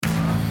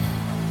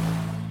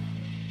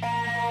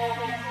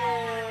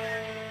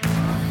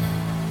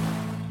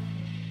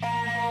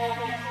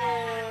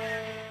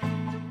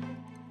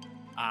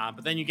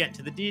But then you get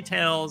to the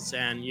details,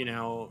 and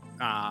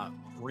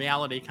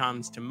reality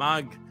comes to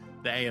mug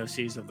the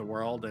AOCs of the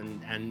world,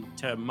 and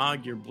to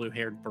mug your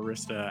blue-haired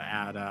barista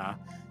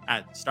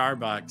at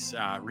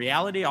Starbucks.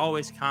 Reality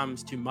always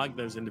comes to mug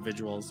those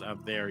individuals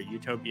of their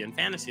utopian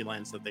fantasy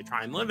lands that they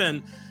try and live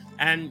in.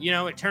 And,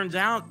 it turns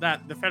out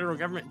that the federal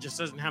government just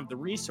doesn't have the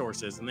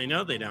resources, and they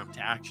know they don't,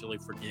 to actually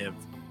forgive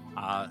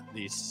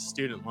these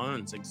student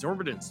loans,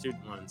 exorbitant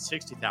student loans,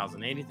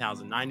 $60,000, $80,000,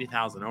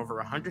 $90,000,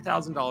 over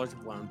 $100,000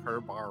 of loan per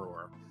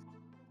borrower.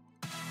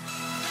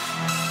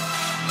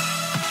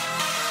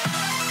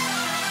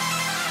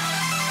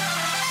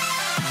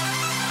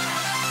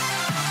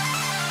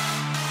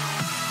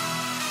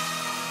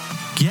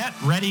 Get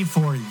ready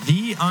for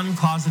the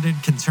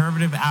uncloseted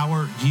conservative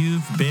hour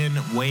you've been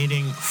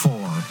waiting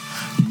for.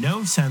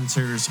 No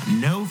censors,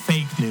 no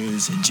fake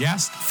news,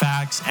 just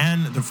facts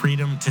and the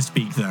freedom to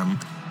speak them.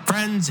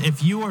 Friends,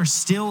 if you are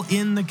still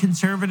in the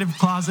conservative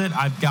closet,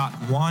 I've got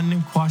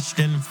one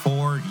question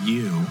for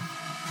you.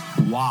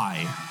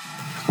 Why?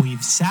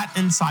 We've sat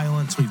in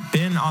silence. We've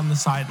been on the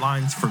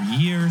sidelines for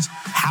years.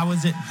 How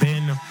has it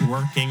been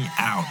working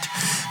out?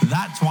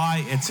 That's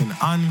why it's an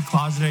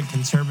uncloseted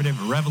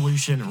conservative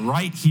revolution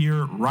right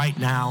here, right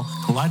now.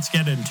 Let's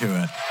get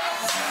into it.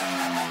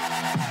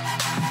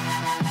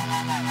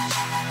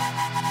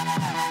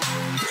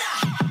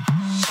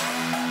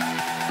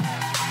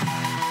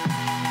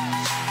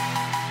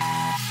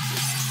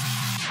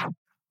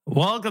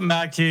 Welcome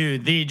back to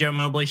the Joe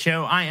Mobley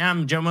Show. I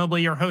am Joe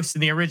Mobley, your host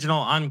of the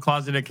original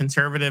Uncloseted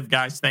Conservative.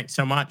 Guys, thanks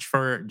so much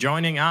for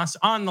joining us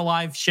on the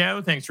live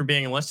show. Thanks for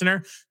being a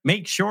listener.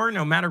 Make sure,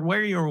 no matter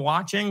where you're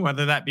watching,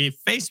 whether that be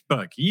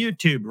Facebook,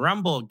 YouTube,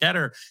 Rumble,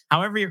 Getter,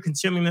 however you're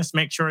consuming this,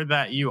 make sure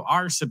that you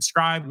are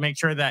subscribed. Make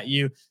sure that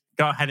you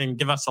go ahead and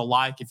give us a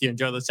like if you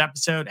enjoy this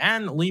episode,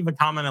 and leave a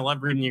comment. I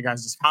love reading you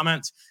guys'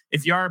 comments.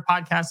 If you are a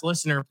podcast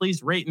listener,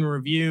 please rate and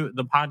review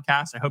the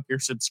podcast. I hope you're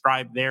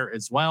subscribed there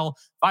as well.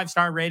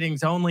 5-star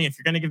ratings only. If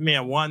you're going to give me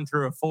a 1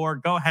 through a 4,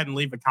 go ahead and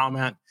leave a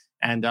comment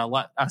and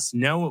let us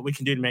know what we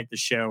can do to make the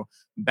show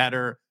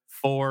better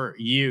for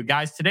you.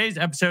 Guys, today's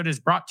episode is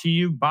brought to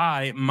you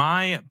by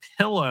My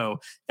Pillow.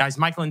 Guys,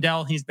 Mike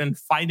Lindell, he's been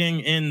fighting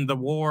in the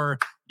war,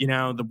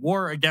 the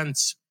war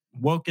against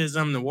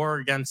wokeism, the war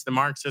against the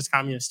Marxist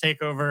communist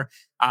takeover.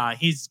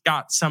 He's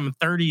got some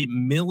 30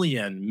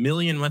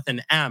 million with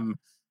an M,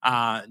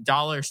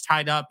 dollars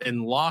tied up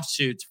in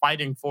lawsuits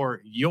fighting for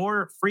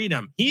your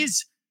freedom.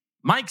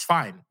 Mike's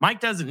fine. Mike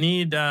doesn't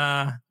need,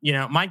 what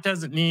do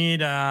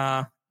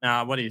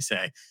you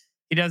say?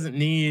 He doesn't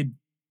need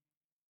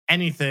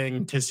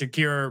anything to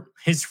secure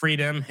his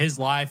freedom, his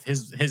life,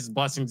 his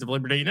blessings of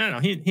liberty. No,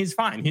 he's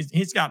fine.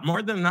 He's got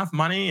more than enough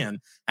money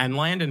and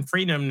land and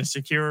freedom to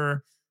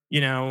secure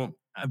a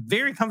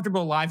very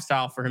comfortable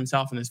lifestyle for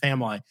himself and his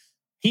family.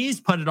 He's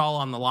put it all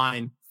on the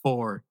line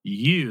for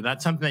you.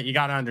 That's something that you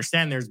got to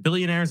understand. There's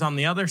billionaires on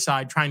the other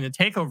side trying to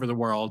take over the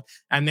world,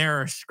 and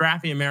there are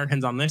scrappy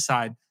Americans on this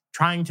side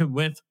trying to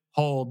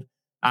withhold,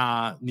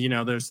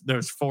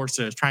 those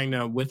forces, trying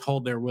to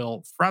withhold their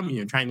will from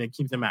you, trying to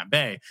keep them at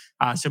bay.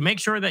 So make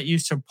sure that you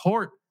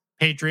support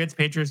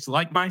patriots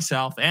like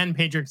myself, and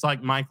patriots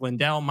like Mike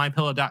Lindell.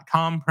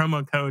 MyPillow.com,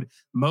 promo code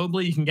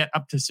Mobley. You can get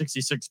up to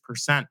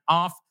 66%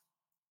 off.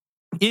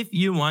 If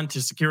you want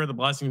to secure the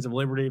blessings of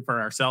liberty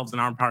for ourselves and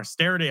our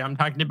posterity, I'm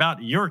talking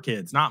about your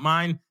kids, not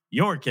mine,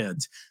 your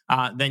kids,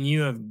 then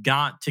you have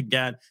got to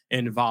get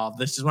involved.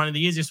 This is one of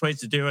the easiest ways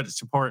to do it, to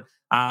support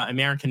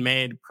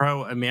American-made,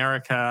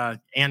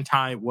 pro-America,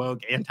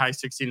 anti-woke,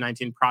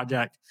 anti-1619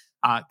 Project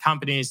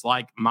companies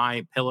like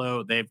My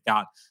Pillow. They've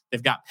got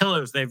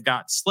pillows, they've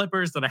got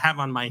slippers that I have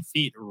on my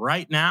feet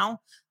right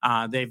now.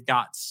 They've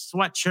got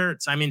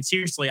sweatshirts. I mean,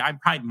 seriously, I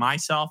pride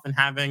myself in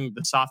having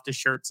the softest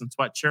shirts and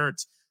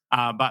sweatshirts.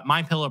 But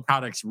My Pillow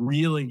products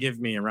really give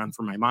me a run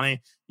for my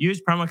money.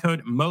 Use promo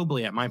code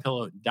Mobley at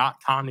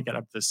mypillow.com to get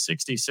up to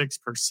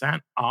 66%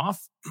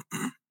 off.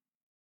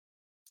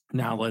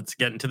 Now let's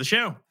get into the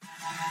show.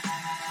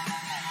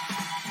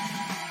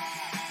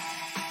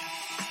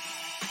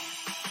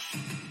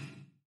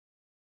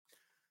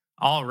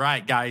 All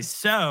right, guys.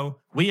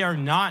 So we are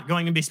not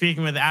going to be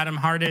speaking with Adam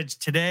Hardage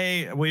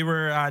today. We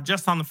were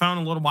just on the phone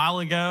a little while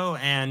ago,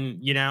 and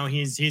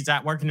he's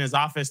at work in his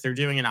office. They're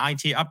doing an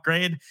IT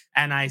upgrade,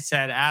 and I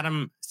said,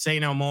 Adam, say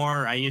no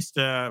more. I used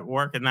to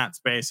work in that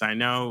space. I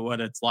know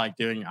what it's like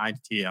doing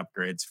IT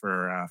upgrades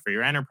for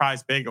your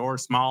enterprise, big or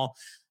small.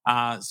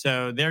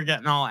 So they're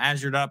getting all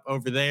azured up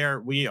over there.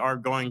 We are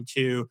going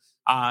to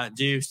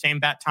do same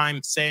bat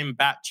time, same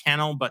bat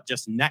channel, but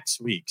just next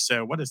week.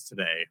 So what is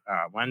today?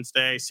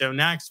 Wednesday. So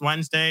next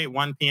Wednesday,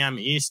 1 p.m.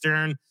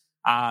 Eastern,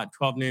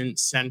 12 noon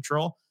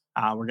Central,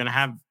 we're going to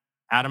have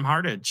Adam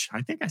Hardage.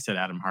 I think I said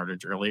Adam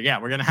Hardage earlier.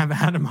 Yeah, we're going to have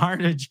Adam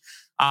Hardage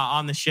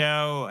on the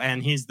show,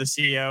 and he's the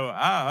CEO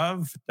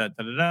of,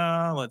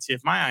 let's see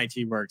if my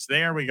IT works.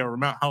 There we go,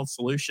 Remote Health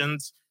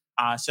Solutions.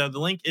 So the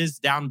link is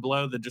down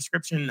below. The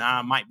description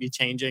might be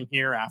changing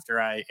here after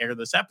I air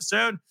this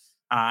episode.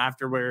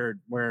 After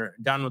we're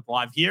done with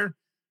live here.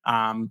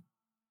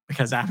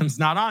 because Adam's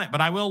not on it.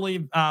 But I will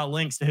leave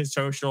links to his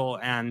social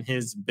and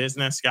his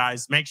business,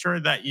 guys. Make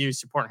sure that you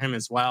support him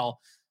as well.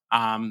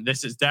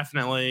 This is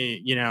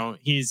definitely,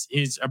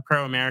 he's a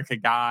pro-America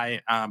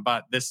guy,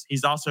 but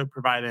he's also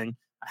providing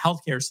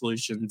healthcare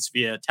solutions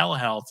via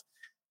telehealth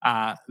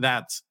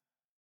that's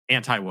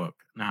anti-woke.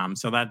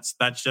 So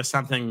that's just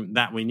something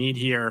that we need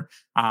here.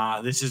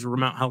 This is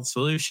Remote Health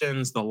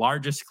Solutions, the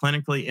largest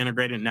clinically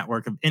integrated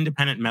network of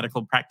independent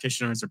medical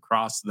practitioners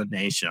across the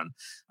nation.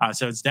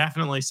 So it's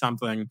definitely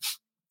something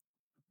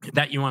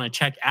that you want to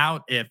check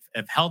out. If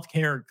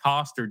healthcare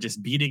costs are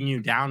just beating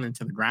you down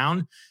into the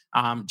ground,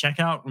 check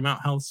out Remote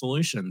Health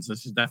Solutions.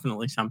 This is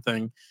definitely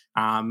something,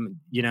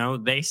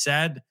 they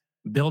said,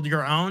 build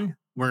your own.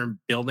 We're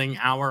building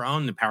our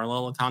own. The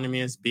parallel economy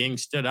is being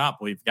stood up.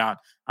 We've got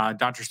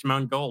Dr.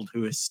 Simone Gold,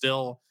 who is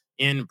still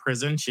in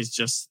prison. She's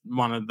just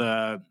one of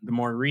the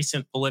more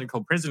recent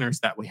political prisoners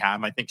that we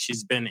have. I think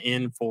she's been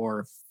in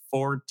for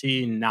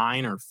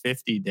 49 or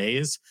 50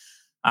 days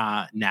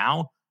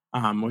now,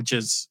 which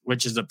is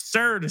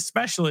absurd,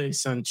 especially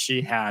since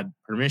she had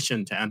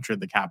permission to enter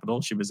the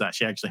Capitol. She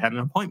actually had an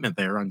appointment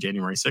there on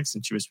January 6th,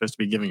 and she was supposed to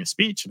be giving a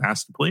speech, and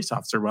asked the police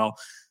officer, well,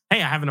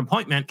 hey, I have an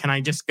appointment. Can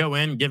I just go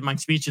in, give my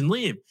speech, and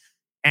leave?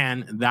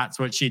 And that's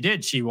what she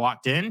did. She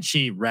walked in,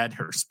 she read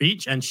her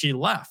speech, and she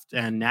left.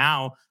 And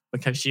now,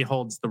 because she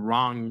holds the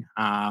wrong,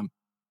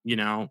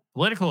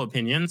 political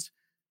opinions,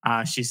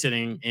 she's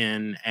sitting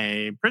in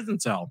a prison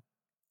cell,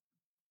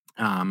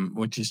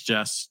 which is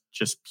just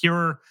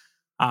pure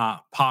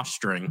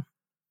posturing.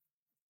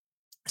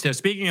 So,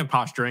 speaking of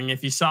posturing,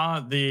 if you saw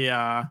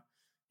the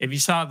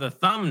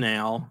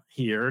thumbnail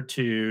here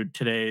to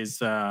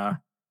today's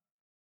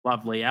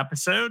lovely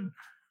episode,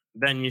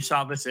 then you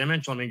saw this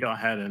image. Let me go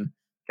ahead and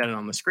get it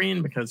on the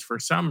screen because for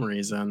some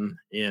reason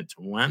it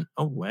went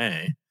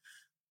away.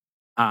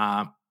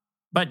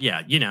 But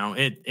yeah,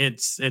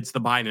 it's the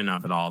Biden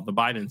of it all, the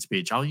Biden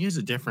speech. I'll use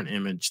a different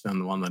image than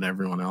the one that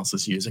everyone else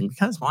is using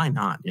because why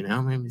not?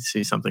 Maybe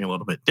see something a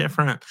little bit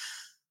different.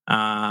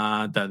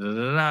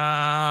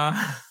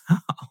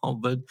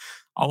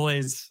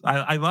 Always,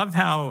 I love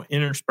how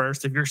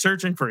interspersed, if you're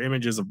searching for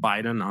images of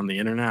Biden on the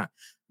internet,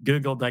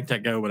 Google,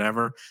 DuckDuckGo,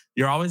 whatever,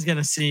 you're always going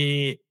to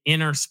see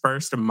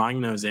interspersed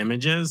among those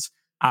images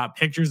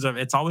pictures of,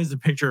 it's always a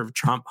picture of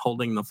Trump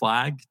holding the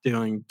flag,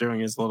 doing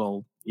his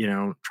little,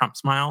 Trump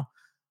smile.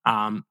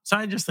 So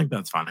I just think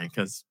that's funny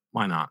because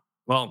why not?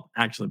 Well,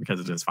 actually, because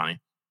it is funny.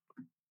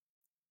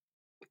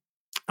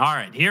 All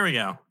right, here we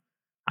go.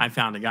 I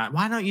found a guy.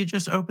 Why don't you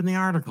just open the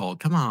article?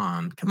 Come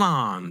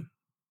on.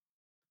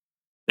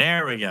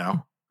 There we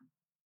go.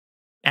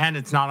 And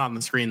it's not on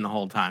the screen the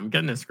whole time.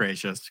 Goodness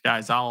gracious.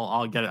 Guys,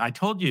 I'll get it. I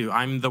told you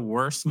I'm the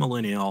worst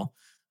millennial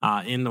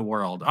in the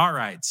world. All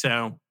right.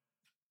 So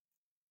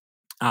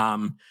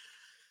the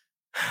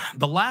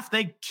left,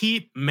 they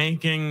keep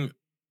making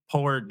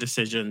poor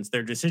decisions.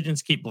 Their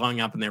decisions keep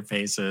blowing up in their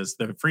faces.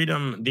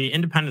 The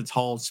Independence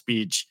Hall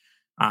speech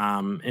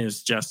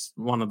is just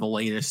one of the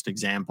latest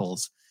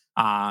examples.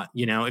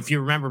 If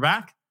you remember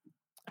back,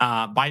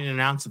 Biden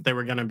announced that they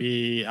were going to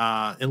be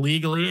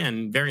illegally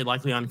and very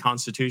likely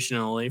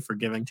unconstitutionally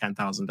forgiving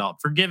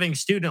forgiving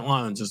student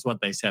loans is what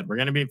they said. We're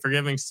going to be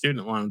forgiving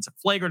student loans, a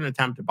flagrant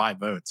attempt to buy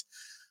votes.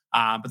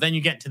 But then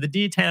you get to the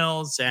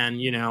details and,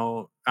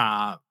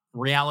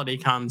 reality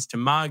comes to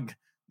mug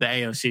the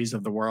AOCs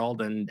of the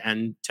world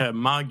and to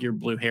mug your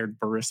blue-haired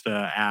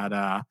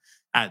barista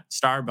at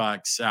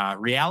Starbucks.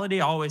 Reality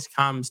always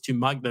comes to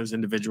mug those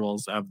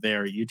individuals of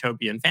their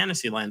utopian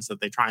fantasy lands that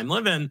they try and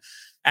live in.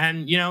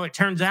 And, it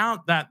turns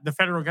out that the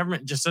federal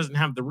government just doesn't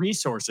have the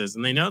resources,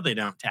 and they know they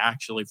don't, to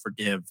actually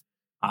forgive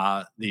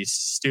these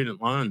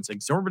student loans,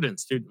 exorbitant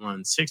student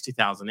loans, $60,000,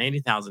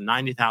 $80,000,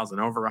 $90,000,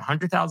 over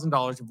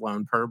 $100,000 of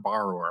loan per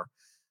borrower.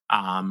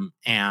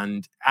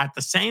 And at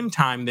the same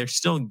time, they're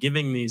still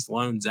giving these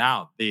loans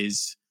out,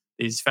 these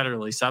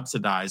federally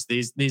subsidized,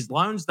 these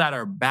loans that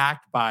are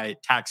backed by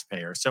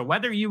taxpayers. So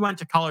whether you went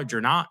to college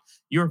or not,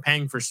 you are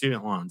paying for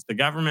student loans. The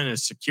government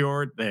is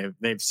secured.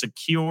 They've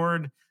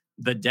secured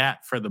the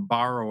debt for the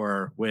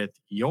borrower with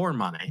your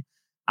money.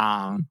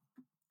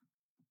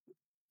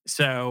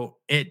 So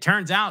it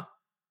turns out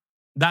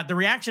that the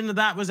reaction to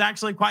that was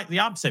actually quite the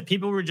opposite.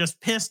 People were just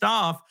pissed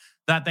off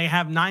that they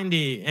have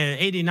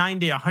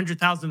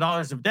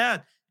 $100,000 of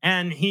debt,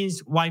 and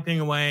he's wiping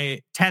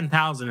away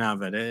 10,000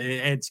 of it.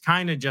 It's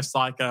kind of just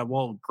like,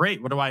 well,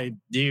 great. What do I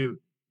do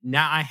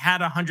now? I had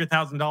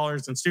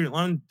 $100,000 in student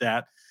loan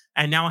debt,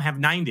 and now I have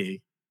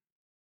 90.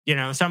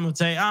 Some would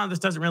say, "Oh, this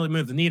doesn't really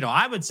move the needle."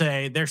 I would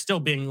say they're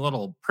still being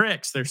little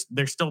pricks.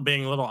 They're still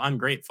being a little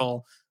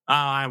ungrateful.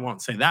 I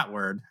won't say that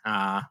word.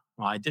 Well,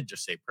 I did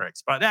just say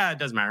pricks, but it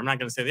doesn't matter. I'm not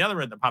going to say the other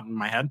word that popped in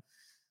my head.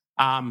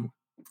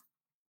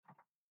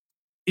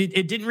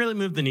 It didn't really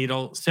move the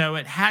needle, so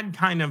it had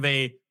kind of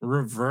a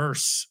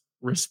reverse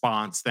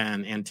response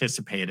than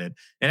anticipated.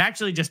 It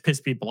actually just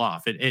pissed people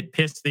off. It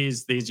pissed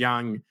these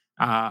young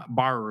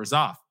borrowers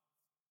off,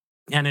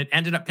 and it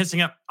ended up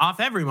pissing off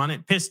everyone.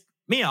 It pissed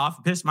me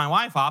off, pissed my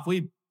wife off.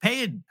 We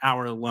paid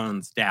our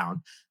loans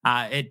down.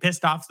 It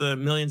pissed off the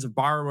millions of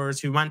borrowers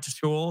who went to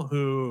school,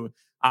 who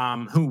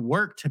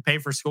worked to pay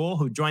for school,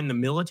 who joined the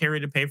military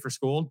to pay for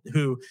school,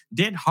 who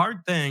did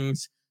hard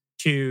things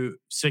to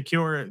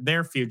secure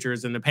their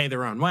futures and to pay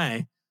their own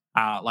way,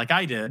 like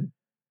I did.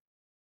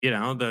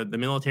 The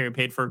military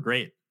paid for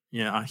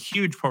a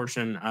huge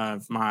portion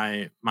of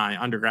my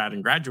undergrad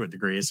and graduate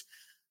degrees.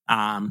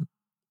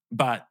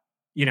 But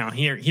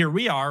here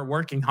we are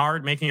working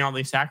hard, making all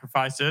these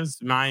sacrifices.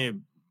 My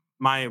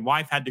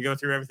wife had to go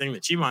through everything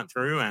that she went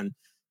through,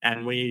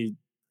 and we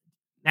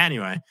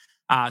anyway.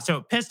 So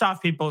it pissed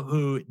off people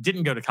who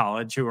didn't go to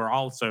college, who are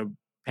also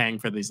paying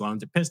for these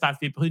loans. It pissed off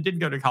people who did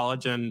go to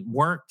college and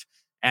worked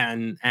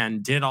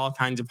and did all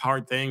kinds of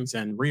hard things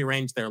and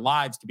rearranged their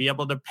lives to be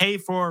able to pay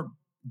for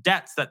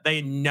debts that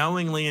they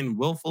knowingly and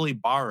willfully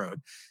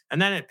borrowed.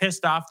 And then it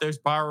pissed off those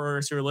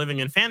borrowers who are living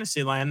in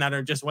fantasy land that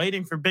are just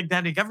waiting for Big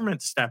Daddy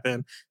Government to step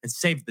in and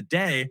save the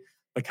day,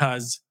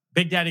 because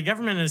Big Daddy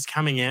Government is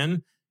coming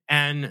in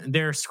and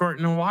they're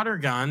squirting a water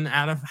gun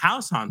at a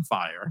house on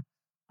fire.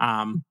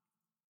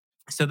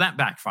 So that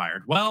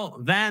backfired. Well,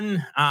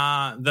 then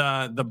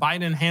the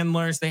Biden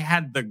handlers, they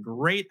had the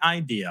great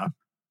idea.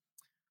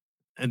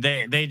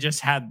 They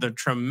just had the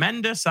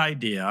tremendous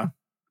idea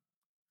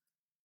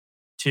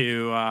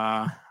to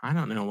I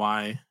don't know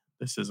why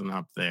this isn't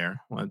up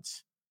there.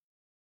 Let's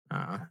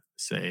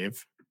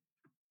save.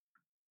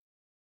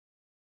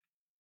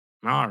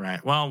 All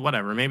right. Well,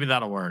 whatever. Maybe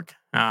that'll work.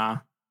 Yeah,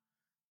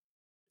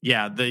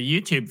 the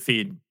YouTube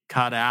feed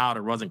cut out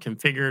or wasn't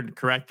configured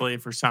correctly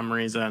for some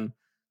reason.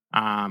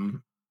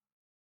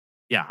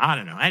 Yeah, I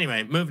don't know.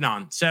 Anyway, moving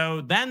on.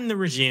 So then the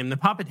regime, the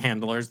puppet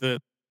handlers,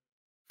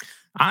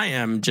 I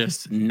am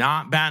just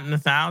not batting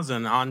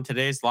 1,000 on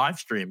today's live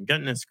stream.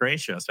 Goodness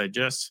gracious. I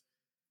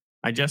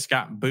just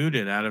got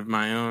booted out of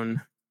my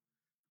own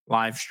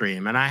live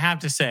stream. And I have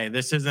to say,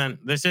 this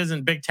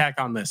isn't big tech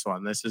on this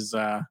one. This is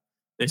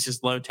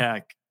low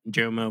tech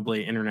Joe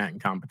Mobley internet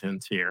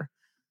incompetence here.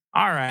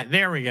 All right,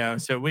 there we go.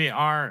 So we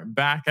are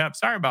back up.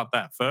 Sorry about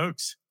that,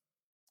 folks.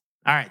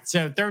 All right,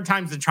 so third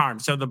time's the charm.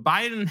 So the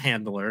Biden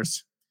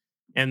handlers,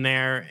 in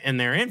their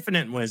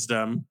infinite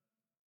wisdom,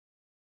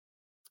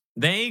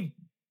 they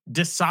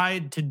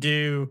decide to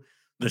do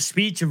the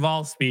speech of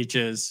all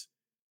speeches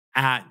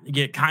at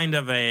kind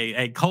of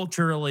a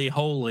culturally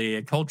holy,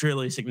 a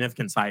culturally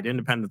significant site,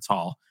 Independence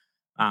Hall,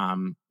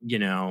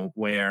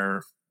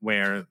 where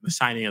the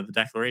signing of the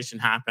Declaration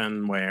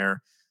happened,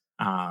 where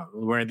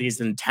these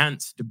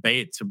intense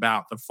debates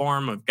about the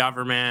form of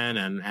government,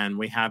 and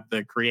we have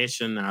the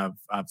creation of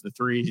the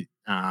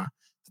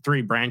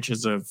three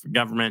branches of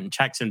government and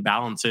checks and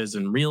balances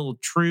and real,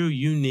 true,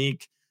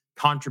 unique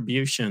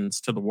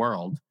contributions to the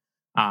world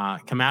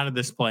come out of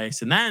this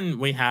place. And then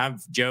we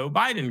have Joe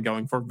Biden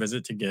going for a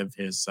visit to give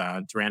his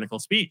tyrannical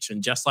speech.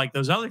 And just like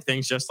those other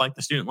things, just like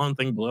the student loan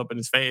thing blew up in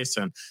his face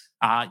and,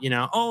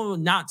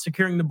 not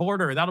securing the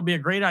border, that'll be a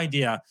great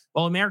idea.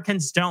 Well,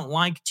 Americans don't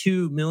like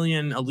 2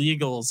 million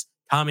illegals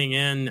coming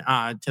in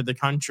to the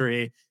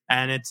country.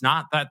 And it's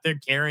not that they're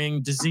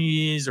carrying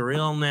disease or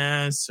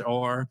illness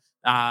or,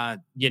 there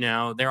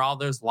are all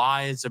those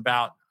lies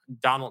about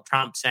Donald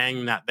Trump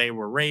saying that they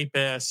were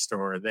rapists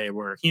or they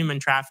were human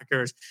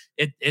traffickers.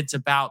 It's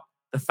about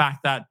the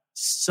fact that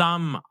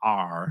some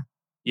are.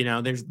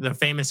 There's the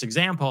famous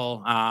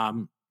example,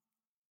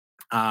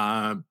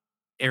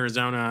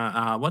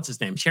 Arizona, what's his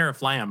name?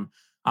 Sheriff Lamb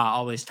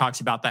always talks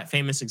about that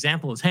famous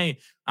example is, hey,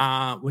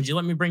 would you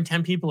let me bring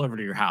 10 people over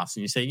to your house?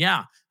 And you say,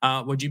 yeah.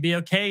 Would you be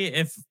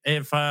okay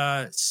if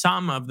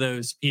some of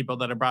those people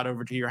that are brought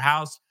over to your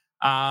house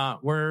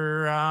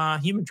were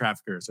human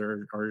traffickers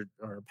or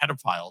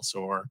pedophiles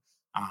or,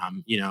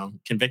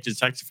 convicted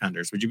sex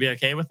offenders? Would you be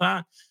okay with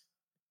that?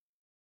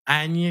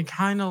 And you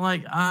kind of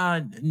like,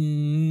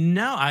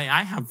 no,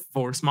 I have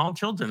 4 small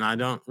children. I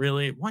don't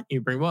really want you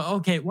to bring. Well,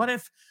 okay. What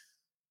if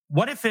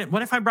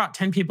I brought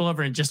 10 people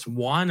over and just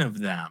one of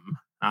them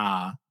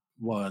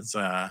was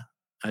a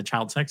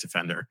child sex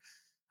offender?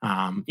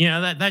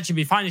 That should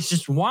be fine. It's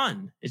just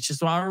one. It's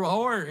just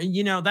or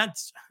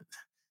that's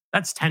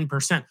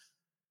 10%.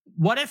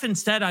 What if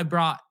instead I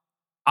brought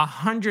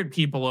 100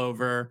 people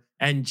over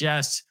and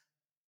just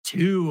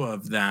 2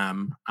 of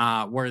them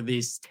were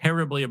these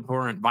terribly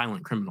abhorrent,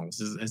 violent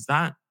criminals? Is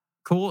that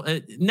cool?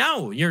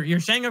 No, you're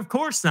saying of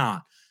course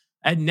not.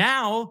 And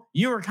now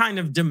you are kind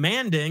of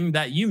demanding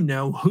that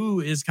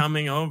who is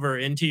coming over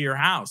into your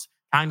house.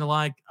 Kind of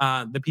like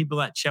the people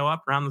that show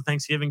up around the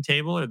Thanksgiving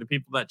table or the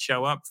people that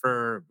show up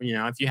for,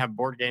 if you have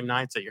board game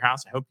nights at your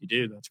house. I hope you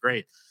do. That's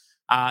great.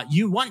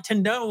 You want to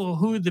know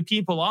who the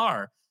people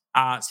are.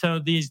 So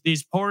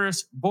these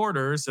porous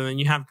borders, and then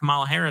you have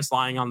Kamala Harris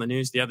lying on the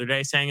news the other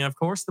day saying, of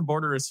course, the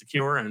border is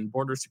secure and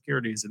border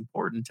security is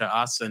important to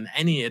us, and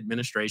any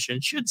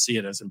administration should see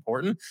it as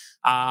important.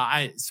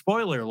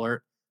 Spoiler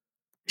alert,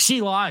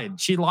 she lied.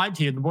 She lied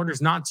to you. The border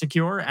is not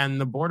secure, and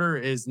the border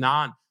is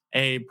not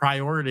a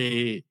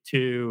priority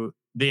to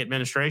the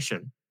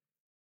administration.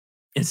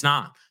 It's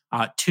not.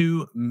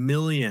 2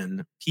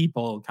 million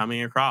people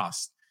coming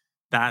across.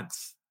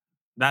 That's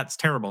That's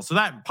terrible. So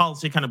that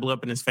policy kind of blew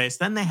up in his face.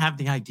 Then they have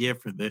the idea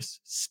for this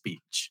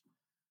speech,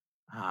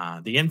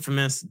 the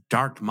infamous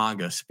dark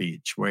MAGA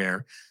speech,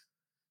 where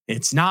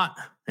it's not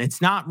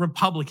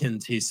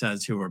Republicans, he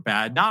says, who are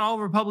bad. Not all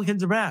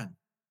Republicans are bad.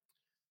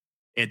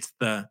 It's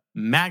the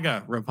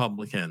MAGA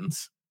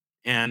Republicans.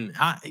 And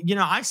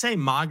I say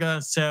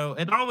MAGA, so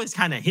it always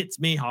kind of hits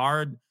me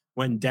hard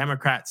when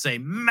Democrats say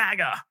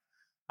MAGA.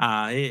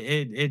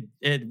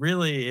 It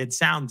really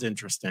sounds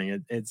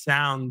interesting. It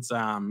sounds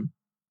like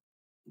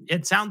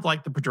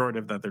the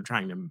pejorative that they're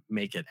trying to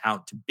make it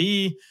out to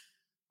be.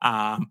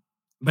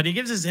 But he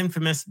gives his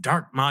infamous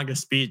dark MAGA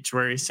speech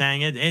where he's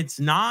saying it's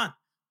not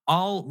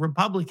all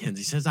Republicans.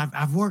 He says,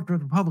 I've worked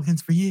with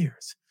Republicans for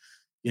years,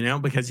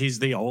 because he's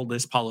the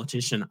oldest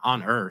politician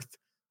on earth.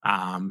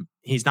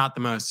 He's not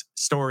the most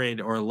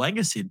storied or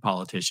legacied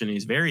politician.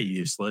 He's very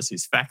useless.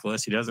 He's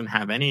feckless. He doesn't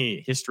have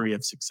any history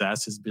of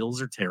success. His bills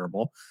are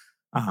terrible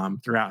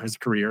throughout his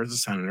career as a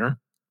senator.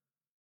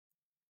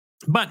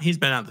 But he's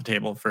been at the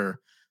table for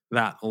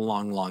that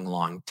long, long,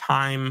 long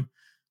time.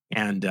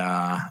 And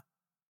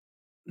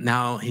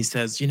now he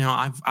says,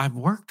 I've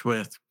worked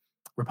with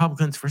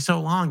Republicans for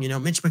so long.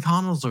 Mitch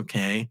McConnell's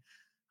okay.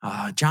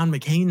 John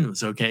McCain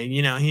was okay.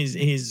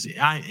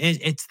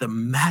 It's the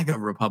MAGA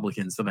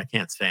Republicans that I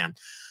can't stand.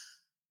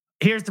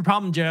 Here's the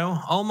problem, Joe.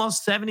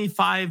 Almost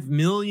 75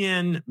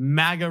 million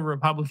MAGA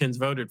Republicans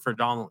voted for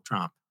Donald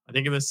Trump. I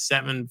think it was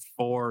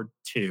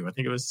 742. I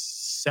think it was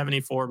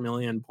 74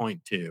 million,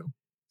 something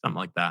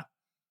like that.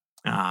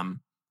 Because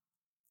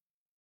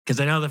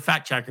I know the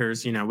fact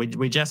checkers,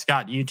 we just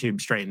got YouTube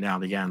straightened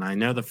out again. I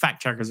know the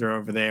fact checkers are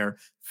over there,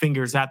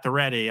 fingers at the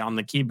ready on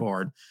the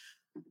keyboard.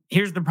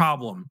 Here's the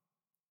problem.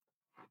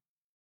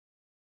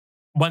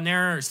 When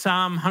there are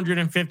some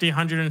 150,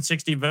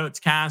 160 votes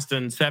cast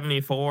and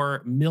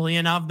 74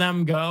 million of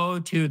them go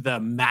to the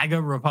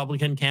MAGA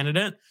Republican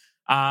candidate,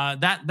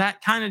 that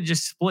kind of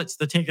just splits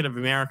the ticket of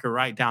America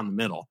right down the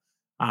middle,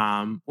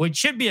 which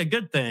should be a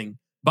good thing.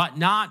 But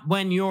not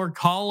when you're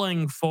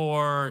calling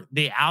for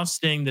the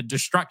ousting, the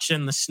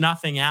destruction, the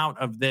snuffing out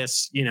of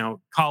this,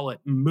 call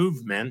it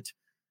movement,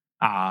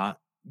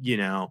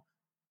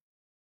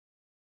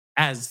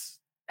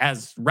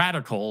 as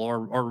radical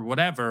or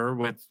whatever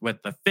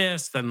with the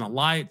fists and the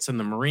lights and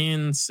the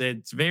Marines.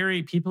 It's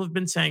people have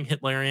been saying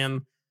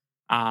Hitlerian.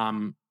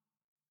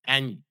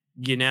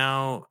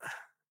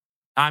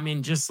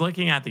 Just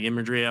looking at the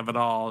imagery of it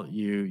all,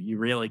 you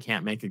really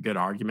can't make a good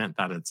argument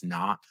that it's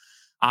not.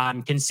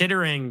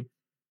 Considering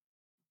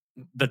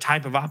the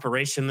type of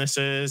operation this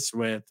is,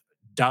 with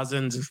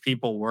dozens of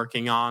people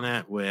working on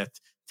it, with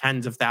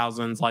tens of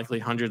thousands, likely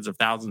hundreds of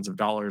thousands of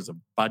dollars of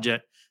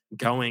budget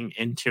going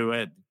into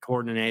it,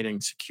 coordinating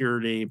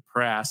security,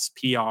 press,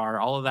 PR,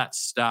 all of that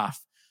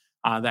stuff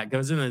that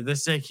goes into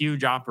this. Is a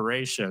huge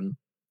operation.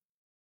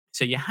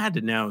 So you had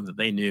to know that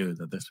they knew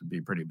that this would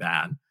be pretty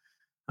bad.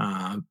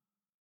 And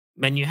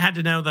you had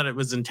to know that it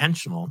was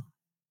intentional.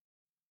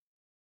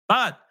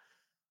 But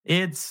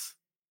it's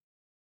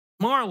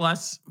more or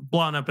less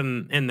blown up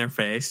in their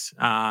face.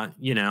 I,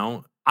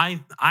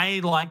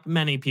 like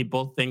many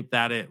people, think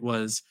that it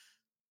was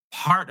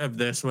part of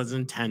this was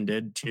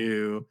intended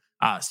to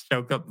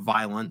stoke up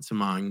violence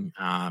among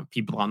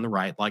people on the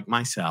right, like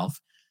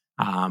myself.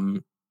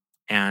 And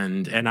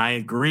I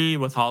agree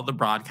with all the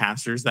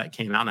broadcasters that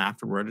came out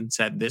afterward and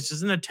said, this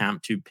is an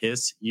attempt to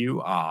piss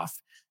you off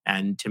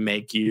and to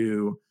make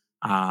you,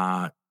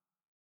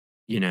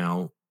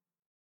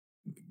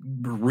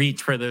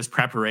 reach for those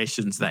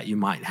preparations that you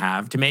might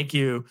have, to make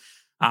you,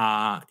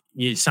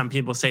 some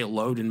people say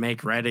load and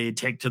make ready,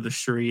 take to the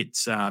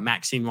streets.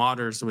 Maxine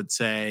Waters would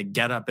say,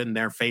 get up in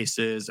their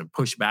faces and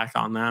push back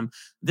on them.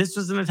 This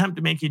was an attempt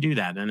to make you do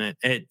that, and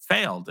it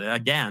failed.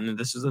 Again,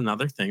 this is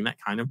another thing that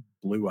kind of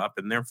blew up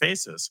in their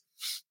faces.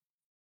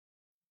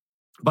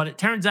 But it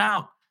turns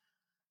out,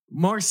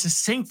 more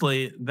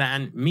succinctly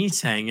than me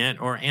saying it,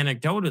 or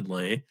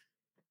anecdotally,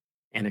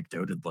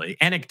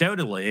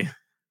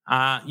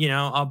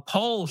 a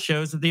poll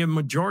shows that the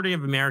majority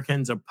of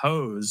Americans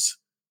oppose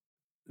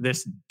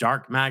this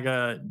dark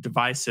MAGA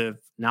divisive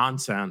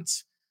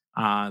nonsense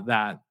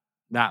that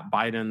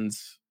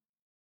Biden's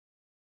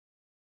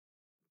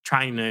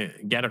trying to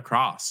get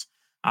across.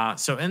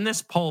 So in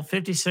this poll,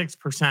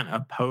 56%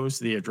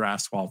 opposed the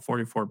address, while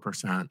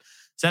 44%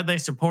 said they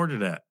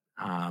supported it.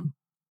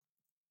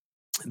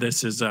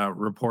 This is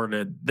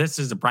reported. This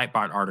is a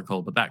Breitbart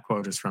article, but that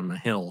quote is from a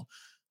Hill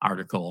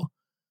article.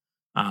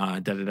 I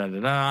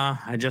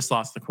just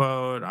lost the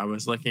quote. I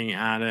was looking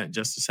at it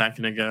just a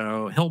second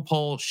ago. Hill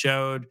poll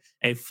showed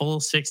a full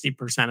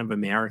 60% of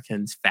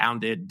Americans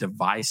found it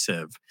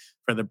divisive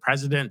for the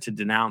president to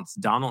denounce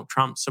Donald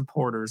Trump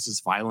supporters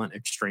as violent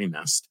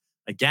extremists.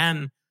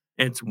 Again,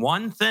 it's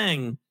one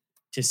thing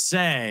to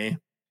say,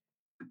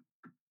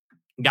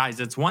 guys,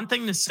 it's one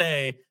thing to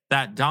say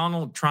that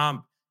Donald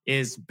Trump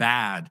is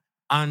bad,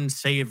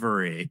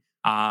 unsavory,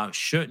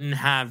 shouldn't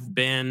have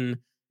been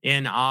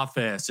in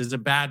office, is a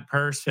bad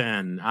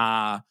person,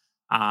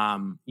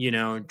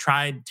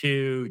 tried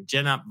to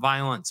gin up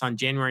violence on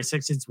January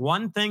 6th. It's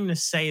one thing to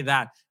say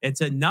that.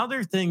 It's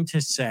another thing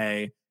to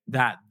say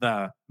that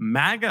the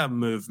MAGA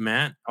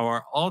movement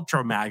or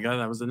Ultra MAGA,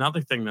 that was another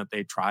thing that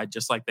they tried,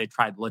 just like they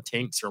tried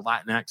Latinx or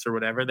Latinx or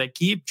whatever. They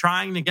keep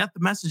trying to get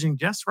the messaging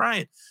just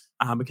right.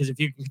 Because if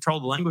you can control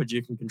the language,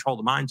 you can control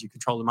the minds. You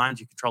control the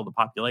minds, you control the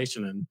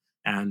population,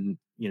 and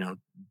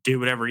do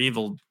whatever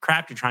evil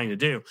crap you're trying to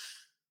do.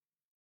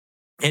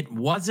 It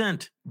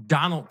wasn't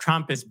Donald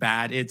Trump is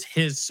bad. It's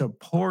his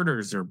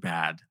supporters are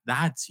bad.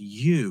 That's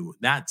you.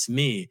 That's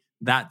me.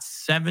 That's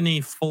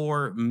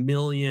 74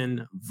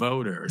 million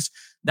voters.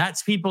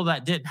 That's people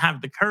that didn't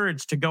have the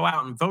courage to go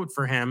out and vote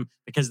for him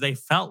because they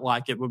felt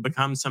like it would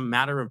become some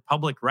matter of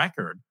public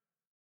record.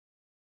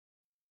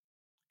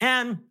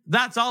 And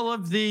that's all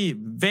of the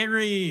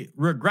very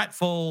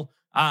regretful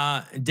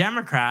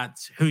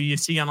Democrats who you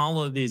see on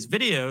all of these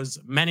videos,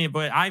 many of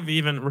which I've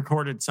even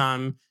recorded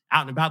some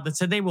out and about, that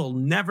said they will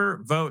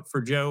never vote for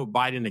Joe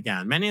Biden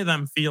again. Many of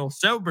them feel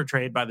so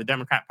betrayed by the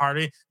Democrat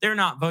Party, they're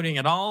not voting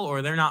at all,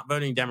 or they're not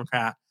voting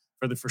Democrat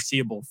for the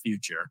foreseeable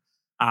future.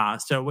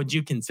 So would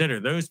you consider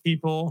those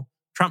people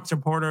Trump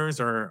supporters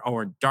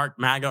or dark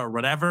MAGA or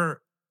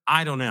whatever?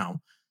 I don't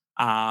know.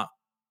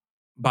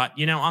 But,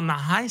 on the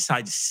high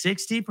side,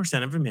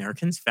 60% of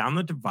Americans found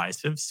the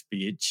divisive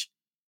speech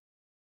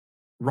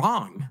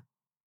wrong.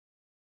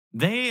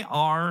 They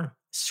are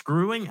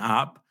screwing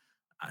up.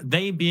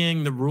 They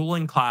being the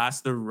ruling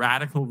class, the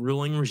radical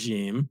ruling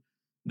regime,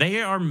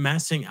 they are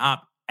messing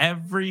up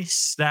every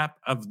step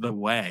of the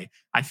way.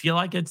 I feel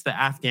like it's the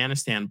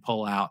Afghanistan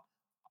pullout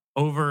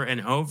over and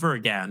over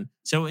again.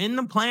 So in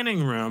the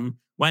planning room,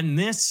 when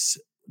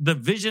the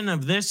vision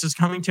of this is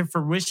coming to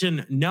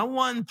fruition, no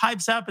one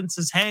pipes up and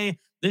says, hey,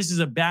 this is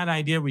a bad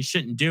idea, we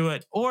shouldn't do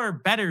it. Or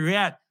better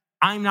yet,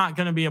 I'm not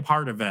going to be a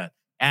part of it,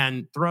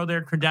 and throw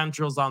their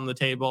credentials on the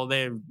table.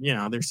 They're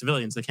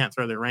civilians. They can't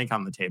throw their rank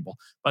on the table,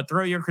 but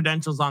throw your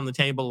credentials on the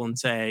table and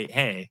say,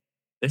 hey,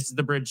 this is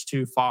the bridge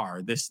too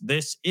far. This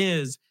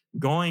is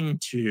going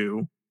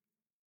to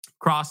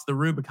cross the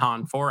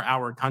Rubicon for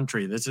our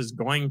country. This is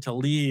going to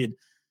lead,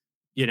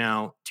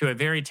 to a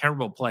very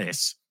terrible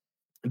place.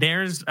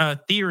 There's a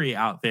theory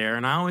out there,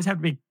 and I always have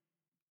to be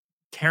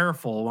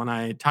careful when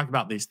I talk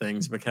about these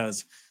things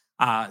because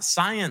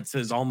science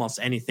is almost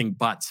anything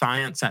but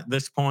science at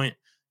this point.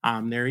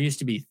 There used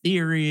to be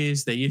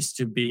theories. They used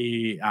to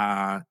be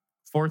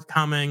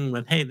forthcoming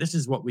with, hey, this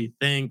is what we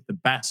think, the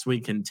best we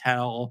can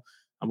tell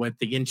with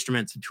the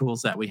instruments and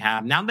tools that we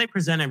have. Now they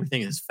present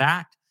everything as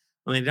fact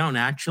when they don't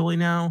actually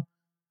know.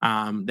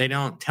 They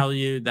don't tell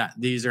you that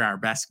these are our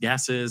best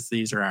guesses.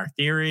 These are our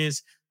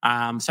theories.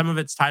 Some of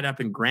it's tied up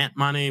in grant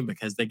money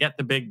because they get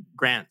the big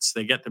grants.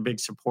 They get the big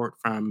support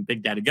from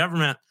big daddy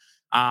government.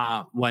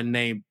 When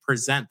they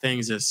present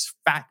things as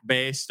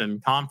fact-based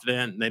and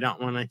confident, they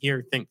don't want to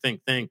hear think,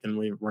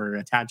 and we're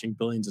attaching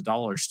billions of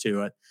dollars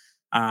to it,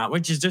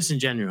 which is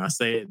disingenuous.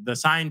 The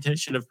scientists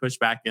should have pushed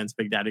back against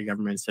big daddy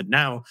government and said,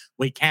 no,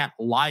 we can't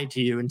lie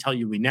to you and tell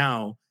you we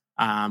know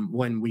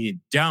when we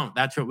don't.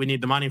 That's what we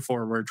need the money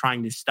for. We're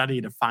trying to study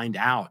to find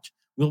out.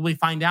 Will we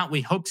find out? We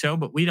hope so,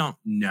 but we don't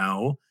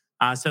know.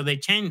 So they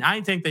changed.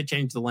 I think they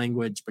changed the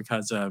language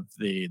because of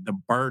the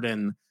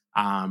burden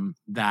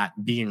that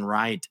being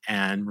right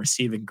and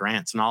receiving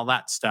grants and all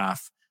that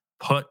stuff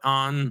put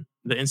on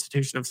the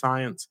institution of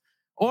science.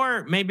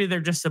 Or maybe they're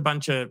just a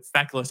bunch of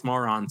feckless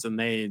morons and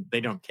they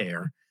don't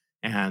care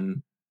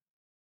and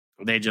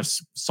they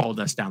just sold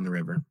us down the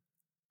river.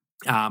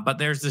 But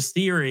there's this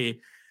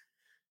theory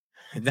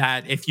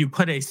that if you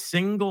put a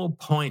single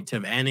point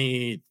of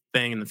anything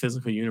in the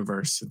physical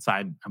universe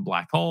inside a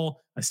black hole,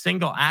 a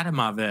single atom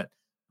of it,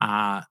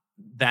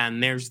 then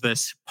there's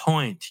this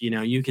point,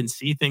 you can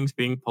see things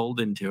being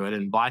pulled into it,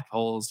 and black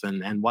holes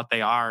and what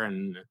they are,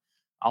 and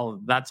all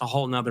that's a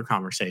whole nother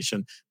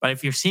conversation. But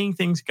if you're seeing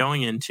things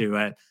going into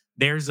it,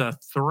 there's a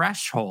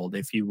threshold,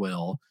 if you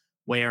will,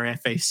 where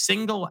if a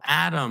single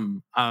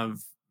atom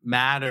of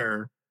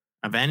matter,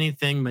 of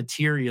anything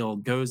material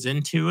goes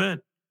into it,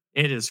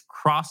 it has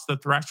crossed the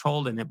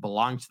threshold and it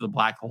belongs to the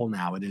black hole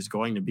now. It is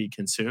going to be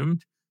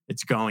consumed.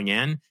 It's going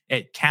in.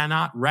 It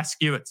cannot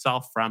rescue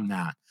itself from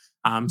that.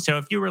 So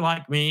if you were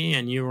like me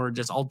and you were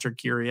just ultra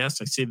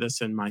curious, I see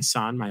this in my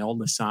son. My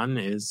oldest son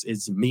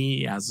is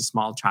me as a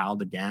small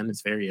child again.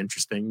 It's very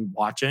interesting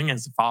watching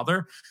as a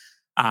father.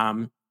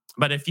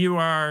 But if you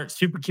are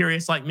super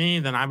curious like me,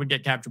 then I would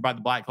get captured by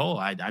the black hole.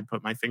 I'd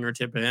put my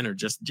fingertip in, or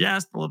just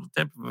a little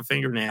tip of a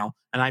fingernail,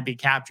 and I'd be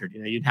captured.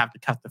 You'd have to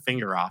cut the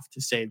finger off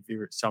to save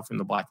yourself from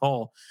the black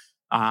hole.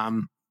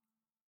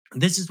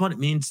 This is what it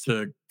means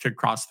to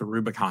cross the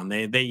Rubicon.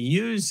 They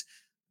use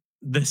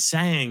the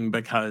saying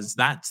because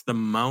that's the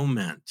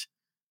moment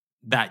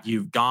that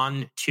you've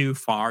gone too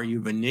far.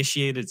 You've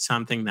initiated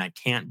something that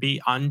can't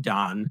be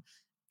undone,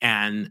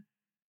 and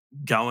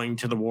going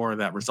to the war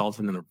that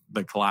resulted in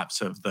the collapse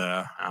of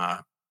the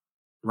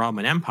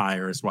Roman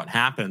Empire is what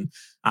happened.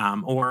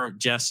 Or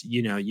just,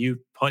 you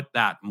put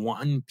that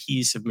one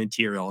piece of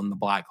material in the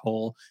black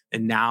hole,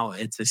 and now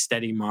it's a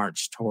steady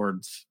march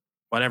towards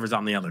whatever's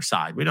on the other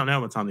side. We don't know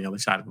what's on the other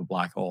side of a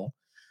black hole.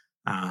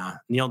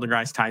 Neil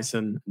deGrasse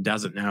Tyson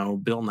doesn't know.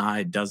 Bill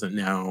Nye doesn't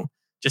know.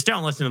 Just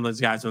don't listen to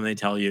those guys when they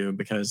tell you,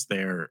 because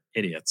they're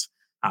idiots.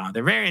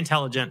 They're very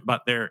intelligent,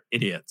 but they're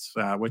idiots.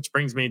 Which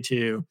brings me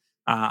to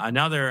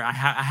another. I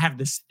have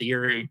this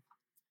theory.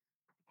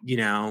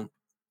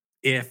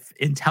 If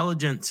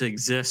intelligence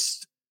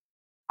exists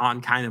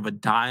on kind of a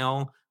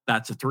dial,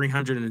 that's a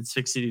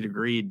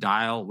 360-degree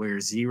dial where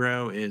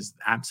 0 is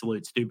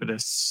absolute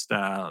stupidest,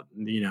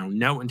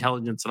 no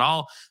intelligence at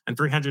all. And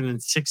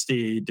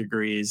 360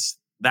 degrees,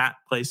 that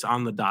place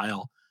on the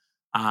dial,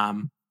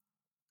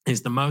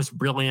 is the most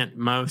brilliant,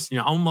 most,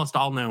 almost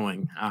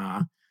all-knowing.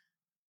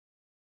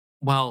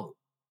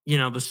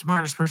 The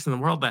smartest person in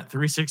the world, that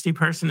 360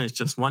 person, is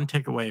just one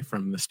tick away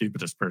from the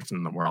stupidest person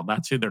in the world.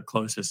 That's who their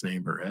closest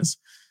neighbor is.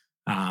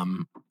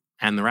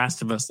 And the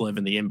rest of us live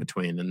in the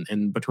in-between, and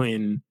in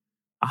between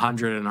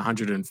 100 and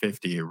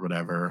 150 or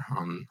whatever,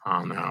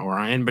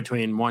 or in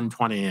between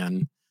 120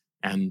 and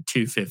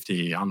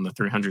 250 on the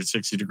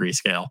 360-degree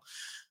scale.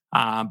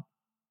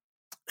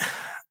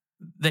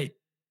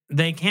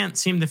 They can't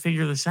seem to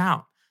figure this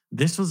out.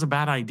 This was a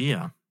bad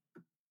idea.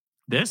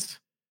 This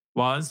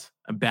was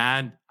a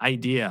bad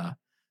idea.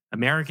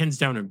 Americans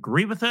don't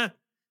agree with it.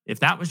 If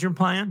that was your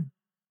plan,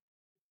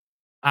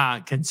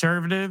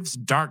 conservatives,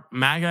 dark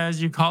MAGA as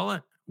you call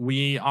it,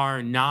 we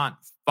are not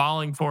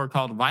falling for a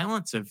call to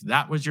violence if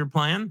that was your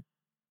plan.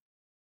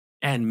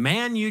 And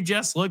man, you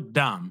just look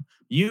dumb.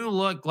 You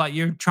look like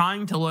you're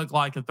trying to look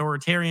like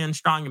authoritarian,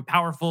 strong, and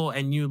powerful,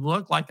 and you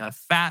look like a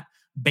fat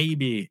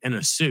baby in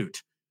a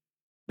suit.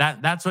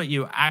 That's what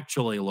you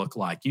actually look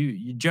like.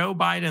 Joe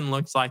Biden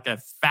looks like a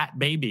fat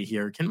baby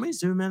here. Can we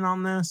zoom in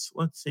on this?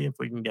 Let's see if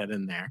we can get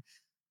in there.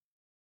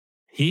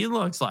 He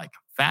looks like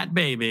a fat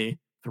baby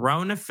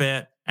throwing a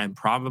fit and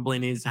probably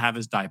needs to have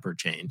his diaper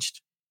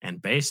changed. And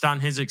based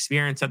on his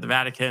experience at the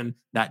Vatican,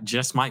 that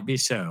just might be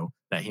so,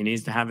 that he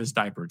needs to have his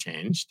diaper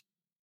changed.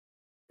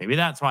 Maybe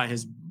that's why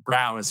his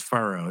brow is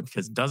furrowed,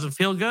 because it doesn't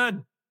feel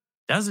good.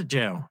 Does it,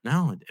 Joe?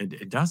 No,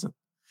 it doesn't.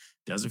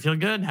 It doesn't feel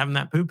good having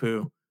that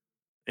poo-poo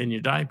in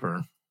your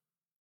diaper.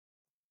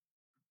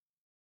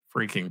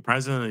 Freaking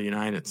President of the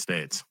United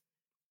States.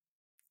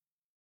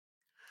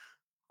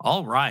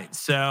 All right.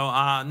 So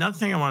another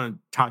thing I want to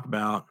talk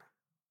about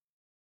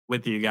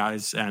with you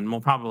guys, and we'll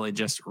probably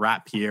just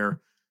wrap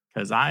here,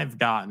 because I've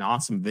got an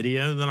awesome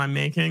video that I'm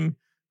making,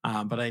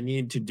 but I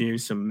need to do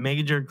some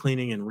major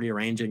cleaning and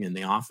rearranging in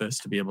the office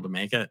to be able to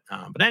make it.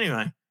 But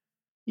anyway,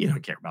 you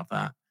don't care about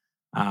that.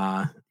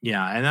 And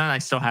then I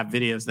still have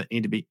videos that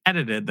need to be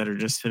edited that are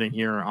just sitting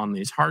here on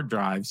these hard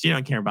drives. You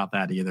don't care about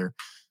that either.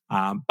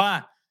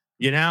 But,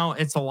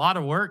 it's a lot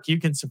of work. You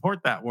can support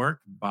that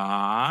work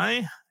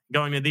by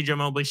going to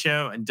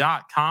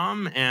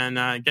thejoemobleyshow.com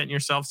and getting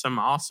yourself some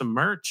awesome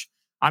merch.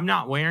 I'm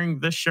not wearing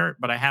this shirt,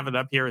 but I have it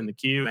up here in the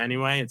queue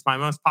anyway. It's my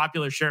most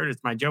popular shirt.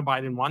 It's my Joe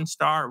Biden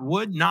 1-star.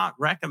 Would not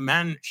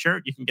recommend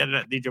shirt. You can get it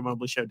at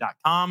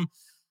thejoemobleyshow.com.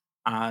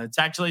 It's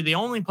actually the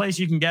only place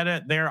you can get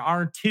it. There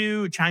are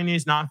 2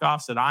 Chinese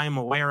knockoffs that I am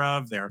aware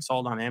of. They're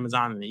sold on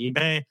Amazon and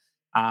eBay.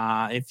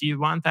 If you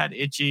want that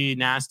itchy,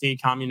 nasty,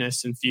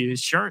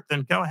 communist-infused shirt,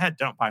 then go ahead.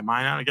 Don't buy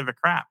mine. I don't give a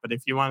crap. But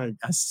if you want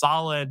a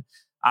solid,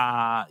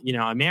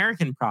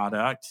 American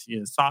product,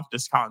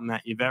 softest cotton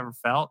that you've ever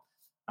felt,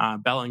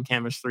 Bell &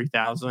 Canvas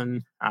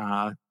 3000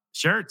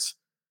 shirts,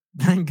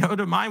 then go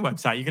to my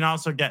website. You can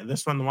also get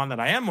this one, the one that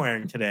I am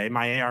wearing today.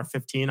 My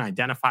AR-15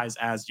 identifies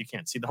as, you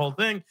can't see the whole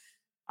thing,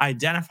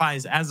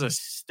 identifies as a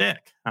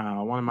stick.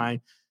 One of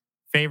my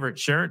favorite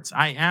shirts.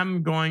 I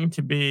am going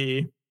to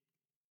be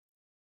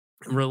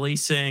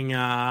releasing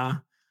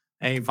a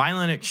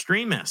violent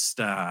extremist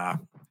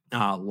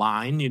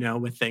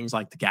line, with things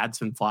like the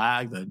Gadsden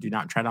flag, the Do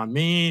Not Tread on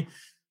Me,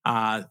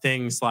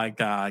 things like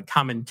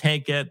Come and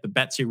Take It, the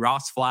Betsy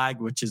Ross flag,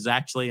 which is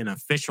actually an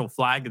official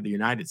flag of the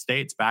United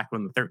States back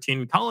when the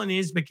 13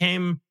 colonies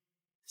became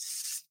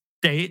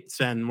states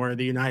and were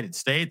the United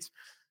States.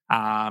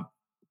 I'm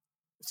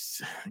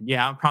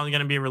probably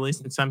going to be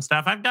releasing some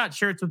stuff. I've got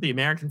shirts with the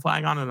American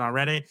flag on it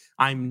already.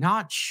 I'm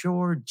not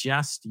sure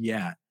just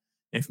yet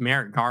if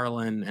Merrick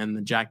Garland and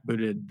the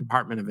jackbooted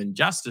Department of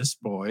Injustice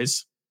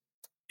boys,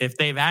 if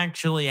they've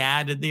actually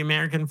added the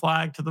American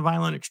flag to the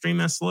violent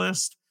extremist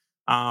list,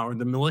 or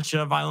the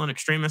militia violent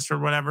extremists or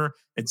whatever.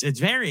 It's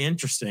very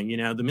interesting.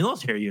 The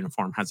military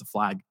uniform has a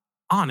flag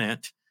on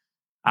it.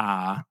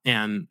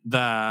 And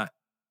the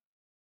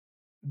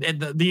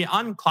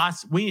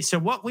unclassified, so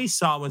what we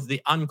saw was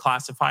the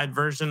unclassified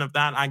version of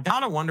that. I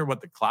gotta wonder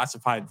what the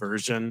classified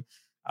version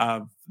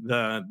of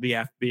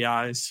the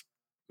FBI's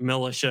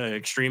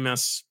militia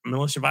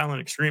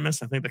violent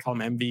extremists, I think they call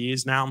them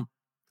MVEs now.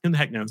 Who the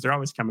heck knows? They're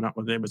always coming up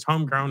with it. It was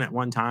homegrown at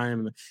one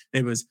time.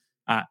 It was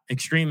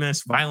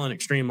extremists, violent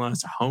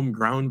extremists,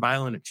 homegrown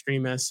violent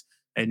extremists,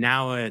 and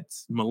now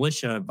it's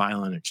militia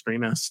violent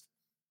extremists,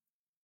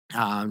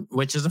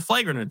 which is a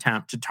flagrant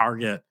attempt to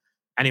target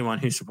anyone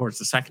who supports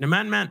the Second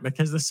Amendment,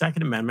 because the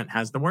Second Amendment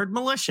has the word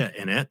militia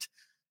in it.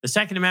 The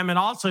Second Amendment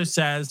also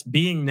says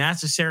being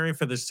necessary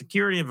for the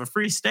security of a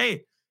free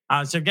state.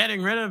 So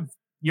getting rid of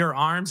your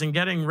arms and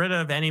getting rid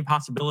of any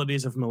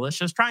possibilities of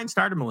militias, try and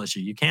start a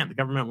militia. You can't. The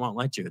government won't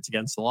let you. It's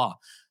against the law,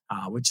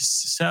 which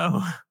is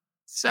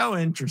so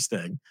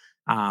interesting.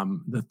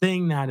 The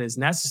thing that is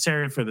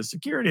necessary for the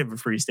security of a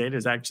free state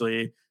is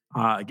actually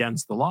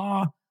against the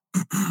law.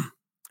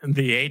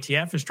 The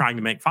ATF is trying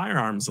to make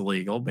firearms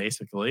illegal,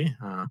 basically.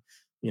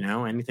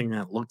 Anything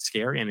that looks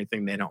scary,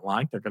 anything they don't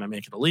like, they're going to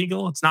make it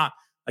illegal. It's not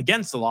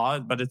against the law,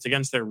 but it's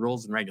against their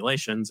rules and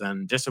regulations.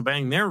 And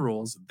disobeying their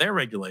rules, their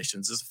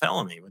regulations is a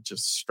felony, which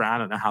is, I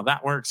don't know how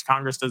that works.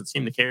 Congress doesn't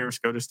seem to care.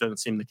 SCOTUS doesn't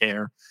seem to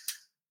care.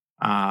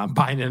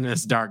 Biden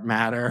is dark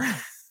matter.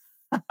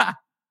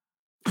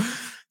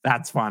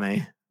 That's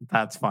funny.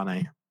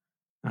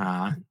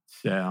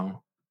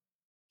 So,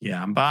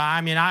 yeah. But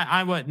I mean,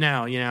 I wouldn't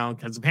know,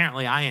 because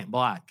apparently I ain't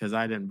black because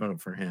I didn't vote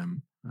for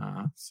him.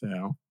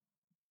 So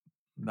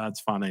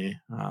that's funny.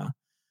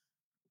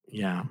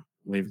 Yeah.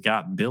 We've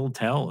got Bill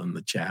Tell in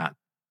the chat.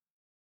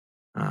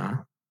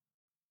 Oh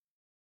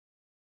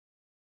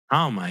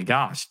my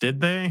gosh,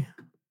 did they?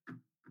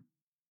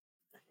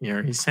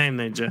 Here, he's saying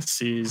they just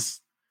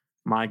seized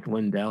Mike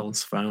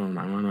Lindell's phone.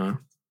 I want to.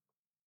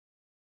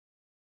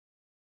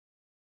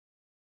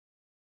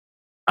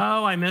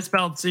 Oh, I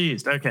misspelled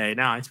seized. Okay,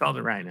 now I spelled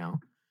it right now.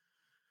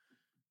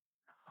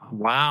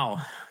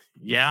 Wow.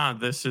 Yeah,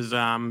 this is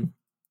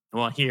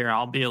well, here,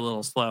 I'll be a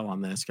little slow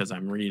on this because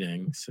I'm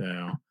reading.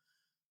 So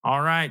all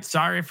right.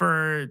 Sorry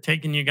for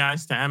taking you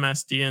guys to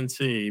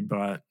MSDNC,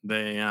 but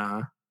they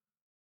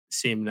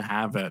seem to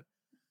have it.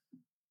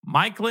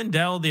 Mike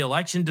Lindell, the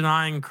election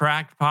denying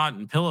crackpot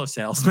and pillow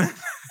salesman.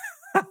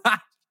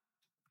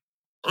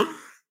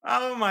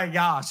 Oh my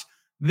gosh.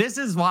 This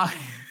is why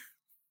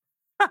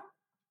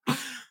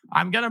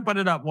I'm going to put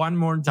it up one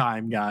more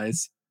time,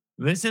 guys.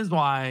 This is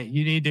why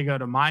you need to go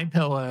to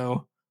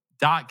mypillow.com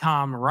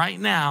right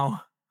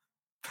now.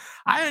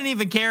 I don't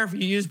even care if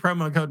you use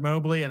promo code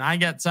Mobley and I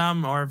get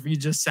some, or if you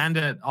just send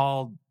it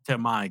all to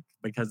Mike,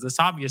 because this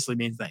obviously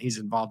means that he's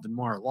involved in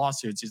more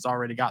lawsuits. He's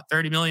already got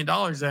 $30 million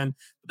in.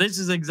 This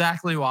is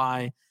exactly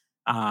why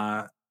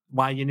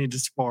you need to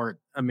support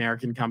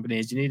American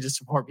companies. You need to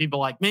support people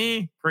like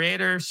me,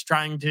 creators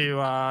trying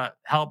to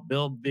help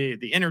build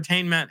the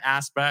entertainment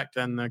aspect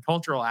and the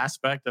cultural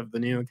aspect of the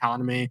new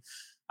economy,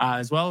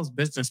 as well as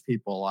business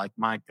people like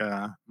Mike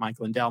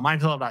Lindell.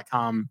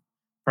 MyPillow.com,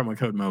 promo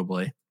code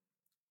Mobley.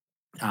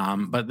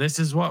 But this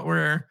is what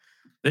we're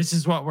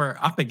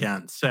up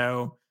against.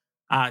 So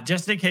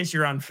just in case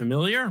you're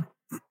unfamiliar,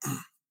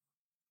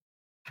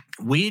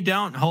 we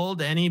don't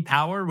hold any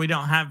power. We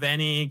don't have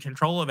any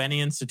control of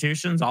any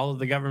institutions. All of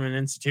the government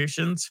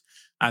institutions,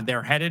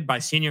 they're headed by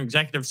senior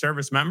executive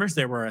service members.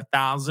 There were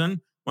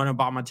 1,000 when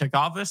Obama took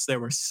office. There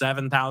were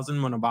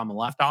 7,000 when Obama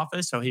left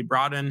office. So he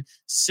brought in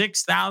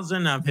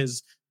 6,000 of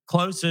his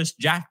closest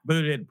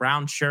jackbooted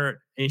brown shirt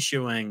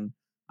issuing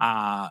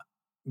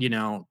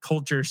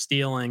culture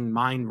stealing,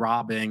 mind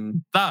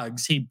robbing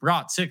thugs. He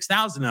brought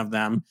 6,000 of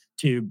them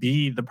to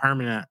be the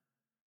permanent,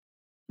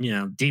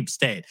 deep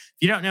state. If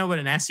you don't know what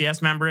an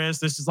SES member is,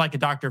 this is like a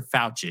Dr.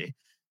 Fauci.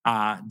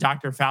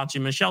 Dr.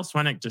 Fauci, Michelle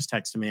Swinick just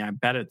texted me. I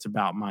bet it's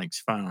about Mike's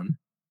phone.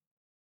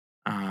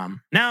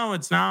 No,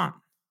 it's not.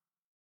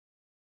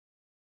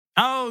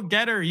 Oh,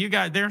 Getter, you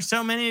guys, there are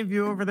so many of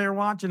you over there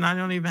watching. I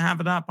don't even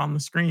have it up on the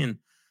screen.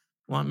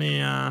 Let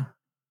me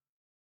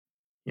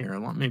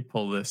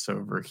pull this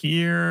over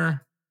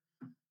here.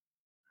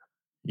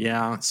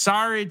 Yeah,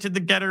 sorry to the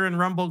Getter and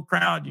Rumble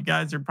crowd. You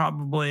guys are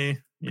probably,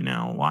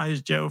 why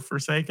is Joe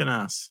forsaking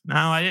us? No,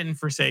 I didn't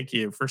forsake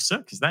you.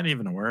 Forsook, is that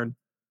even a word?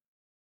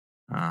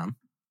 All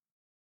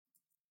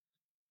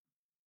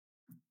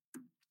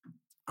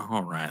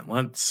right,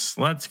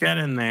 let's get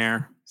in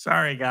there.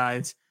 Sorry,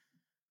 guys.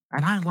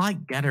 And I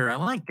like Getter. I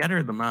like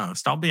Getter the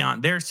most. I'll be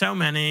on. There's so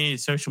many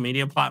social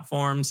media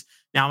platforms.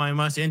 Now, my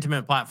most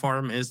intimate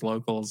platform is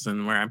Locals,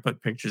 and where I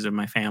put pictures of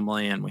my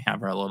family, and we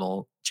have our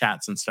little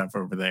chats and stuff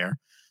over there.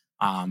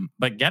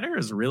 But Getter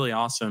is a really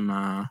awesome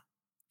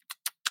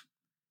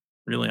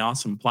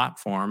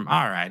platform.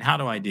 All right, how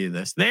do I do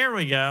this? There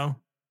we go.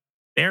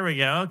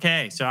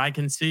 Okay, so I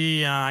can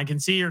see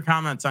your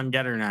comments on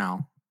Getter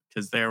now,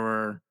 because there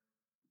were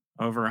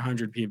over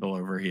 100 people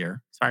over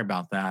here. Sorry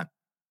about that.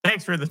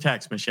 Thanks for the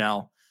text,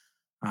 Michelle.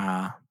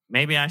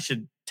 Maybe I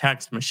should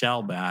text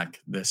Michelle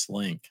back this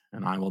link,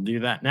 and I will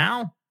do that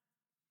now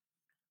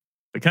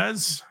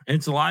because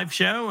it's a live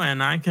show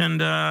and I can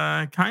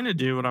kind of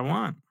do what I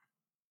want.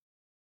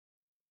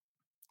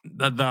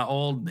 The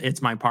old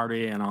 "it's my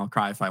party and I'll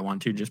cry if I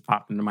want to" just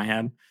popped into my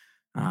head.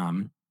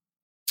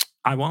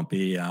 I won't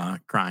be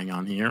crying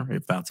on here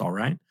if that's all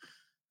right.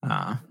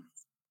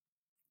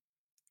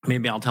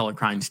 Maybe I'll tell a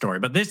crying story,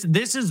 but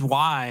this is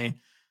why.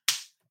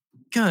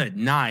 Good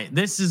night.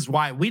 This is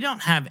why we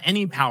don't have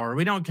any power.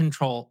 We don't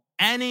control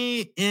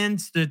any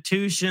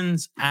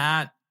institutions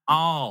at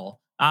all.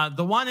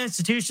 The one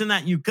institution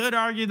that you could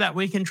argue that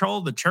we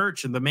control, the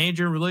church, the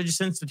major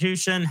religious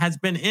institution, has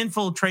been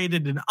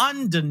infiltrated in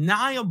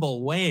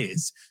undeniable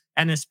ways.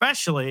 And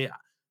especially,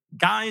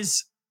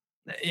 guys,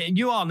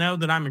 You all know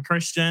that I'm a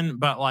Christian,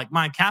 but like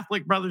my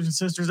Catholic brothers and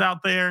sisters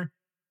out there,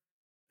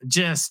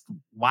 just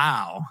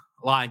wow.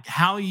 Like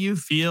how you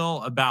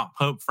feel about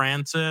Pope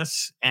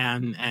Francis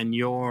and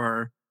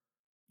your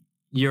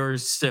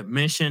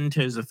submission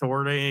to his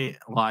authority,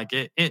 like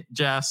it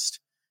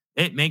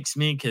makes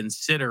me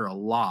consider a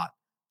lot.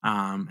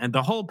 And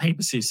the whole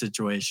papacy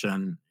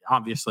situation,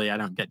 obviously, I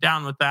don't get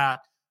down with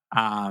that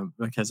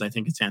because I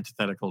think it's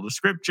antithetical to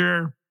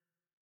scripture.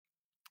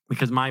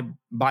 Because my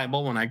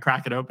Bible, when I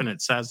crack it open,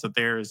 it says that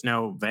there is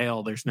no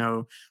veil, there's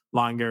no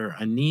longer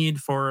a need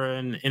for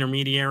an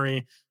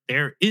intermediary.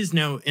 There is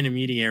no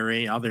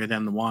intermediary other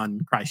than the one,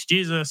 Christ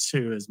Jesus,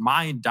 who is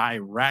my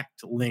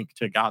direct link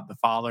to God the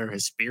Father.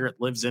 His spirit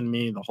lives in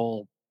me, the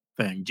whole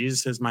thing.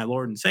 Jesus is my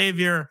Lord and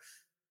Savior.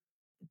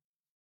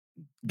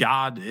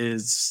 God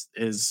is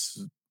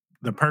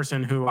the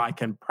person who I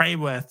can pray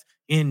with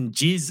in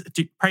Jesus,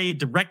 to pray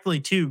directly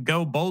to,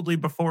 go boldly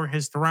before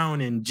his throne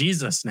in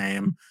Jesus'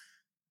 name.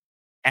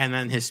 And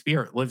then his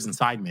spirit lives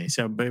inside me.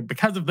 So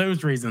because of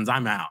those reasons,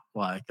 I'm out.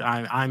 Like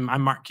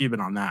I'm Mark Cuban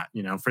on that.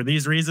 For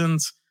these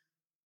reasons,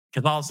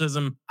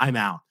 Catholicism, I'm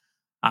out.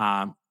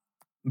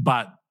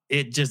 But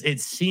it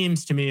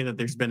seems to me that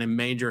there's been a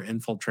major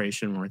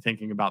infiltration when we're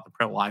thinking about the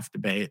pro-life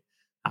debate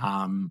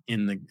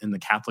in the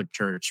Catholic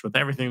Church with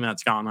everything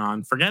that's gone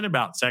on. Forget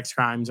about sex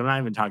crimes. I'm not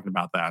even talking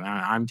about that.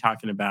 I'm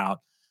talking about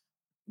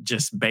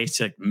just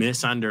basic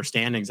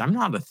misunderstandings. I'm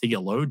not a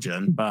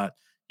theologian, but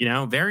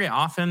very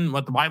often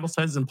what the Bible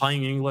says in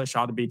plain English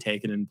ought to be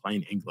taken in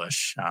plain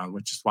English,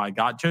 which is why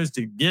God chose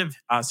to give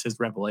us his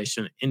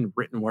revelation in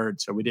written word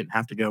so we didn't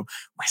have to go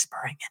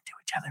whispering into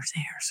each other's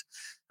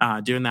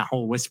ears, doing that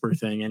whole whisper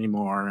thing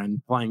anymore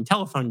and playing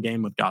telephone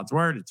game with God's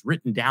word. It's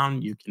written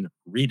down. You can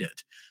read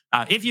it.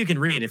 If you can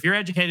read, if you're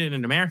educated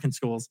in American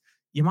schools,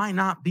 you might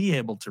not be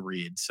able to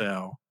read.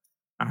 So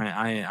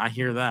I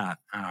hear that.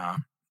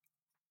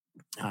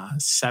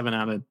 7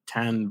 out of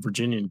 10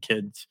 Virginian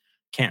kids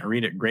can't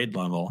read at grade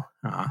level.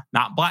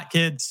 Not black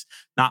kids,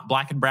 not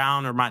black and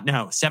brown,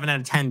 7 out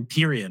of 10,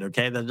 period.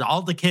 Okay. That's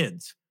all the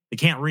kids. They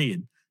can't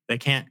read. They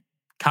can't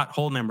cut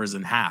whole numbers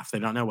in half. They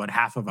don't know what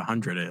half of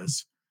 100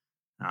 is.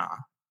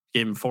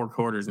 Gave them 4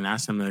 quarters and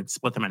asked them to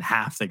split them in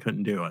half. They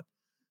couldn't do it.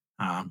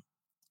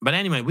 But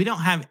anyway, we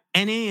don't have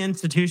any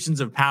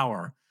institutions of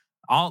power.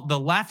 The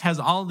left has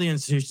all the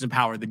institutions of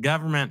power, the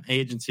government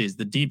agencies,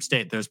 the deep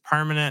state. There's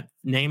permanent,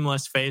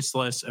 nameless,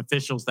 faceless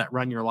officials that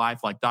run your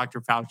life, like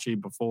Dr. Fauci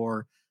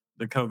before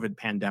the COVID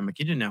pandemic.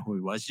 You didn't know who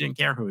he was. You didn't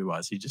care who he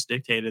was. He just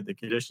dictated the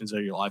conditions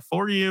of your life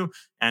for you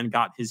and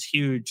got his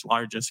huge,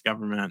 largest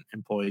government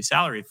employee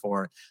salary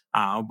for it.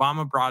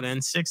 Obama brought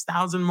in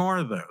 6,000 more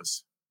of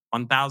those.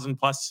 1,000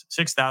 plus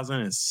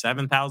 6,000 is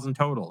 7,000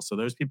 total. So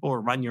those people will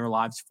run your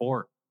lives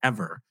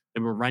forever.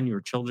 They will run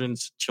your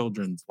children's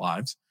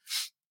lives.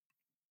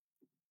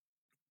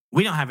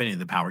 We don't have any of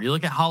the power. You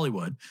look at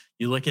Hollywood,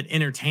 you look at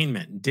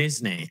entertainment,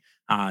 Disney,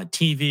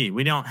 TV.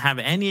 We don't have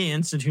any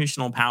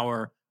institutional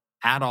power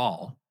at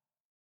all.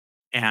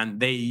 And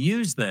they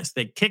use this.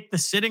 They kick the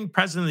sitting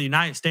president of the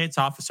United States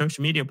off of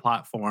social media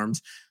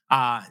platforms.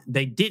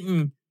 They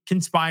didn't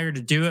conspire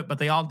to do it, but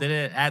they all did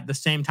it at the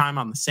same time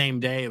on the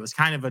same day. It was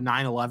kind of a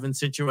 9/11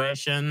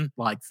 situation.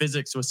 Like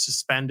physics was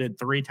suspended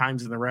 3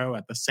 times in a row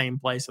at the same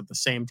place at the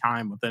same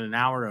time within an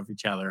hour of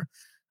each other.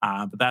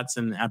 But that's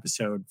an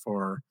episode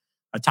for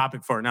a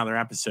topic for another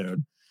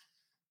episode.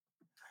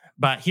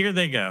 But here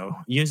they go,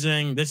 this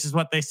is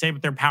what they say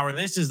with their power.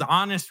 This is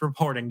honest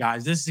reporting,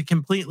 guys. This is a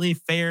completely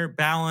fair,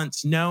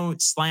 balanced, no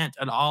slant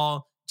at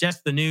all,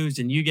 just the news,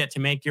 and you get to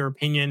make your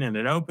opinion. And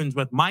it opens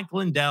with Mike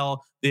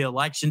Lindell, the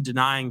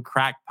election-denying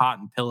crackpot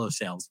and pillow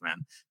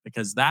salesman,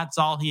 because that's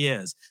all he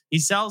is. He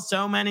sells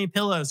so many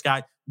pillows,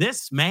 guys.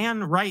 This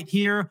man right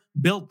here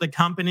built the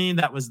company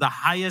that was the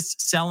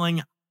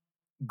highest-selling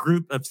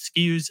group of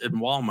SKUs in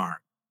Walmart.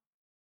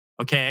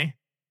 Okay?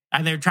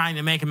 And they're trying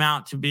to make him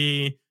out to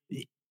be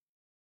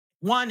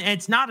one.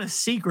 It's not a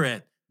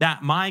secret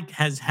that Mike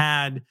has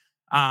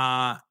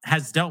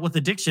dealt with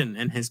addiction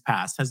in his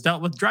past, has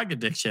dealt with drug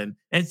addiction.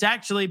 It's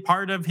actually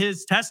part of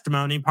his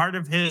testimony, part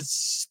of his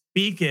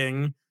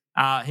speaking,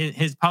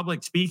 his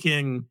public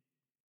speaking,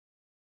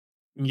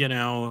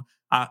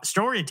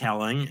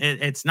 storytelling.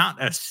 It's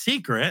not a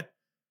secret.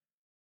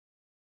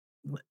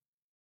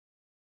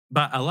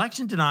 But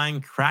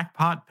election-denying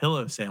crackpot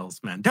pillow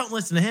salesman. Don't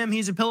listen to him.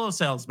 He's a pillow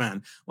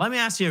salesman. Let me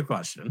ask you a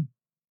question.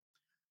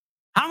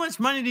 How much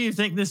money do you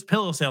think this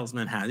pillow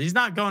salesman has? He's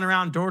not going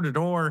around door to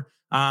door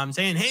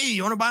saying, hey,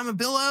 you want to buy me a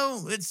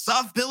pillow? It's a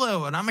soft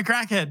pillow and I'm a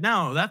crackhead.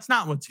 No, that's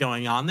not what's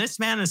going on. This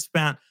man has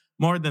spent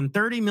more than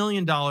 $30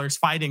 million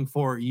fighting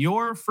for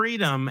your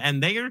freedom.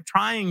 And they are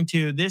trying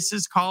to, this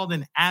is called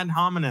an ad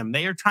hominem.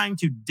 They are trying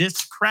to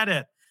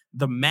discredit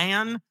the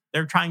man.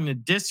 They're trying to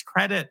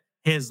discredit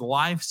his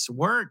life's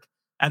work,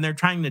 and they're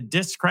trying to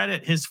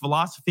discredit his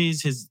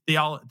philosophies, his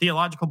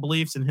theological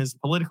beliefs, and his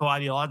political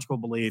ideological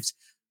beliefs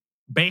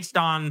based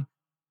on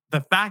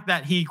the fact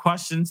that he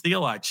questions the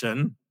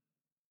election.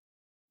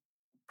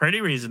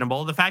 Pretty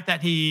reasonable. The fact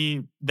that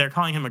they're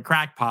calling him a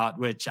crackpot,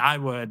 which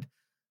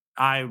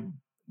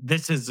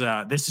this is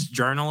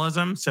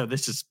journalism, so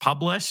this is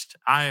published.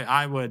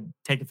 I would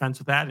take offense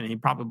with that, and he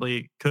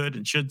probably could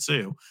and should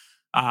sue.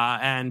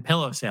 And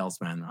pillow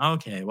salesman.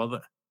 Okay,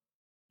 well,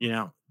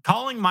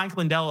 calling Mike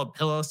Lindell a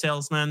pillow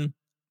salesman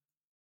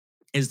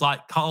is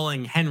like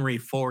calling Henry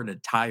Ford a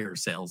tire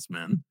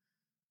salesman.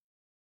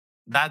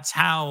 That's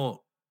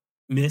how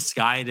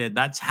misguided,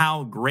 that's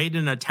how great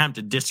an attempt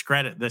to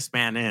discredit this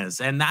man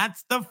is. And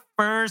that's the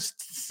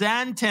first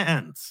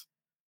sentence.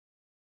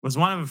 Was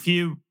one of a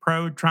few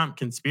pro-Trump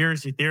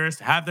conspiracy theorists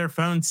to have their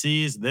phone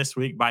seized this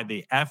week by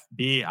the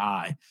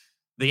FBI.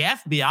 The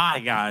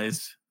FBI,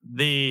 guys,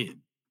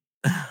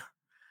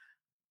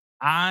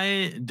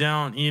 I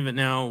don't even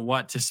know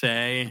what to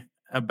say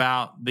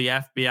about the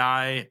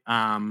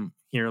FBI.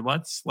 Here,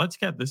 let's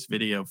get this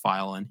video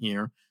file in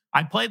here.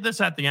 I played this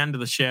at the end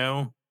of the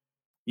show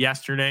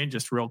yesterday,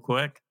 just real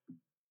quick.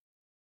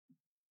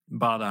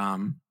 But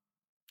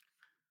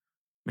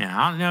man,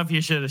 I don't know if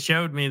you should have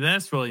showed me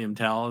this, William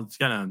Tell. It's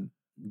gonna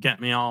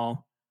get me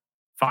all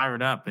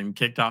fired up and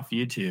kicked off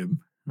YouTube.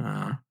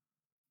 All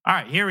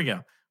right, here we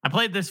go. I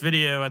played this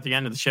video at the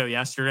end of the show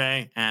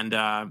yesterday, and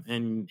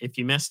if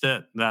you missed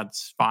it,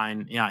 that's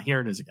fine. Yeah,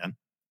 here it is again.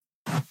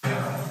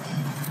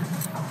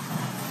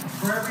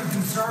 For every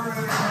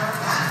conservative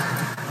American,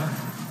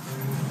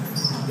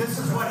 this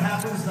is what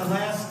happens in the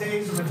last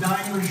days of a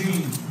dying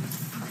regime.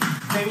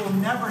 They will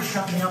never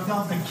shut me up.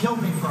 They'll have to kill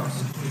me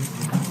first.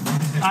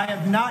 I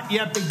have not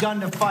yet begun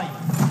to fight.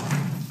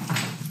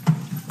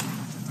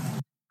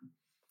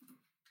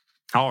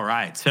 All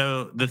right.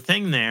 So the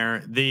thing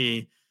there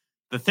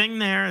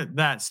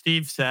that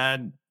Steve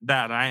said,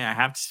 that I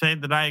have to say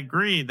that I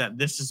agree that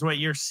this is what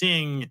you're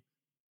seeing.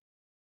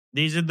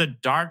 These are the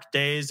dark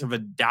days of a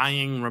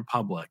dying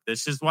republic.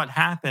 This is what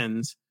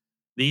happens.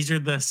 These are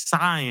the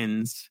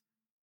signs.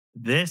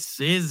 This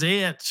is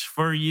it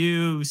for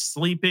you,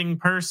 sleeping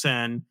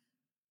person.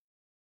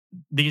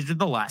 These are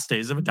the last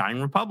days of a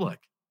dying republic.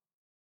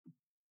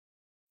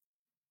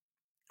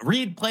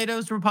 Read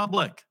Plato's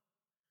Republic.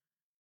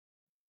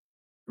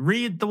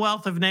 Read The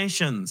Wealth of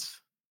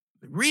Nations.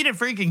 Read a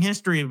freaking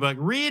history book.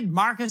 Read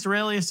Marcus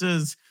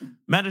Aurelius's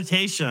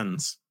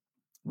Meditations.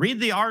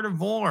 Read The Art of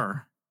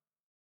War.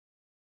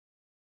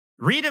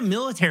 Read a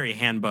military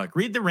handbook.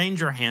 Read the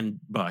Ranger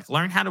handbook.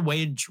 Learn how to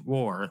wage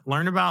war.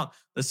 Learn about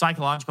the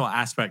psychological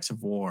aspects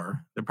of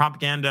war, the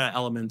propaganda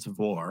elements of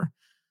war.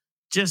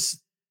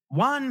 Just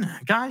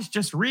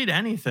read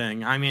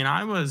anything. I mean,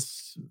 I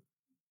was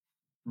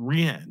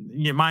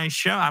my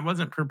show. I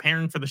wasn't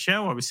preparing for the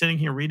show. I was sitting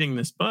here reading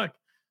this book.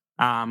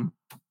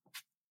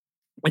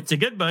 It's a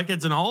good book.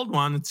 It's an old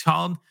one. It's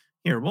called,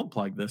 here, we'll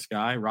plug this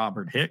guy,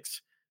 Robert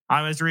Hicks.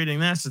 I was reading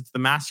this. It's The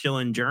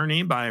Masculine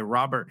Journey by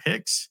Robert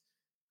Hicks.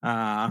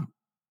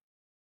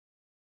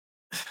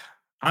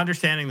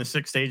 Understanding the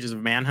 6 stages of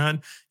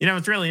manhood.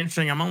 It's really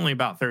interesting. I'm only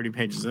about 30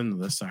 pages into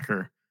this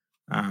sucker.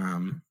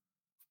 But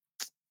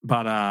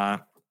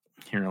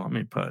here, let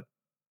me put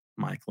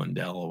Mike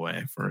Lindell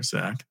away for a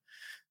sec.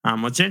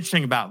 What's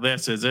interesting about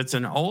this is it's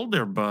an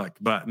older book,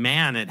 but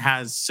man, it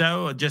has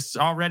just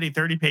already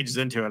 30 pages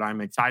into it.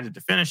 I'm excited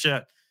to finish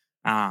it.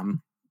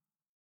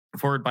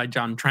 Forward by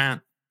John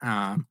Trent,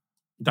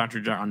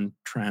 Dr. John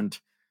Trent.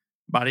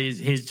 But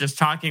he's just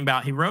talking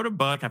about, he wrote a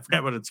book, I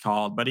forget what it's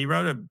called, but he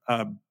wrote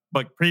a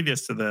book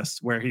previous to this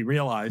where he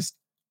realized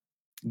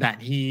that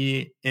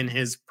he, in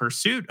his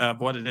pursuit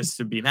of what it is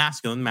to be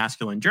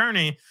masculine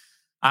journey,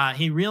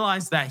 he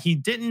realized that he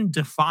didn't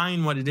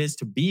define what it is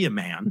to be a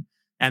man.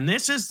 And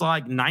this is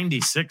like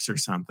 96 or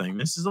something.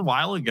 This is a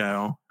while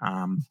ago.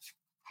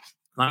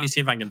 Let me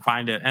see if I can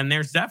find it. And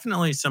there's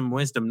definitely some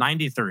wisdom,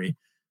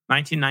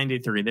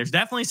 1993. There's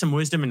definitely some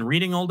wisdom in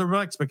reading older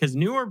books because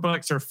newer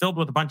books are filled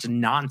with a bunch of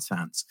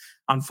nonsense.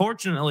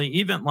 Unfortunately,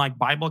 even like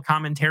Bible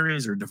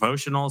commentaries or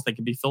devotionals, they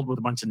can be filled with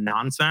a bunch of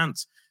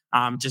nonsense.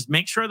 Just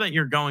make sure that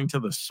you're going to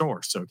the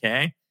source,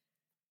 okay?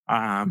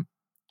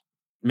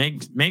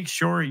 Make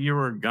sure you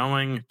are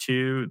going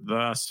to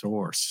the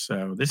source.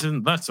 So this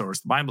isn't the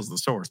source. The Bible's the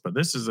source, but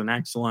this is an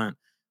excellent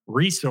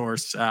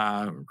resource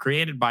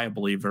created by a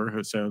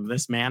believer. So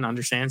this man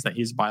understands that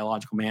he's a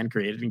biological man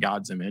created in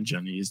God's image,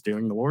 and he's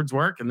doing the Lord's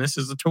work. And this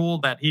is a tool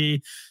that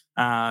he,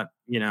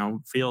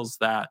 feels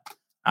that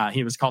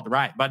he was called to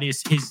write. But he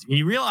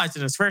realized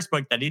in his first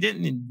book that he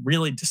didn't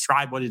really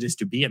describe what it is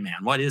to be a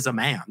man. What is a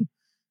man?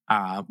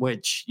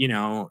 Which,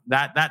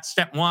 that's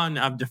step one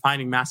of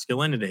defining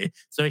masculinity.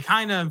 So he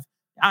kind of,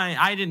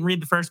 I didn't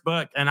read the first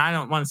book, and I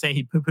don't want to say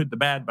he poo-pooed the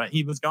bed, but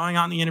he was going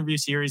on the interview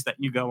series that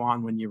you go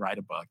on when you write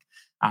a book.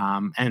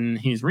 And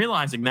he's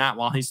realizing that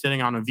while he's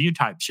sitting on a View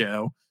type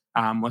show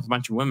with a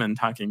bunch of women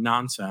talking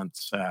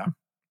nonsense.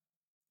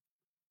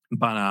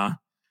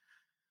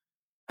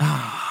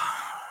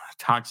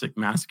 Toxic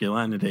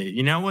masculinity.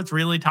 You know what's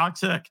really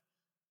toxic?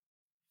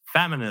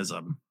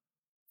 Feminism.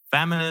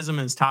 Feminism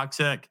is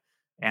toxic.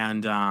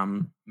 And,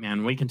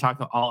 man, we can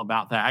talk all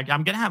about that.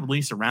 I'm going to have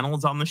Lisa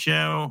Reynolds on the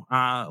show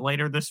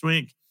later this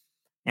week.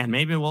 And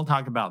maybe we'll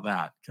talk about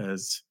that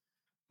because,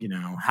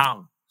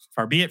 how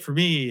far be it for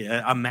me,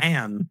 a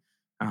man,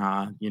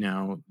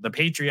 The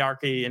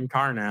patriarchy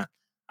incarnate,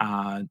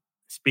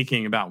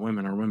 speaking about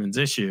women or women's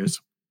issues.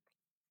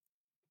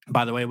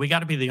 By the way, we got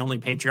to be the only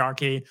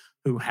patriarchy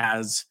who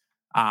has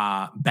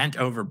bent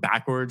over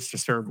backwards to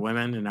serve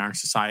women in our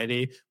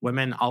society.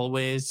 Women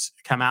always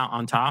come out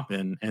on top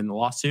in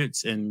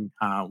lawsuits, and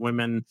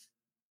women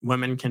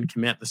can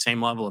commit the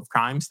same level of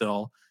crimes.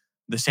 The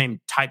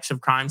same types of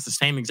crimes, the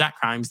same exact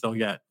crimes. They'll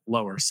get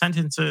lower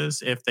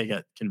sentences if they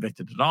get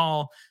convicted at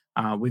all.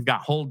 We've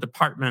got whole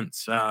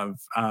departments of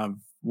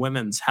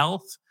women's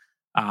health.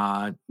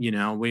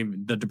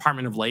 The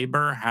Department of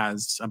Labor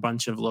has a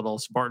bunch of little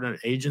subordinate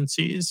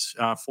agencies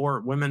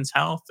for women's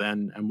health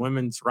and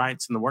women's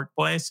rights in the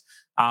workplace.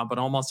 But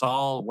almost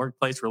all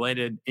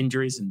workplace-related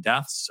injuries and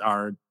deaths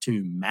are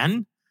to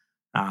men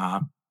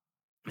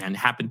and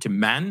happen to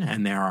men.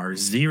 And there are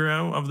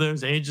zero of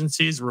those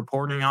agencies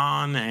reporting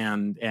on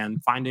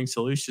and finding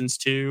solutions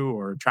to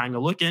or trying to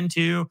look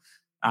into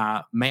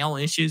male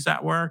issues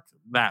at work.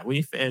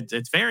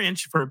 It's very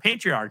interesting for a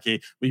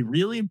patriarchy. We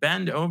really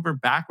bend over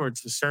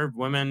backwards to serve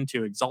women,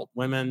 to exalt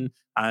women,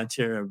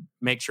 to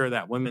make sure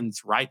that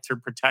women's rights are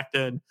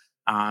protected.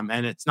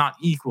 And it's not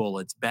equal;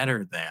 it's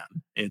better than.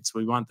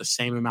 We want the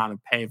same amount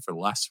of pay for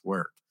less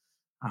work.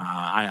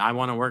 I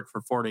want to work for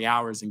 40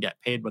 hours and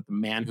get paid what the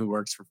man who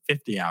works for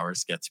 50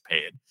 hours gets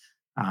paid.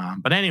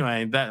 But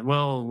anyway, that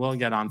we'll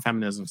get on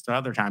feminism to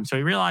other time. So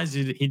he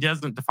realizes he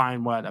doesn't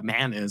define what a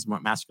man is and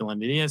what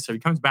masculinity is. So he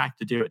comes back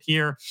to do it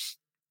here.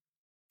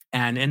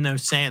 And in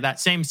that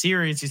same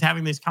series, he's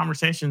having these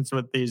conversations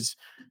with these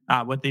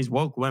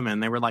woke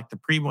women. They were like the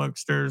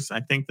pre-wokesters. I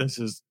think this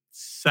is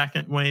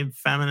second wave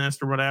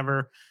feminist or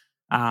whatever.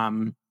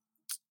 And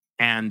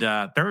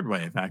third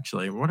wave,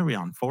 actually. What are we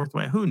on? Fourth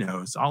wave? Who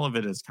knows? All of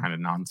it is kind of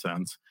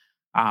nonsense.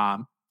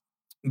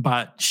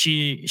 But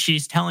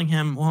she's telling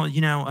him, well,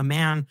 a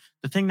man,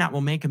 the thing that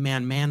will make a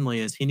man manly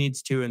is he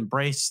needs to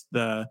embrace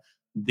the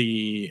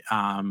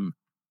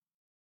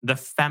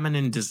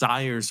feminine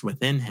desires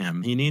within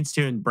him. He needs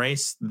to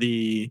embrace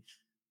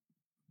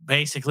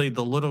basically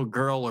the little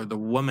girl or the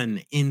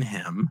woman in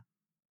him.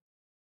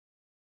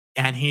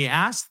 And he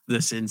asked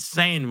this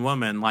insane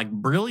woman, like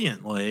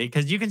brilliantly,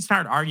 because you can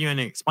start arguing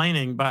and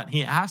explaining, but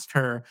he asked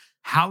her,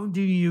 how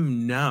do you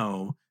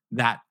know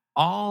that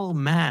all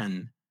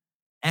men,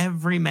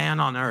 every man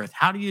on earth,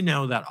 how do you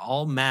know that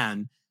all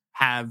men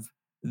have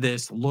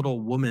this little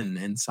woman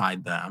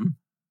inside them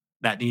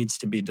that needs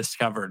to be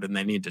discovered and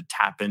they need to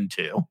tap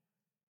into?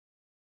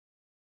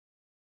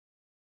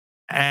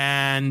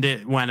 And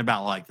it went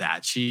about like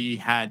that. She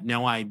had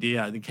no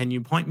idea. Can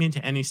you point me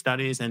to any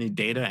studies, any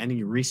data,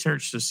 any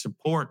research to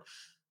support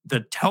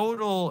the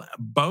total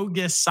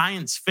bogus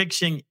science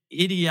fiction,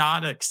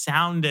 idiotic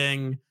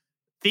sounding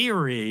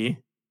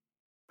theory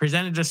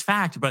presented as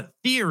fact, but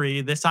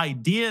theory, this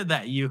idea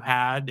that you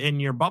had in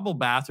your bubble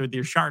bath with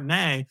your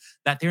Chardonnay,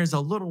 that there's a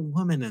little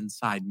woman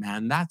inside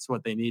man. That's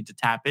what they need to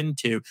tap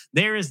into.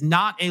 There is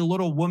not a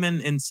little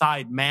woman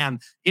inside man.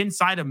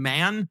 Inside a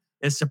man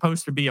is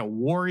supposed to be a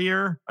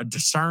warrior, a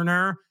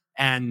discerner,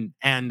 and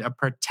a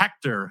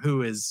protector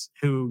who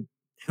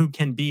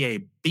can be a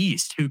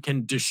beast, who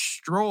can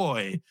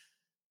destroy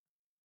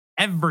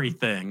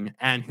everything,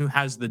 and who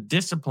has the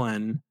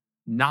discipline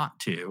not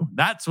to.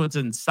 That's what's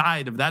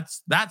inside of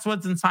that's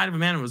what's inside of a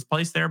man. It was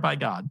placed there by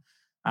God.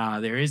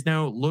 There is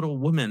no little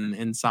woman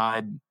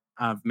inside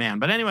of man.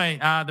 But anyway,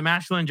 The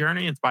Masculine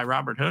Journey. It's by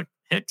Robert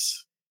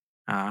Hicks.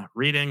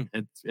 Reading.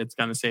 It's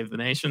going to save the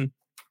nation.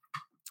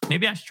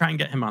 Maybe I should try and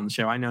get him on the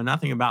show. I know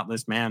nothing about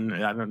this man.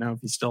 I don't know if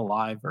he's still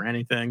alive or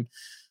anything.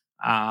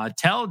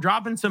 Tell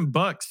dropping some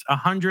books.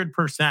 100%.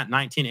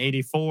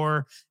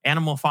 1984.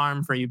 Animal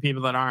Farm for you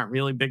people that aren't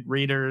really big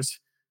readers.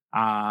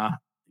 Yeah.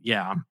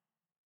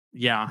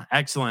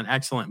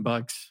 Excellent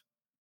books.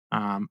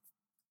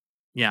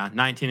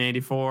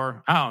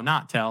 1984. Oh,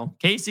 not Tell.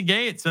 Casey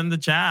Gates in the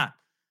chat.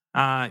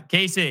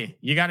 Casey,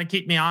 you got to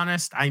keep me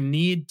honest. I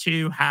need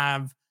to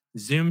have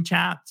Zoom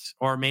chats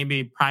or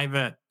maybe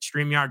private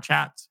StreamYard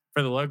chats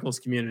for the locals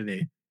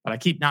community, but I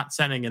keep not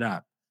setting it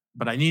up.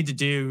 But I need to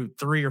do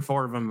 3 or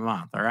 4 of them a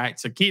month. All right.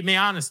 So keep me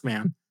honest,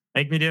 man.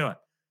 Make me do it.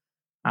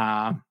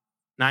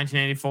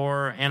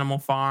 1984, Animal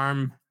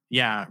Farm.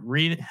 Yeah,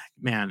 read,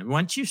 man.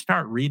 Once you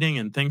start reading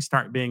and things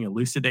start being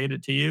elucidate,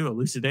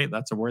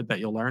 that's a word that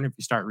you'll learn if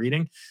you start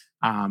reading.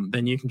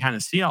 Then you can kind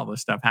of see all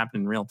this stuff happen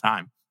in real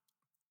time.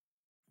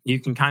 You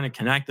can kind of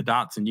connect the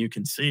dots and you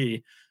can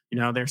see,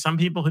 there's some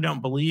people who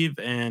don't believe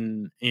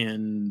in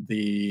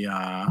the,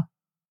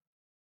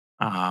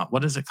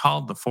 what is it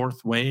called? The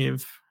fourth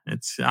wave.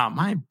 It's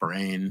my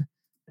brain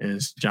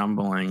is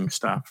jumbling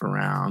stuff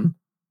around.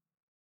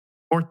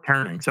 Fourth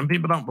turning. Some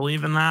people don't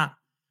believe in that.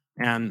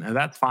 And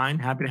that's fine.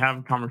 Happy to have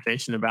a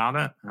conversation about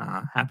it.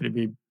 Happy to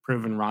be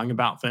proven wrong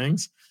about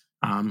things.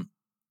 But,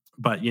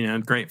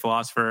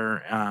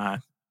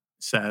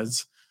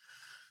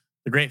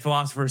 the great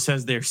philosopher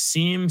says there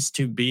seems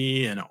to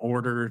be an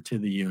order to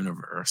the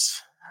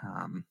universe.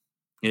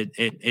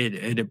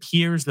 It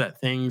appears that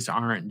things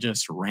aren't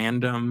just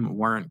random,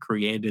 weren't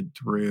created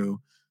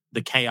through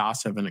the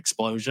chaos of an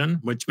explosion,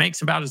 which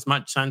makes about as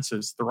much sense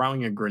as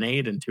throwing a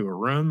grenade into a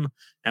room.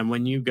 And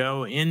when you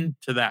go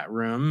into that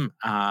room,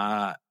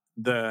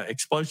 the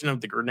explosion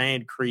of the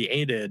grenade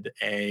created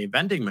a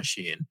vending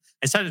machine.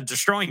 Instead of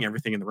destroying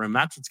everything in the room,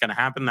 that's what's going to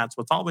happen. That's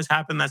what's always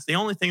happened. That's the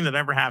only thing that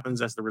ever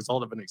happens as the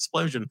result of an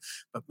explosion.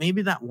 But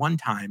maybe that one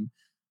time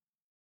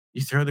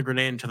you throw the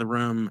grenade into the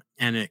room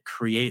and it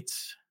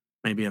creates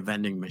maybe a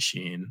vending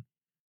machine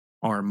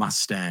or a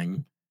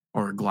Mustang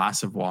or a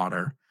glass of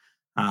water.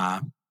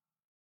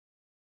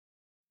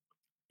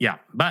 Yeah,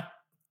 but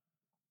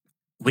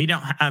we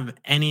don't have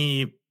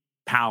any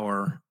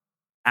power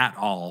at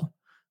all.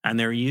 And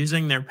they're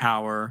using their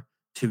power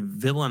to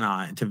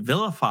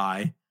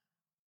vilify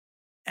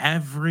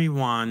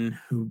everyone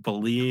who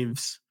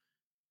believes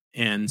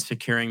in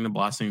securing the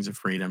blessings of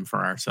freedom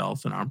for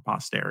ourselves and our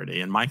posterity.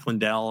 And Mike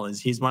Lindell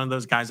he's one of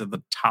those guys at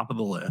the top of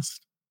the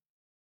list.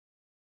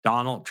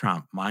 Donald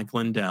Trump, Mike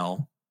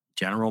Lindell,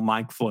 General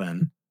Mike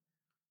Flynn,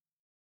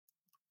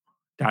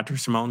 Dr.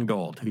 Simone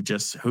Gold, who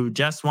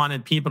just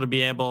wanted people to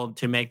be able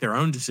to make their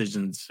own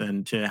decisions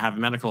and to have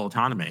medical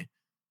autonomy.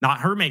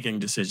 Not her making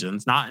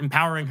decisions, not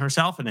empowering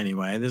herself in any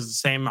way. This is the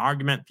same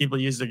argument people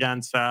used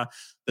against the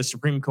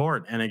Supreme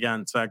Court and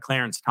against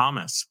Clarence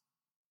Thomas.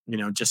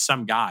 Just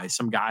some guy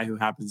who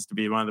happens to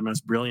be one of the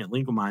most brilliant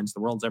legal minds the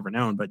world's ever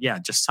known. But yeah,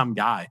 just some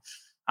guy.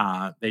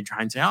 They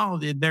try and say, oh,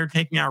 they're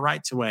taking our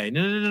rights away.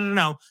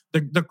 No.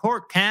 The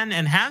court can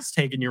and has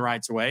taken your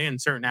rights away in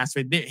certain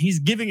aspects. He's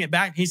giving it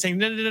back. He's saying,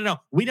 no.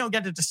 We don't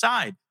get to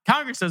decide.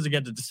 Congress doesn't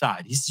get to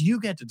decide. He says, you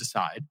get to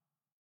decide.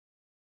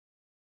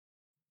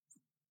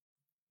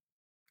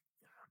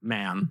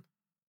 Man,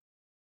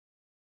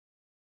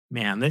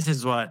 this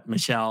is what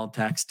Michelle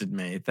texted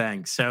me.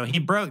 Thanks. So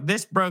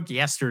this broke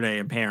yesterday,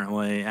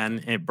 apparently,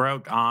 and it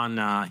broke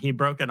on, he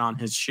broke it on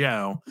his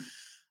show.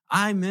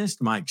 I missed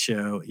Mike's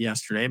show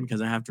yesterday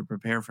because I have to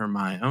prepare for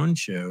my own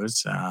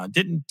shows.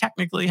 Didn't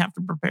technically have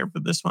to prepare for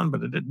this one,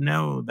 but I didn't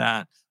know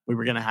that we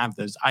were going to have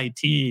those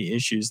IT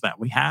issues that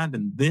we had.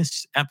 And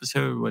this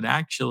episode would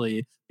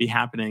actually be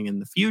happening in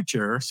the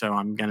future. So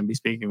I'm going to be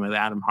speaking with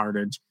Adam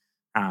Hardage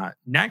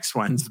next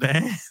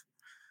Wednesday.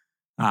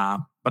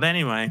 But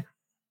anyway,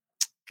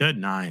 good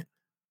night.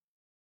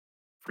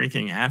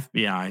 Freaking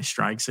FBI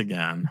strikes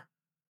again.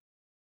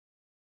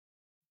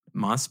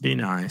 Must be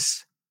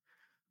nice.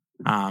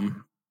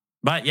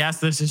 But yes,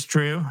 this is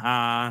true.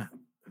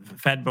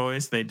 Fed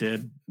boys, they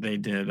did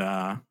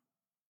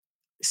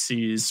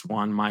seize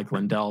one Mike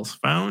Lindell's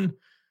phone,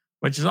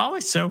 which is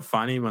always so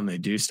funny when they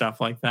do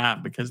stuff like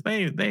that because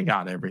they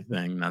got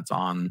everything that's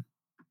on,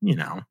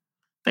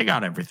 they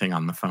got everything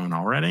on the phone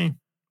already.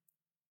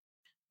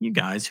 You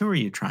guys, who are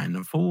you trying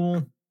to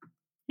fool?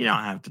 You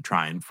don't have to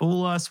try and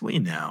fool us. We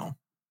know.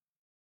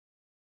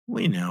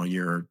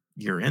 You're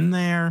in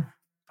there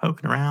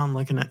poking around,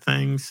 looking at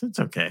things. It's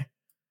okay.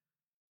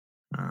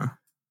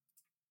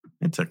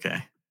 It's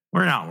okay.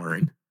 We're not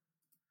worried.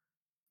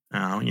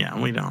 Oh, yeah,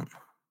 we don't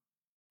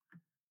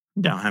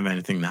have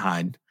anything to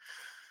hide.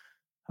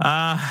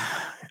 I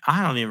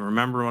don't even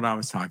remember what I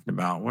was talking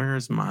about.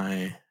 Where's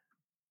my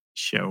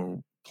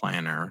show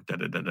planner?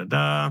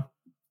 All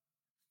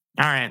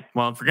right.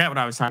 Well, forget what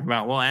I was talking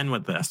about. We'll end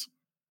with this.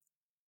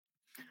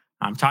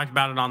 I've talked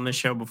about it on this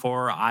show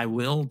before. I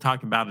will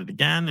talk about it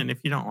again. And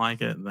if you don't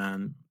like it,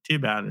 then too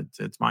bad.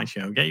 It's my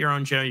show. Get your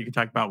own show. You can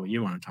talk about what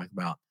you want to talk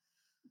about.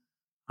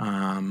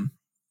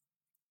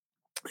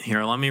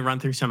 Here, let me run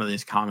through some of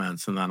these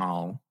comments and then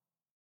I'll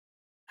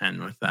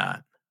end with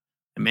that.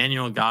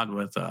 Emmanuel, God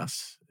with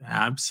us.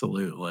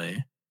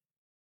 Absolutely.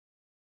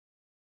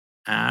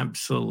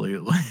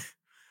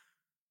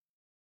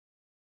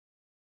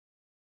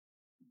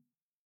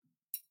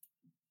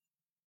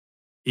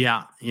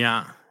 Yeah.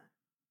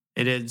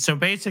 It is. So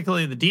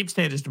basically, the deep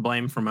state is to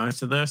blame for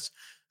most of this.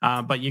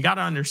 But you got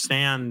to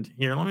understand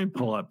here. Let me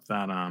pull up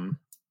that.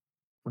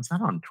 Was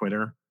that on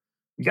Twitter?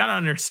 You got to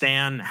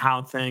understand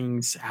how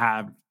things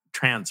have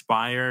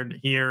transpired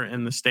here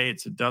in the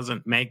States. It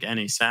doesn't make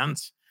any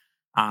sense.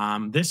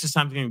 This is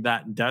something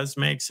that does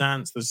make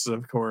sense. This is,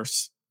 of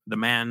course, the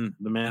man,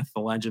 the myth,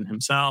 the legend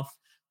himself,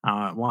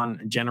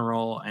 one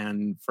general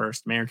and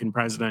first American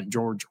president,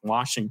 George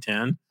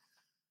Washington.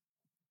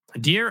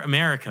 Dear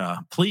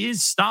America,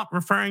 please stop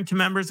referring to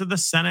members of the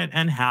Senate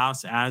and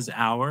House as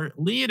our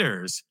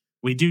leaders.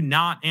 We do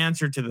not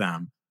answer to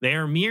them. They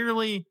are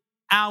merely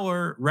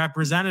our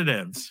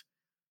representatives.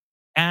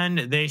 And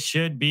they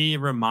should be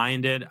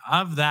reminded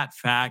of that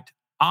fact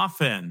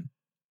often.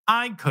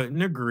 I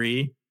couldn't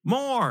agree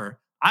more.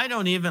 I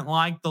don't even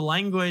like the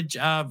language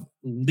of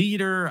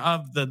leader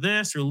of the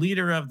this or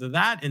leader of the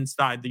that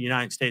inside the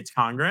United States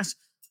Congress.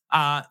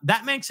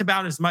 That makes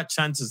about as much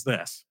sense as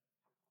this.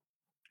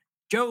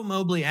 Joe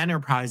Mobley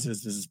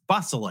Enterprises is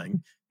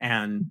bustling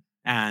and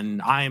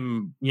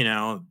I'm,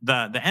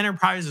 the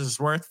enterprise is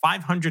worth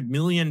 $500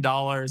 million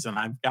and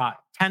I've got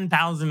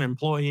 10,000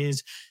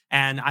 employees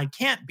and I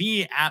can't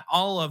be at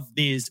all of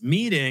these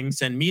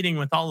meetings and meeting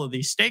with all of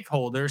these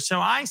stakeholders.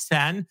 So I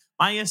send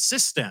my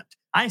assistant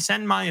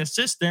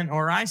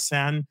or I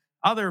send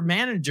other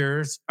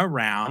managers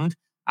around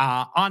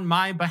on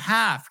my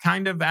behalf,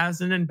 kind of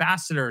as an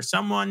ambassador,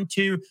 someone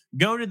to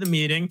go to the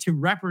meeting to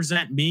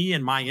represent me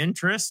and my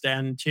interest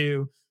and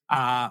to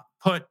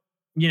put,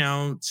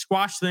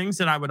 squash things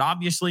that I would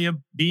obviously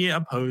be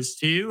opposed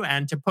to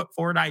and to put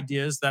forward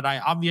ideas that I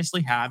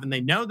obviously have. And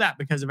they know that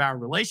because of our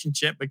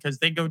relationship, because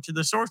they go to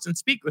the source and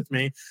speak with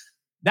me.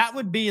 That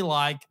would be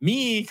like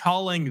me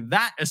calling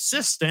that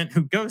assistant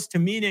who goes to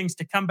meetings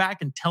to come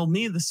back and tell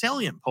me the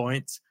salient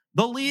points,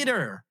 the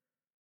leader.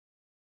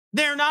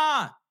 They're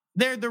not.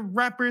 They're the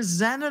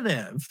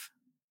representative.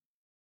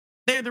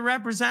 They're the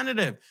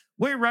representative.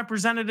 We're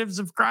representatives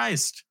of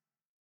Christ.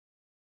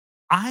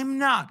 I'm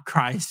not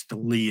Christ's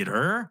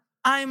leader.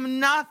 I'm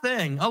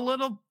nothing. A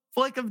little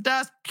flick of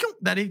dust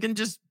that he can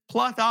just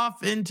pluck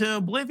off into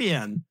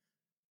oblivion.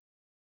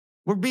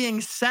 We're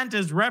being sent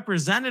as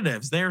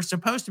representatives. They're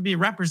supposed to be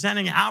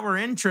representing our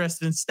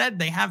interests. Instead,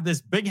 they have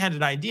this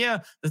big-headed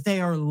idea that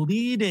they are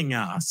leading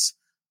us.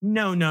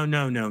 No.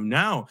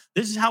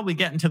 This is how we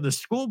get into the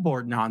school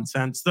board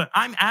nonsense.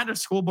 I'm at a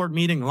school board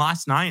meeting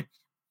last night,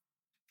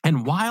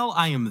 and while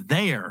I am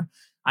there,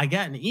 I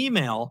get an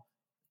email,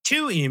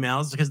 2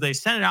 emails, because they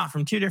sent it out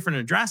from 2 different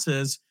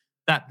addresses,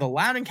 that the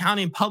Loudoun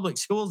County Public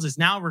Schools is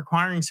now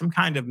requiring some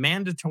kind of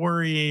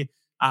mandatory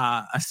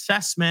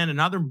assessment and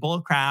other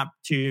bullcrap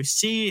to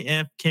see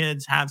if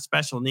kids have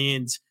special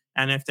needs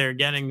and if they're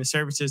getting the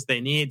services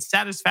they need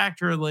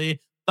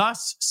satisfactorily.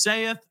 Thus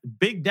saith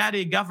Big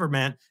Daddy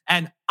Government.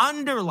 And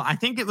underline, I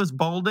think it was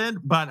bolded,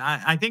 but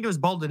I think it was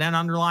bolded and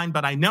underlined,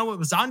 but I know it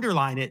was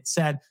underlined. It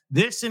said,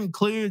 this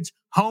includes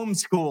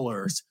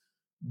homeschoolers.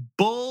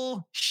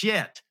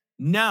 Bullshit.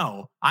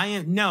 No,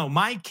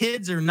 my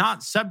kids are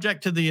not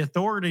subject to the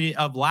authority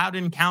of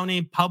Loudoun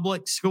County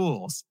Public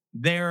Schools.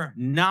 They're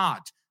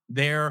not.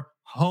 They're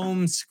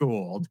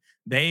homeschooled.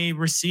 They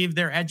receive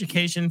their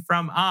education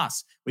from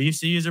us. We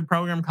used to use a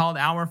program called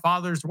Our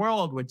Father's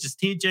World, which is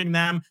teaching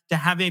them to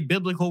have a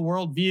biblical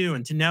worldview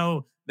and to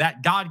know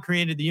that God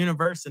created the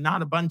universe and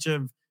not a bunch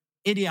of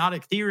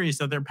idiotic theories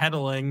that they're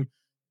peddling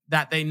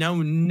that they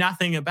know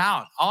nothing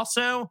about.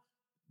 Also,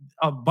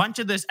 a bunch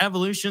of this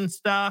evolution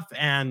stuff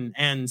and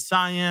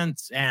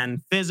science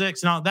and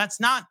physics and all, that's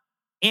not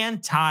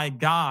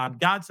anti-God.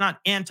 God's not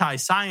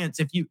anti-science.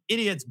 If you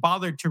idiots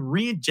bothered to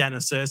read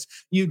Genesis,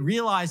 you'd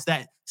realize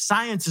that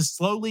science is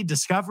slowly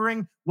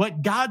discovering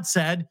what God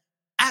said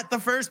at the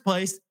first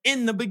place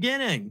in the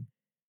beginning.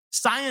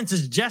 Science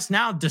is just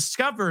now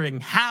discovering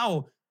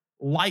how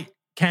light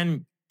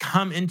can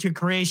come into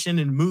creation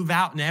and move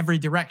out in every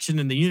direction,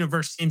 and the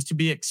universe seems to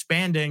be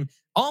expanding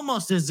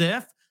almost as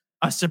if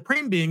a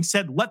supreme being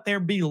said, let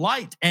there be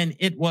light. And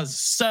it was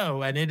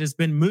so. And it has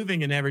been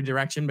moving in every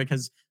direction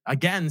because,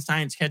 again,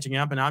 science catching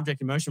up, an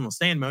object in motion will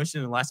stay in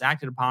motion unless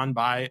acted upon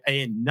by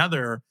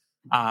another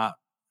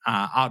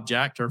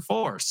object or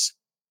force.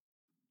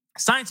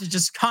 Science is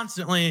just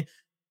constantly,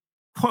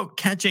 quote,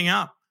 catching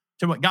up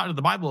to what God of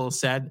the Bible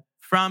said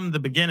from the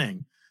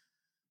beginning.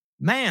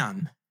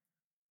 Man.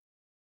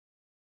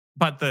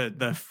 But the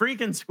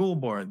freaking school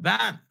board,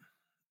 that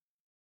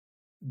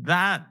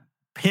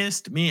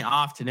pissed me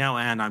off to no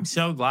end. I'm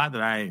so glad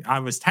that I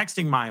was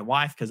texting my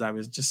wife because I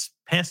was just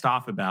pissed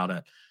off about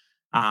it.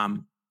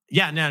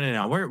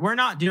 No. We're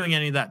not doing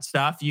any of that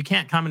stuff. You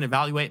can't come and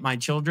evaluate my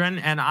children.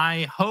 And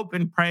I hope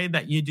and pray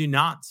that you do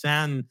not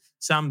send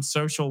some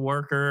social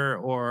worker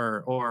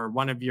or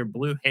one of your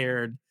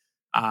blue-haired,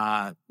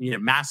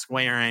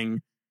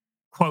 mask-wearing,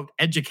 quote,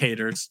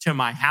 educators to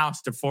my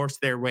house to force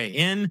their way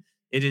in.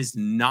 It is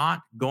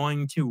not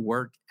going to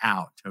work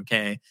out,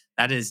 okay?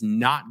 That is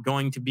not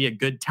going to be a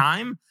good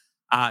time.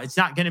 It's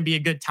not going to be a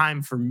good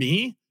time for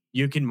me.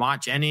 You can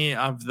watch any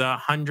of the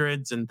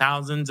hundreds and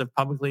thousands of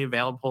publicly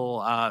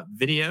available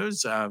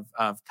videos of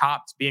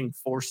cops being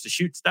forced to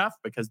shoot stuff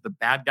because the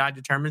bad guy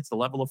determines the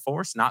level of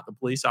force, not the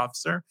police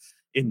officer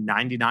in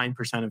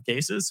 99% of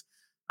cases.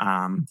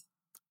 No.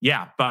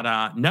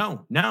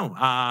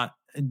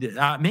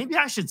 Maybe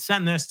I should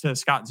send this to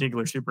Scott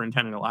Ziegler,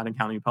 superintendent of Loudoun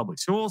County Public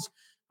Schools,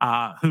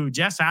 who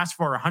just asked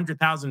for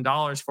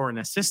 $100,000 for an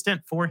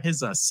assistant for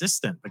his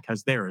assistant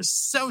because there is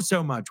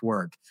so much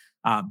work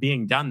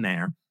being done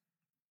there.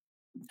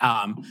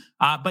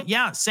 But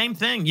yeah, same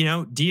thing,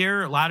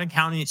 dear Loudoun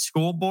County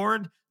School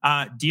Board,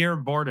 dear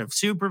Board of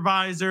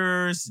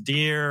Supervisors,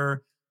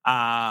 dear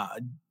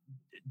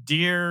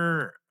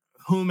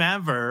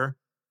whomever,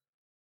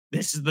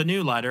 this is the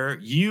new letter.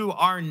 You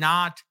are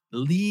not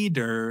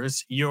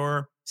leaders,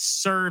 you're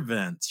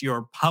servants,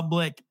 you're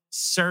public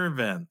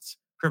servants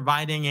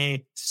providing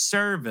a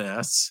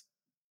service.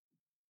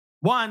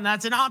 One,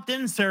 that's an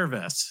opt-in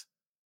service.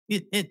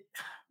 The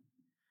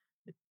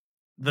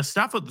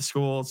stuff with the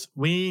schools,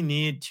 we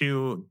need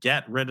to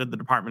get rid of the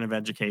Department of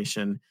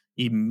Education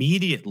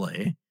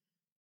immediately.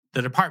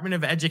 The Department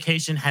of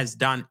Education has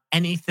done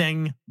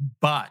anything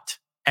but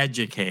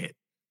educate.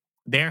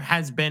 There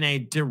has been a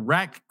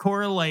direct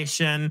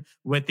correlation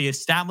with the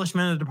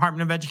establishment of the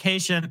Department of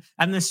Education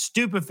and the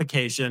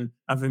stupefaction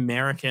of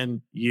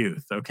American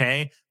youth,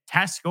 okay?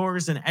 Test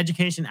scores and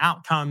education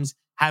outcomes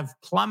have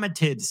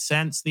plummeted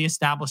since the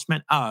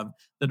establishment of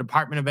the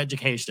Department of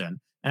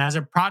Education. And as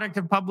a product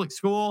of public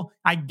school,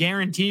 I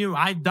guarantee you,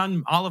 I've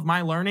done all of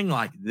my learning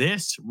like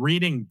this,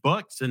 reading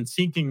books and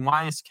seeking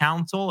wise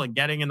counsel and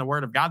getting in the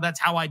Word of God. That's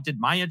how I did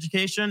my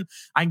education.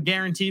 I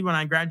guarantee when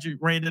I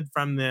graduated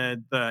from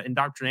the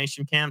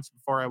indoctrination camps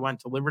before I went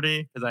to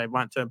Liberty, because I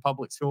went to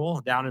public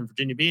school down in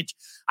Virginia Beach,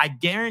 I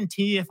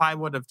guarantee if I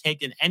would have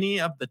taken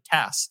any of the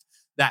tests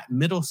that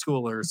middle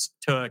schoolers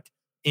took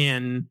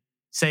in,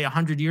 say,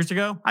 100 years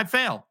ago, I'd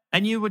fail.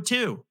 And you would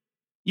too.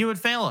 You would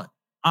fail it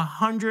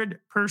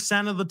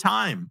 100% of the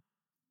time.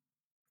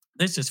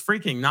 This is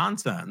freaking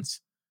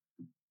nonsense.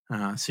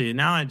 See,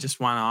 now I just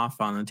went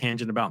off on a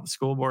tangent about the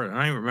school board. I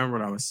don't even remember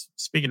what I was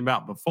speaking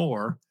about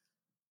before.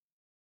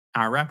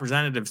 Our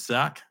representatives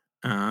suck.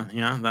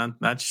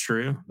 That's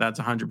true. That's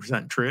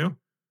 100% true.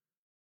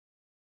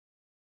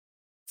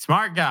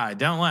 Smart guy.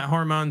 Don't let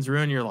hormones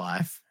ruin your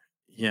life.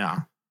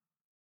 Yeah,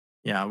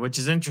 which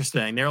is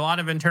interesting. There are a lot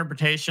of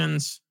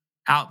interpretations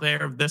out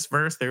there of this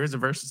verse. There is a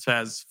verse that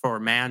says, "For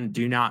man,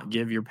 do not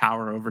give your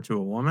power over to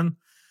a woman."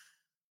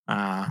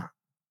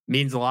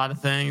 Means a lot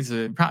of things.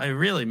 It probably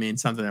really means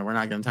something that we're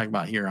not going to talk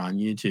about here on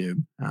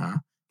YouTube.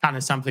 Kind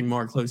of something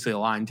more closely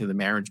aligned to the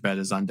marriage bed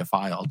is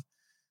undefiled.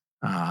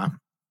 But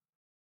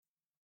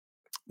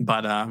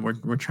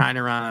we're trying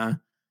to run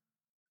a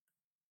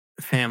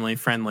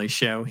family-friendly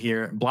show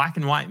here. Black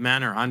and white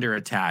men are under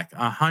attack.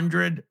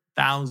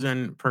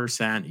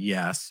 100,000%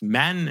 yes.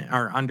 Men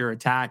are under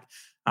attack.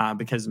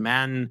 Because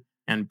men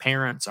and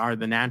parents are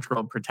the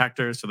natural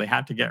protectors, so they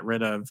have to get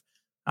rid of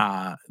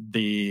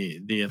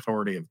the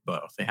authority of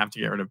both. They have to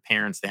get rid of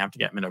parents. They have to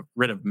get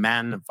rid of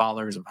men,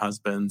 fathers of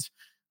husbands.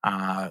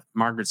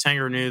 Margaret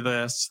Sanger knew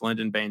this.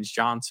 Lyndon Baines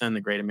Johnson,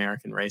 the great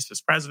American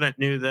racist president,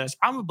 knew this.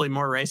 Probably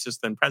more racist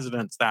than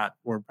presidents that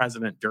were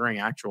president during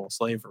actual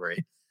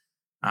slavery,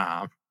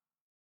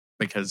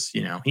 because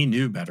he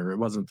knew better. It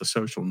wasn't the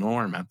social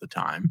norm at the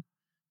time.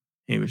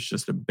 He was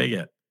just a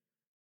bigot.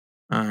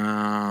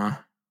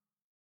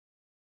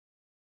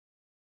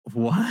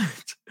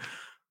 What?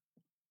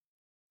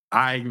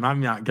 I'm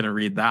not going to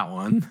read that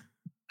one.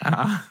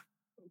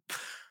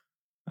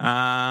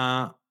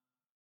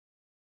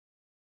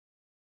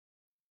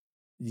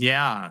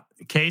 Yeah,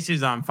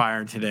 Casey's on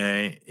fire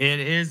today. It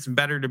is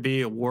better to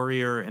be a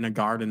warrior in a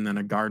garden than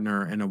a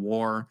gardener in a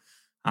war.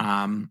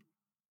 On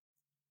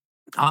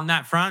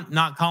that front,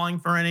 not calling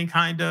for any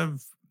kind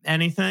of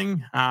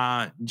anything,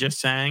 just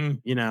saying,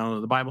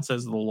 the Bible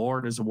says the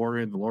Lord is a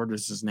warrior, the Lord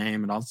is his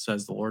name. It also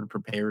says the Lord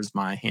prepares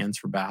my hands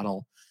for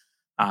battle,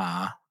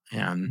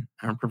 and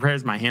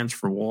prepares my hands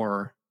for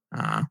war.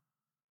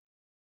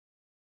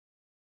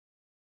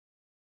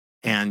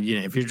 And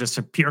if you're just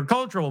a pure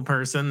cultural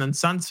person, then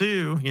Sun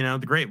Tzu,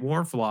 the great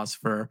war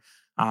philosopher,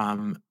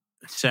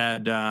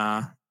 said,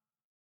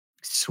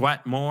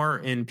 sweat more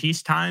in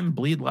peacetime,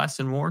 bleed less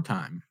in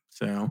wartime.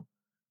 So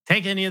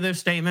take any of those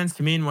statements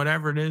to mean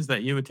whatever it is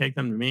that you would take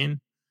them to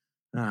mean.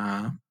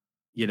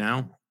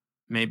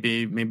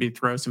 Maybe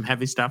throw some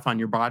heavy stuff on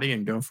your body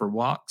and go for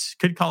walks.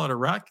 Could call it a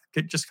ruck.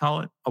 Could just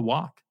call it a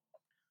walk.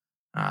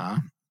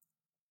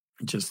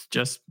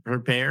 Just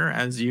prepare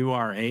as you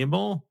are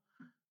able.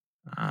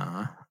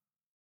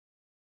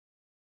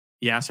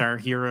 Yes, our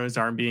heroes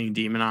are being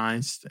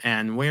demonized,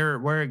 and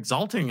we're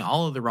exalting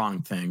all of the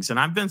wrong things. And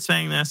I've been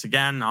saying this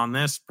again on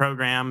this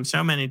program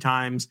so many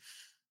times.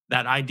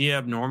 That idea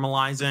of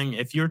normalizing,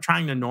 if you're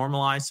trying to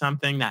normalize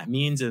something, that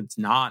means it's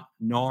not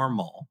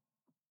normal.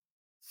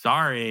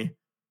 Sorry,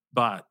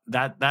 but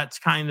that's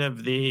kind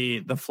of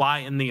the fly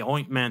in the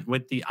ointment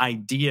with the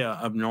idea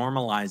of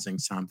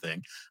normalizing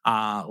something,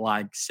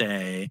 like,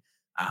 say,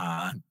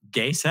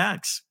 gay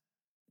sex.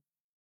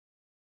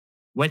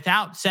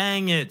 Without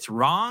saying it's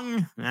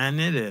wrong,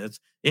 and it is,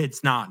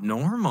 it's not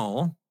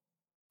normal.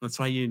 That's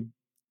why you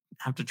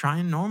have to try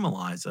and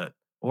normalize it.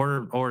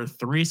 Or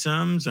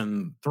threesomes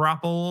and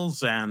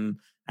thruples and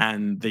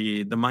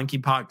the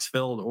monkeypox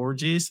filled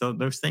orgies. So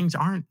those things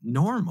aren't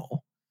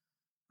normal.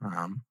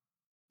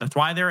 That's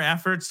why there are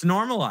efforts to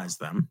normalize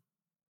them.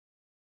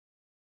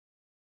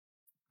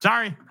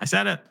 Sorry, I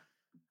said it.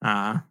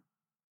 I'm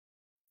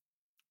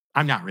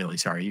not really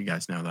sorry. You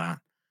guys know that.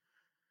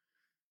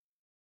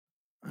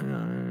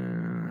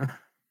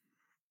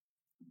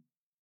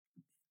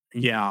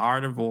 Yeah,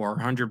 Art of War,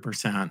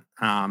 100%.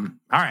 All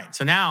right,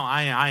 so now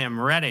I am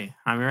ready.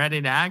 I'm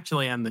ready to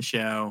actually end the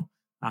show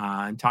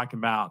and talk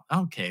about,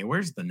 okay,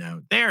 where's the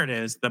note? There it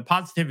is, the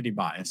positivity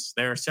bias.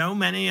 There are so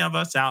many of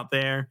us out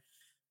there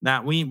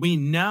that we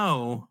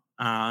know,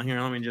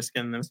 here, let me just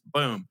get in this,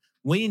 boom.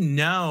 We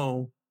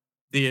know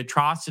the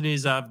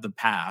atrocities of the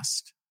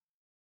past.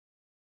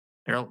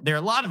 There are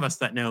a lot of us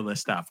that know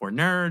this stuff. We're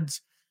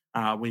nerds.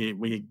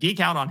 We geek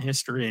out on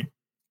history.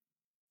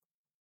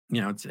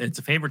 It's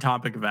a favorite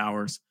topic of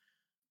ours.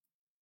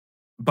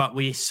 But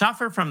we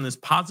suffer from this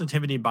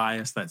positivity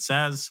bias that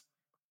says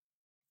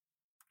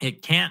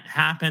it can't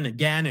happen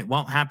again. It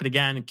won't happen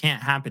again. It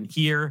can't happen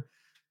here.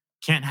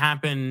 It can't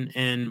happen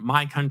in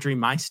my country,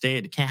 my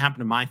state. It can't happen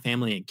to my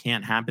family. It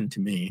can't happen to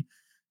me.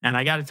 And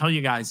I got to tell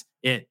you guys,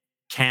 it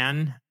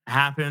can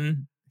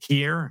happen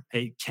here.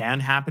 It can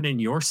happen in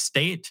your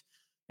state.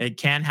 It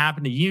can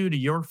happen to you, to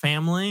your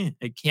family.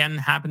 It can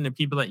happen to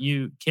people that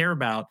you care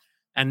about.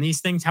 And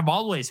these things have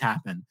always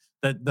happened.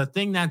 The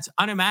thing that's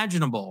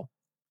unimaginable,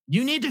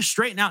 you need to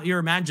straighten out your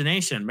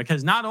imagination,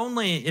 because not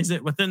only is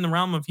it within the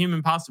realm of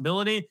human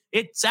possibility,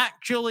 it's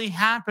actually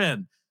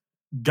happened.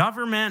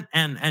 Government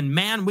and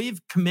man,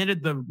 we've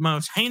committed the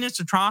most heinous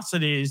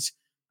atrocities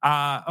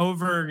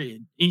over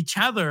each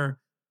other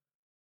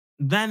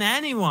than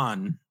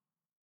anyone,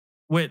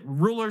 with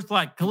rulers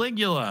like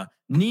Caligula,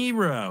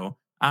 Nero,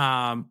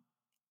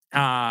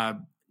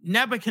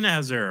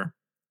 Nebuchadnezzar.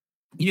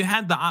 You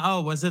had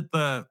was it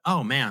the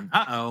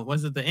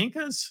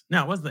Incas?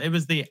 No, it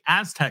was the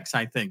Aztecs,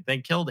 I think. They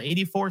killed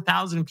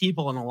 84,000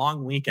 people in a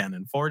long weekend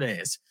in 4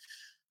 days.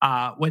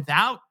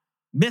 Without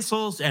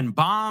missiles and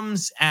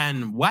bombs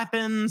and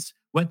weapons,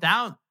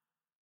 without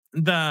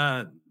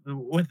the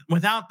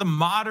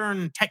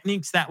modern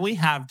techniques that we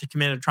have to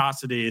commit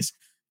atrocities.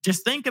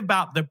 Just think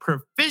about the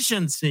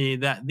proficiency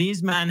that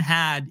these men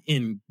had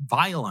in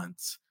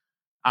violence.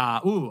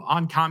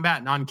 On Combat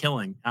and on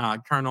Killing,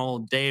 Colonel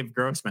Dave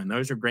Grossman.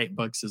 Those are great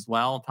books as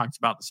well. Talks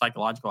about the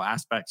psychological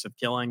aspects of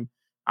killing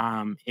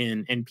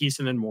in peace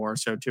and in war.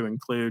 So to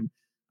include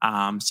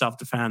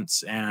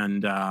self-defense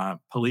and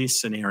police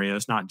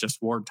scenarios, not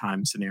just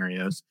wartime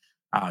scenarios.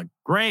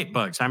 Great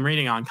books. I'm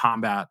reading On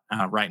Combat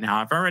right now.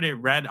 I've already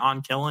read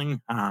On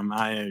Killing.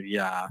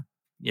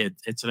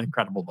 It's an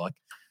incredible book.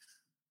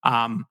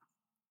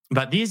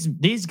 But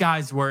these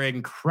guys were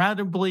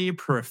incredibly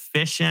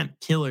proficient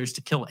killers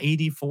to kill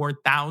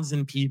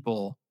 84,000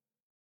 people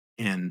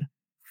in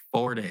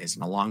 4 days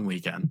in a long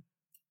weekend,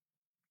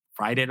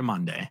 Friday to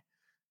Monday.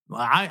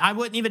 I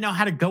wouldn't even know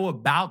how to go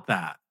about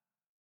that.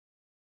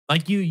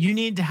 Like you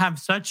need to have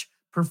such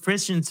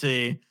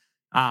proficiency,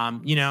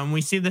 and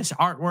we see this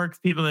artwork.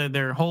 People that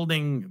they're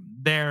holding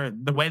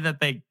the way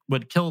that they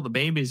would kill the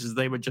babies is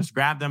they would just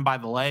grab them by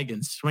the leg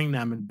and swing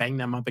them and bang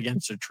them up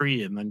against a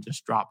tree and then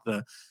just drop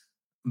the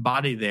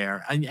body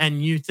there.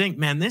 And you think,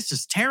 man, this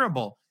is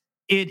terrible.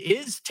 It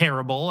is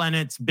terrible, and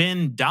it's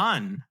been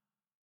done.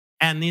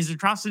 And these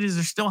atrocities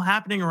are still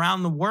happening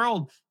around the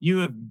world. You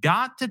have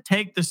got to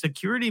take the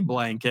security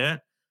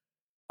blanket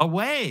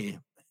away.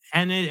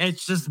 And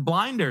it's just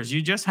blinders.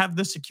 You just have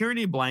the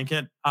security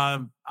blanket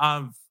of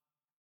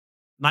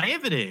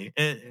naivety.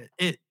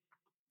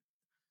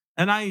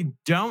 And I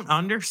don't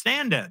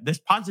understand it. This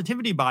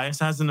positivity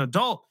bias as an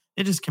adult,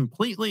 it is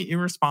completely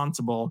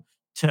irresponsible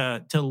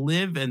to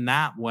live in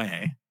that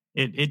way.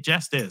 It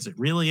just is. It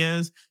really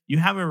is. You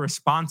have a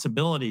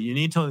responsibility. You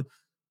need to,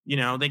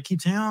 they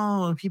keep saying,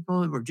 "Oh,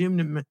 people were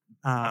doomed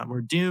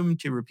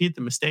to repeat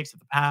the mistakes of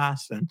the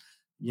past." And,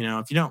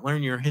 if you don't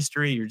learn your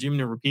history, you're doomed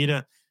to repeat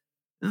it.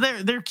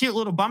 They're cute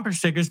little bumper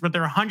stickers, but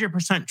they're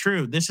 100%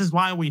 true. This is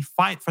why we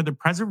fight for the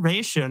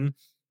preservation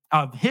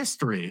of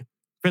history,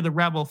 for the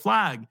rebel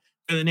flag,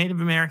 for the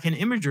Native American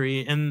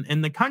imagery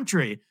in the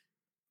country.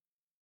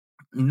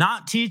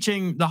 Not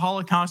teaching the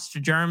Holocaust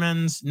to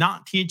Germans,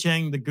 not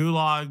teaching the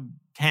Gulag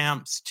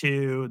camps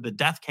to the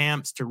death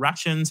camps to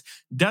Russians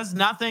does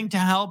nothing to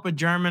help a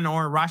German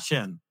or a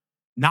Russian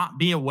not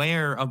be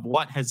aware of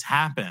what has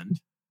happened.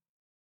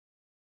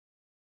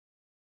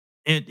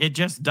 It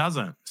just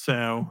doesn't.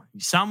 So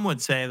some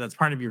would say that's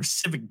part of your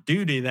civic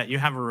duty, that you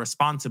have a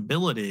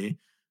responsibility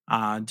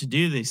to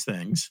do these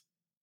things.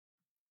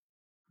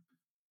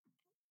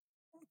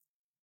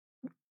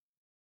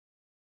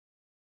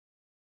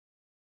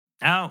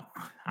 Oh,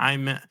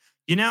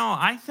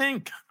 I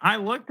think I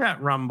looked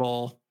at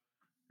Rumble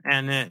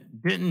and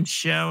it didn't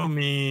show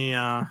me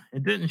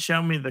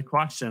the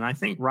question. I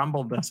think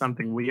Rumble does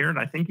something weird.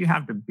 I think you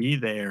have to be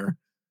there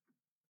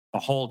the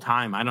whole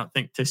time. I don't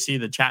think to see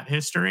the chat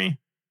history.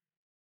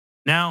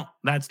 No,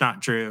 that's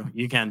not true.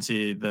 You can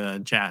see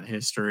the chat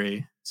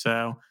history.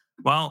 So,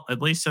 well,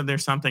 at least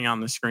there's something on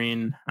the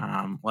screen.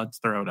 Let's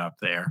throw it up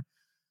there.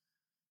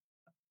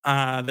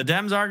 The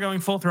Dems are going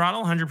full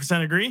throttle,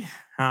 100% agree.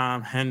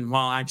 And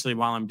while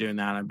I'm doing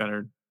that, I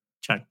better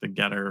check the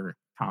Getter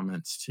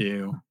comments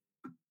too.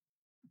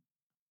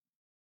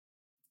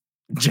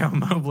 Joe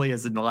Mobley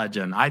is a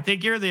legend. I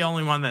think you're the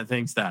only one that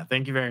thinks that.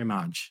 Thank you very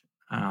much.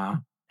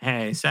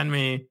 Hey, send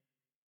me,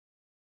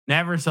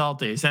 never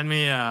salty, send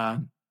me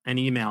an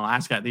email,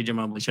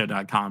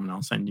 ask@thejoemobleyshow.com, and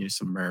I'll send you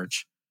some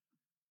merch.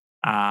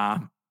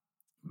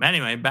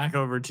 Anyway, back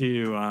over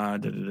to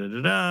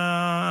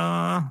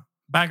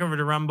back over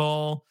to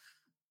Rumble.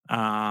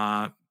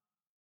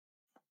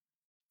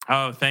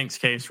 Thanks,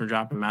 Case, for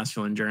dropping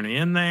Masculine Journey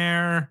in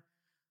there.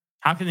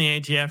 How can the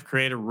ATF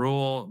create a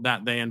rule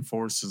that they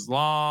enforce as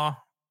law?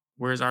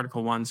 Where's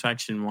Article 1,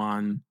 Section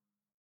 1?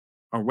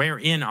 Or where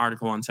in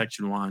Article 1,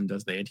 Section 1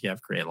 does the ATF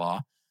create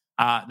law?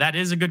 That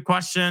is a good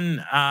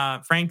question.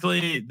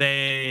 Frankly,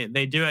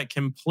 they do it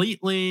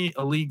completely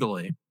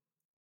illegally.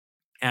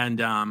 And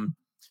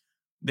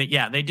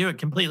they do it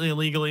completely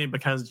illegally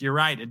because you're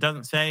right. It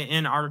doesn't say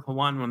in Article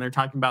 1 when they're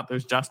talking about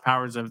those just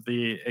powers of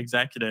the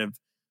executive.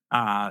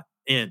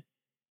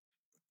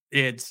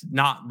 It's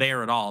not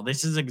there at all.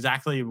 This is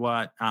exactly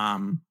what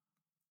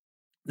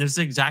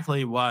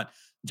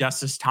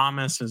Justice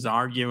Thomas is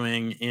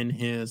arguing in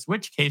his,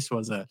 which case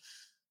was it?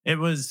 It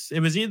was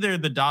either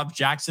the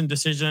Dobbs-Jackson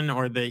decision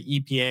or the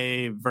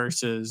EPA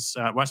versus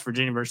West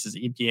Virginia versus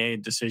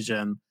EPA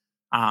decision.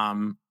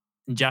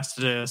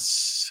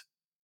 Justice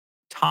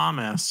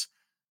Thomas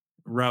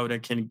wrote a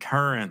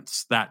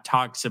concurrence that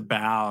talks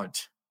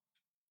about,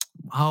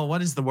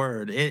 what is the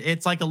word?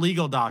 It's like a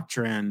legal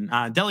doctrine,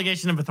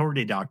 delegation of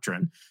authority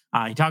doctrine.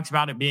 He talks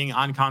about it being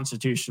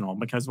unconstitutional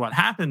because what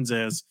happens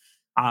is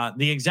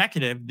the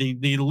executive,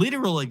 the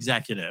literal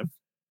executive,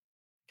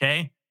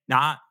 okay,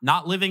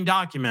 not living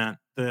document.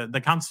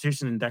 The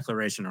Constitution and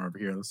Declaration are over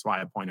here. That's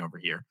why I point over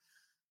here.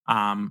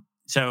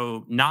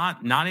 So not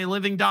a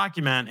living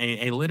document,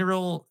 a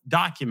literal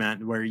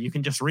document where you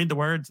can just read the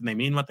words and they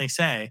mean what they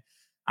say.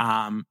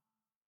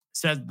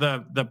 Says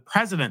the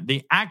president,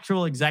 the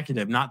actual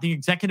executive, not the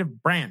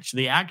executive branch,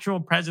 the actual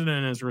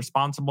president is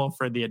responsible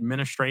for the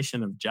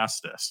administration of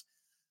justice,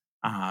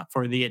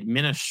 for the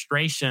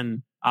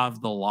administration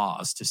of the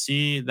laws, to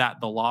see that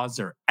the laws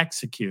are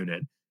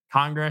executed.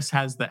 Congress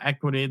has the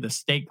equity, the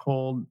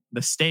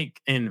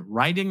stake in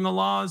writing the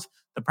laws.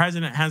 The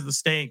president has the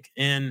stake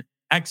in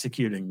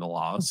executing the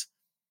laws.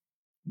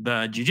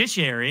 The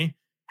judiciary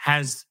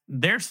has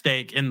their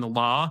stake in the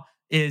law.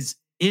 Is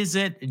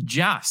it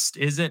just?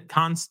 Is it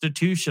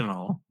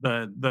constitutional?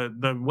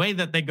 The way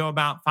that they go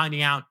about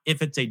finding out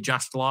if it's a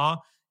just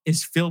law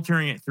is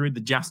filtering it through the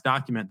just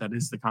document that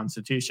is the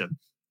Constitution.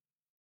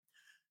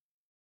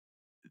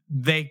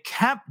 They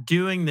kept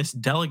doing this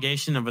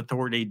delegation of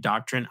authority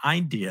doctrine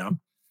idea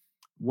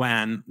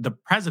when the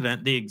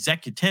president, the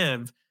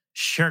executive,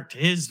 shirked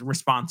his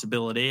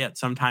responsibility at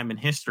some time in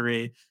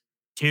history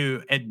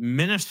to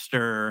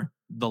administer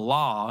the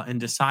law and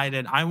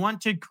decided, I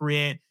want to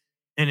create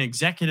an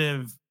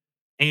executive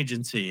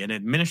agency, an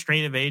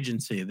administrative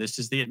agency. This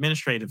is the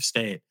administrative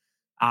state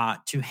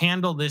to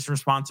handle this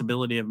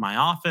responsibility of my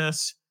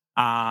office.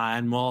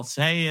 And we'll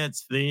say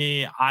it's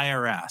the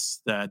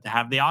IRS to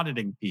have the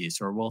auditing piece,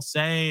 or we'll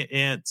say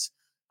it's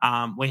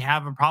we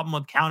have a problem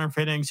with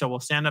counterfeiting, so we'll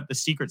stand up the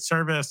Secret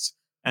Service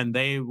and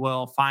they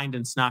will find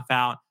and snuff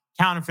out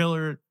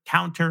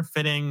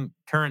counterfeiting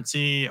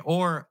currency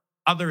or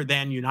other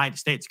than United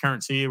States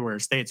currency, where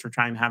states are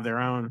trying to have their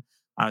own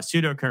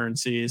pseudo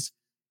currencies,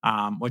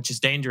 which is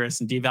dangerous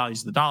and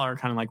devalues the dollar,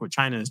 kind of like what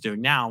China is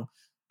doing now.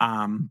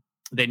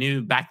 They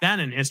knew back then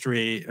in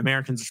history,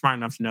 Americans are smart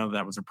enough to know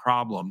that was a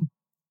problem.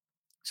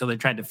 So they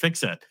tried to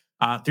fix it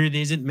through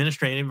these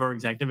administrative or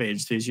executive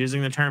agencies,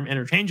 using the term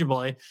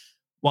interchangeably.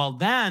 Well,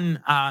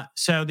 then,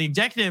 so the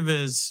executive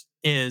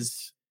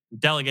is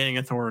delegating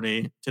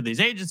authority to these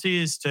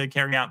agencies to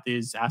carry out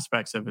these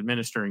aspects of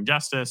administering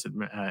justice,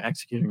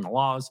 executing the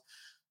laws.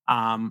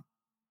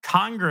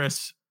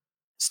 Congress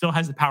still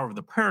has the power of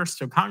the purse,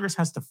 so Congress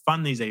has to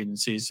fund these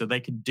agencies so they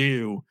could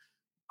do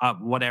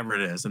whatever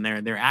it is, and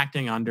they're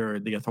acting under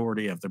the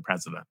authority of the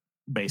president,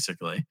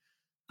 basically.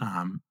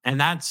 And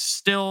that's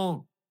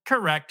still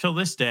correct till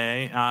this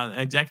day.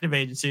 Executive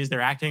agencies,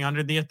 they're acting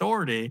under the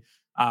authority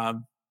of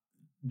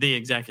the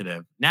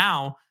executive.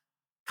 Now,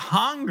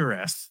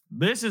 Congress,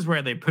 this is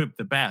where they poop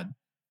the bed.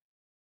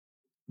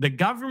 The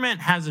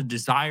government has a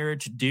desire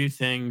to do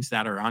things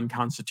that are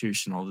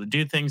unconstitutional, to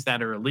do things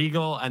that are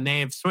illegal, and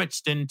they have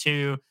switched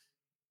into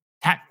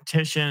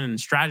tactician and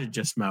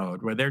strategist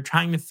mode, where they're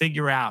trying to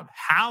figure out,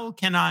 how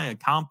can I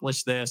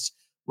accomplish this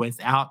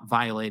without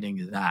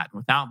violating that,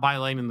 without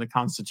violating the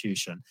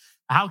Constitution?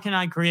 How can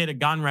I create a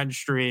gun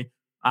registry,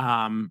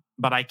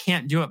 but I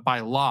can't do it by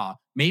law?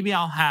 Maybe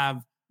I'll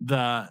have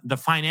the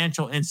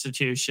financial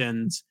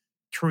institutions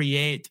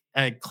create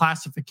a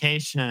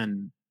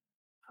classification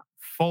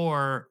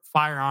for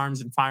firearms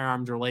and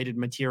firearms-related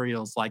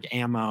materials like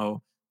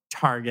ammo,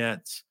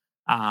 targets,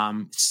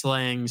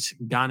 slings,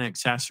 gun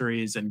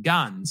accessories, and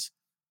guns.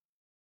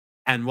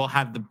 And we'll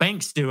have the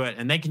banks do it,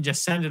 and they can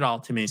just send it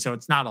all to me. So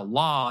it's not a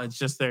law. It's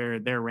just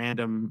their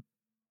random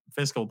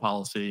fiscal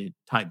policy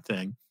type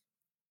thing.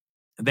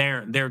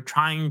 They're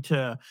trying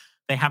to,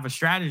 they have a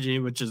strategy,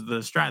 which is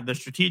the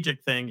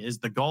strategic thing is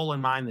the goal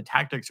in mind. The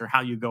tactics are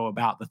how you go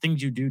about the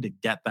things you do to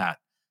get that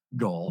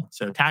goal.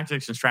 So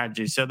tactics and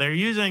strategies. So they're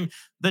using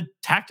the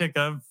tactic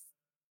of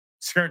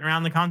skirting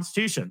around the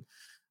Constitution.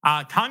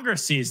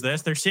 Congress sees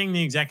this. They're seeing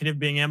the executive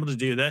being able to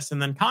do this.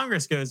 And then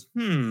Congress goes,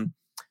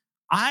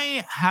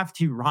 I have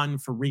to run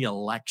for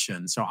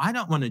re-election. So I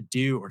don't want to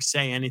do or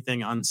say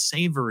anything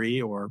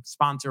unsavory or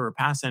sponsor or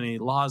pass any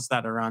laws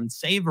that are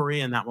unsavory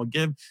and that will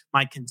give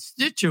my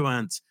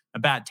constituents a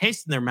bad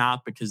taste in their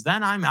mouth, because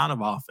then I'm out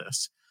of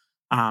office.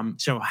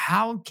 So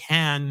how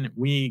can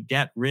we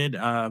get rid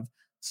of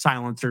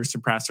silencer,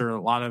 suppressor?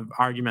 A lot of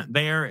argument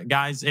there,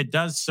 guys. It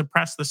does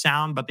suppress the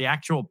sound, but the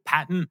actual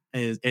patent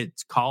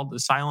it's called the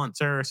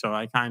silencer. So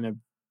I kind of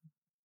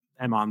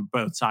am on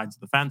both sides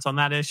of the fence on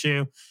that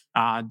issue.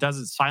 Does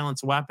it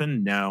silence a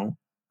weapon? No.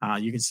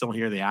 You can still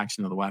hear the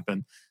action of the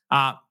weapon.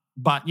 But,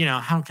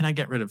 how can I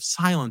get rid of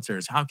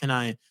silencers? How can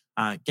I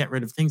get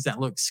rid of things that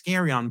look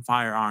scary on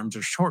firearms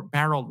or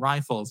short-barreled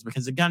rifles?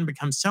 Because the gun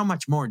becomes so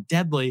much more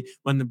deadly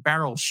when the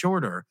barrel's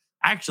shorter.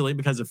 Actually,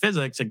 because of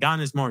physics, a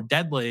gun is more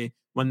deadly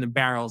when the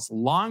barrel's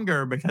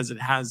longer because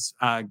it has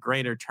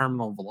greater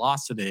terminal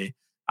velocity.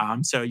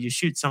 So you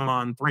shoot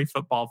someone 3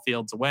 football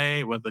fields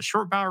away with a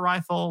short barrel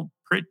rifle,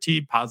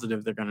 pretty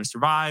positive they're going to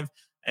survive.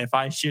 If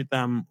I shoot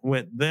them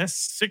with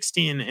this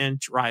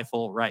 16-inch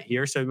rifle right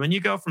here, so when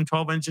you go from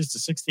 12 inches to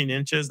 16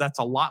 inches, that's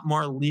a lot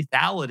more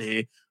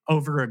lethality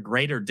over a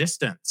greater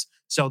distance.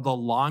 So the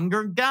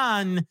longer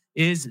gun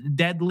is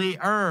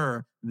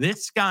deadlier.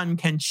 This gun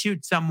can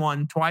shoot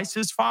someone twice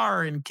as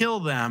far and kill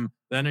them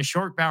than a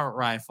short barrel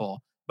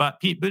rifle. But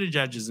Pete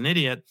Buttigieg is an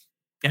idiot,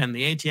 and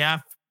the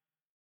ATF,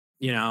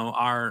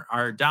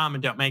 are dumb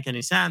and don't make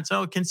any sense.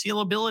 Oh,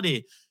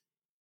 concealability.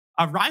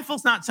 A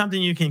rifle's not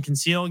something you can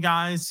conceal,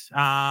 guys.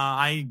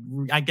 I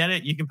get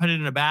it. You can put it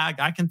in a bag.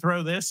 I can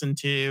throw this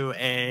into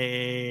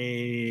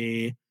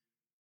a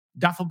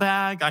duffel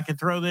bag. I can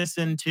throw this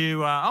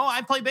into,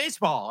 I play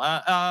baseball,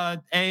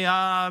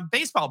 a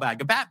baseball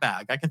bag, a bat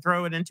bag. I can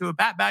throw it into a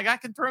bat bag. I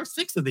can throw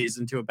 6 of these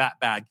into a bat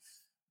bag.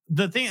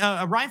 The thing,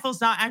 a rifle's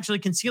not actually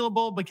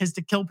concealable because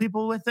to kill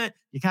people with it,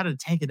 you got to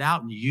take it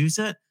out and use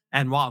it.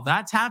 And while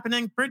that's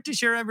happening, pretty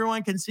sure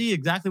everyone can see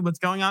exactly what's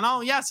going on.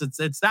 Oh, yes,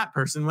 it's that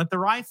person with the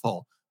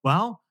rifle.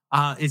 Well,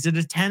 is it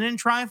a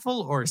 10-inch rifle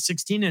or a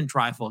 16-inch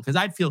rifle? Because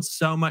I'd feel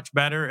so much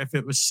better if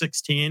it was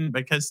 16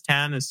 because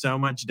 10 is so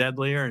much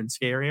deadlier and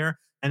scarier.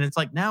 And it's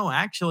like, no,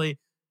 actually,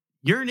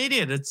 you're an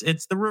idiot.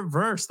 It's the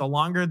reverse. The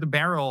longer the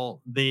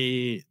barrel,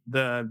 the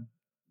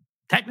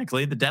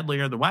technically the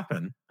deadlier the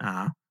weapon.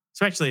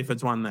 Especially if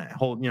it's one that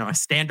hold, a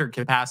standard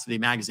capacity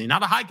magazine,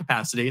 not a high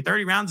capacity.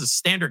 30 rounds is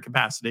standard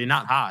capacity,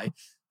 not high.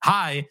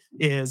 High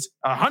is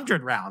a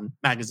 100-round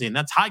magazine.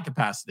 That's high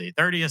capacity.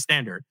 30 is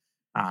standard.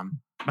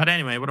 But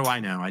anyway, what do I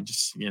know? I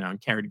just,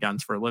 carried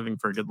guns for a living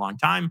for a good long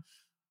time.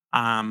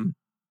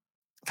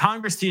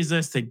 Congress sees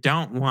this. They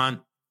don't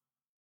want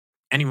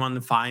anyone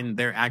to find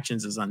their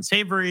actions as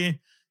unsavory.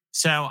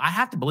 So I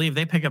have to believe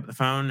they pick up the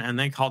phone and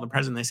they call the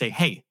president. They say,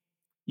 hey,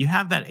 you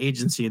have that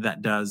agency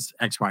that does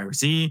X, Y, or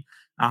Z.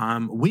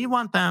 We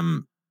want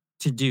them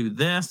to do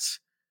this,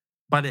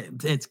 but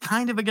it's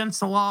kind of against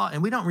the law,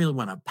 and we don't really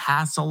want to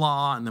pass a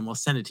law, and then we'll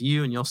send it to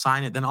you, and you'll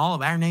sign it. Then all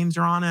of our names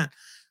are on it.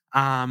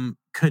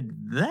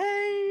 Could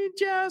they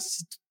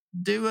just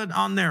do it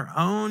on their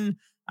own?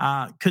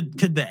 Could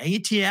the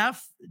ATF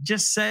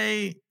just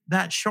say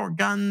that short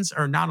guns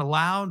are not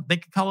allowed? They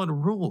could call it a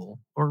rule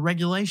or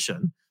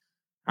regulation.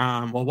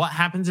 Well, what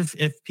happens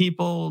if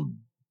people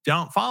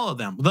don't follow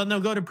them? Then they'll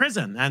go to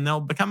prison and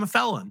they'll become a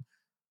felon.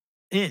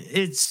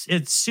 It's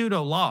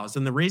pseudo laws.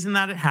 And the reason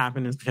that it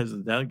happened is because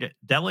of the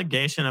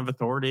delegation of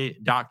authority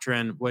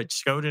doctrine, which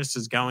SCOTUS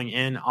is going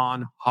in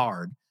on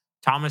hard.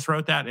 Thomas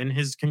wrote that in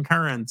his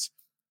concurrence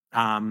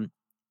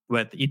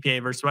with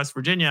EPA versus West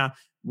Virginia,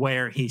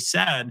 where he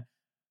said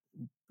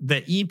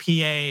the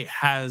EPA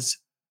has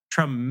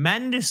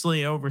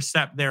tremendously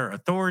overstepped their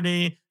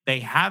authority.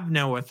 They have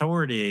no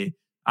authority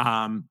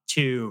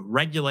to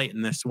regulate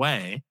in this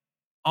way.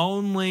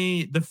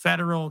 Only the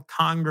federal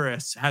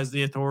Congress has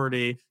the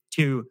authority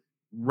to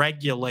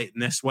regulate in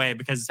this way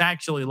because it's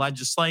actually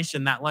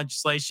legislation. That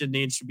legislation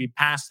needs to be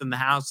passed in the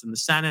House and the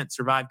Senate,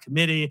 survive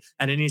committee,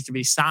 and it needs to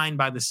be signed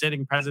by the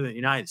sitting president of the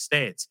United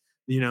States.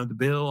 The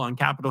bill on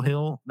Capitol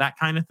Hill, that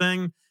kind of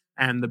thing.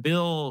 And the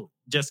bill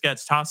just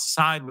gets tossed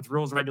aside with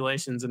rules,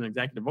 regulations, and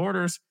executive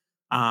orders.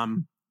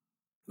 Man,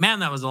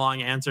 that was a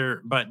long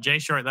answer, but Jay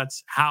Short,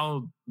 that's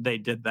how they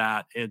did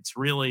that. It's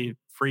really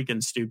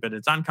freaking stupid.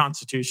 It's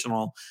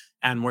unconstitutional.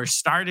 And we're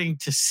starting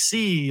to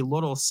see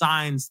little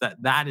signs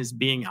that is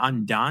being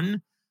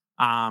undone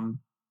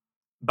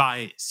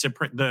by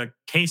the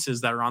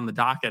cases that are on the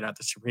docket at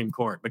the Supreme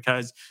Court,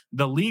 because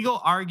the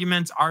legal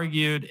arguments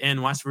argued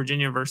in West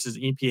Virginia versus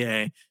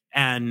EPA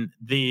and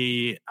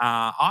the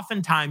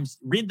oftentimes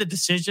read the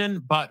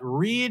decision, but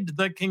read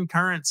the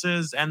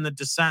concurrences and the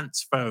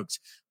dissents, folks,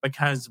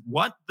 because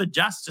what the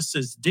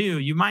justices do,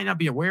 you might not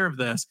be aware of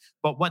this,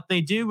 but what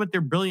they do with their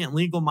brilliant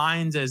legal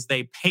minds is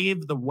they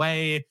pave the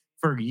way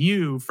for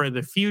you for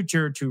the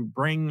future to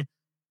bring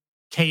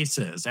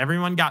cases.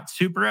 Everyone got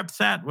super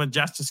upset with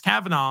Justice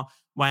Kavanaugh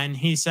when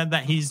he said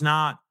that he's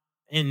not,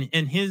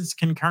 in his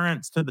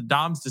concurrence to the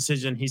Dobbs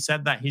decision, he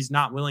said that he's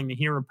not willing to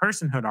hear a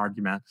personhood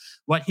argument.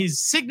 What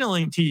he's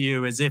signaling to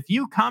you is if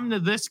you come to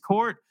this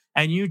court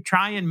and you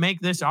try and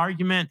make this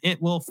argument,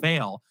 it will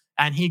fail.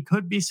 And he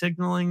could be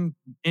signaling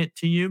it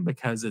to you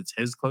because it's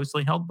his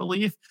closely held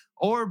belief,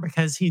 or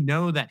because he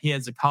knows that he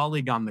has a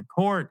colleague on the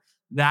court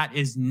that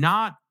is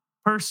not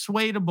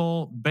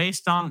persuadable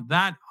based on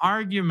that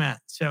argument.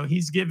 So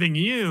he's giving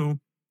you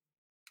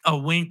a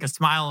wink, a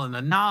smile, and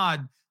a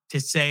nod to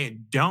say,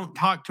 don't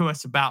talk to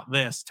us about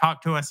this.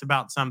 Talk to us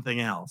about something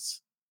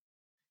else.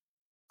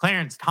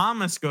 Clarence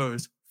Thomas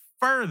goes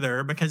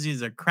further because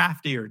he's a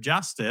craftier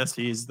justice.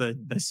 He's the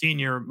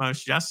senior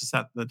most justice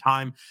at the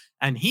time.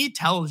 And he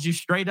tells you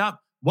straight up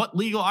what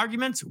legal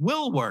arguments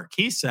will work.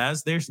 He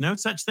says there's no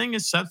such thing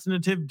as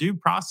substantive due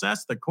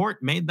process. The court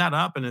made that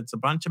up and it's a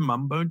bunch of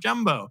mumbo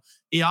jumbo.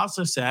 He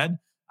also said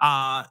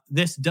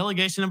this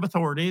delegation of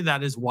authority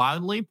that is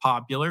wildly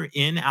popular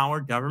in our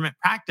government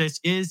practice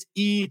is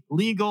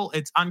illegal.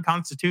 It's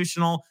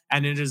unconstitutional.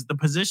 And it is the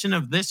position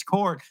of this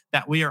court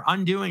that we are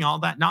undoing all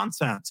that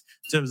nonsense.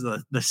 So it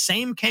was the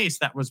same case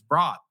that was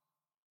brought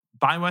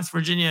by West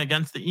Virginia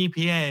against the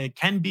EPA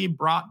can be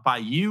brought by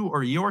you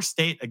or your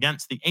state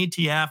against the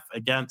ATF,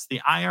 against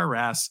the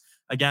IRS,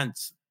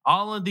 against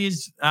all of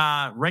these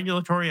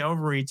regulatory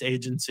overreach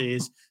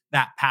agencies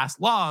that pass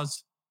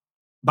laws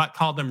but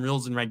call them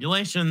rules and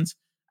regulations,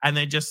 and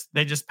they just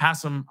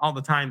pass them all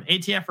the time.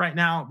 ATF right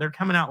now, they're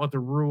coming out with a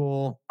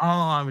rule. Oh,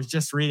 I was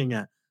just reading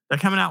it. They're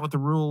coming out with a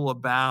rule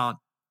about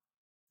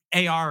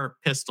AR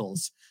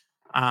pistols.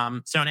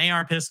 So an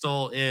AR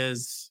pistol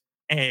is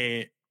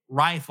a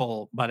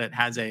rifle, but it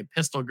has a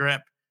pistol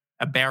grip,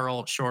 a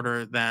barrel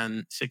shorter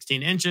than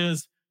 16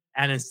 inches,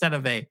 and instead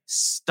of a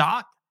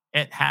stock,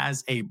 it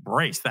has a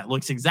brace that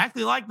looks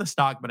exactly like the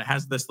stock, but it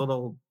has this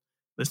little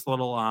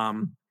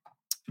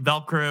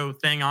Velcro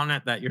thing on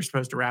it that you're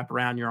supposed to wrap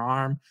around your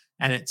arm.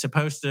 And it's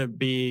supposed to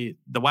be,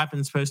 the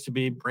weapon's supposed to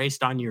be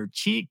braced on your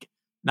cheek,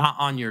 not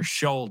on your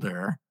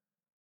shoulder.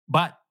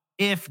 But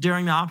if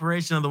during the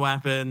operation of the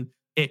weapon,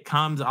 it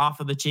comes off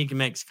of the cheek and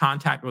makes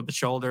contact with the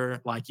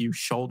shoulder, like you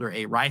shoulder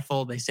a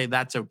rifle, they say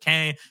that's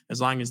okay, as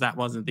long as that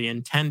wasn't the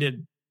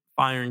intended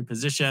firing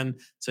position.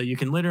 So you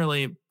can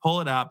literally pull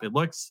it up. It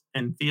looks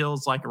and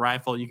feels like a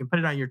rifle. You can put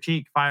it on your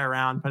cheek, fire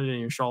around, put it in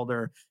your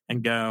shoulder,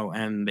 and go.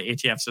 And the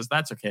ATF says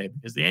that's okay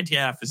because the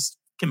ATF is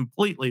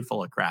completely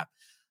full of crap.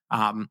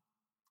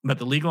 But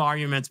the legal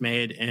arguments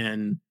made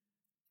in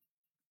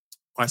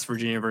West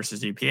Virginia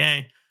versus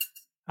EPA,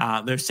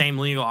 those same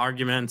legal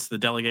arguments, the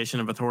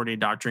delegation of authority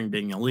doctrine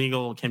being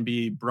illegal, can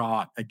be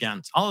brought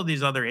against all of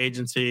these other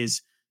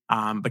agencies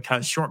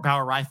because short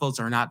barrel rifles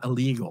are not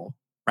illegal.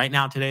 Right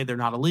now, today, they're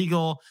not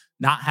illegal.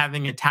 Not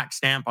having a tax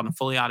stamp on a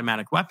fully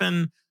automatic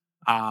weapon,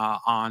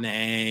 on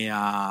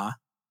a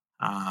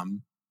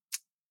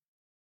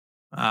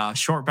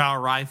short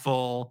barrel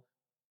rifle,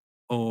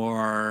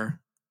 or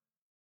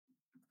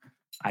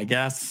I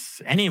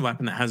guess any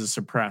weapon that has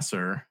a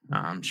suppressor,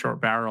 short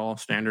barrel,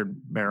 standard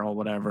barrel,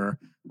 whatever.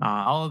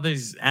 All of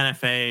these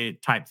NFA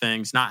type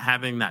things, not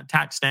having that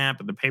tax stamp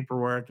and the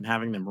paperwork and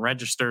having them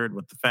registered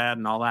with the Fed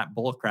and all that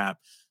bullcrap.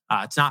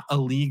 It's not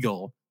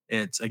illegal.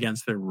 It's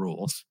against their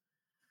rules.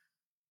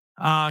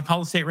 Called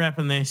the state rep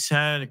and they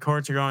said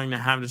courts are going to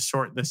have to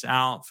sort this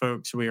out,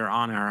 folks. We are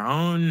on our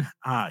own.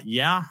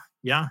 Yeah,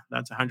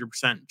 that's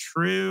 100%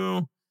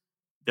 true.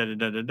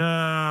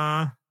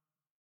 I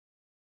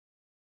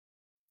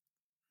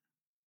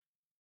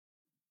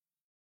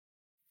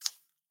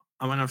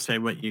want to say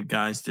what you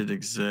guys did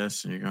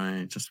exist, and you're going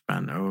to just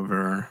bend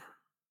over.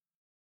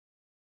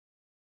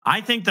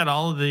 I think that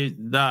all of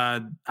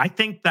I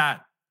think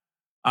that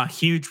a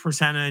huge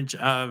percentage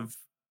of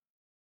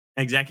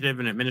executive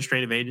and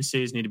administrative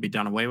agencies need to be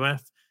done away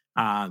with.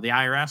 The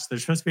IRS, they're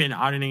supposed to be an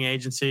auditing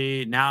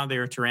agency. Now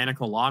they're a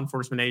tyrannical law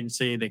enforcement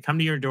agency. They come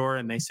to your door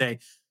and they say,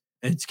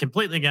 it's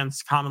completely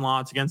against common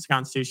law. It's against the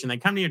Constitution. They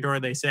come to your door.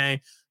 They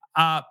say,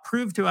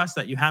 prove to us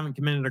that you haven't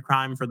committed a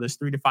crime for this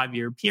 3 to 5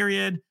 year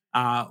period.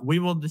 We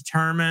will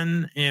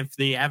determine if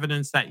the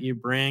evidence that you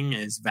bring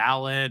is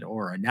valid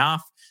or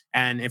enough.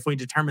 And if we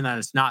determine that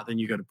it's not, then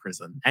you go to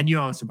prison and you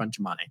owe us a bunch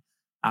of money.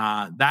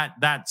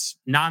 That's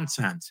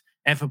nonsense.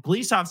 If a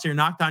police officer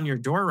knocked on your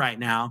door right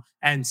now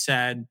and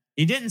said,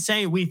 he didn't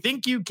say, we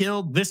think you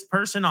killed this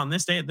person on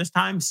this day at this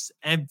time.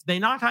 If they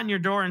knocked on your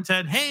door and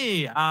said,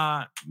 hey,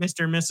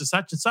 Mr. and Mrs.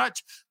 Such and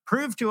such,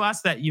 prove to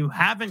us that you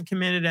haven't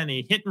committed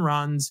any hit and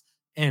runs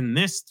in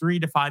this 3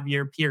 to 5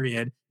 year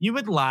period, you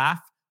would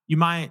laugh. You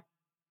might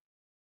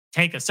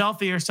take a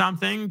selfie or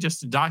something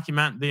just to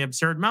document the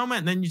absurd moment,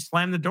 and then you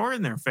slam the door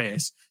in their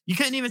face. You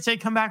couldn't even say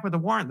come back with a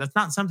warrant. That's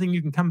not something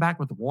you can come back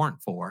with a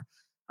warrant for.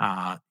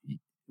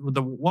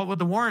 What would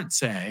the warrant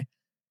say?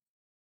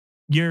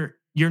 You're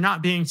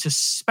not being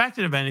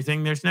suspected of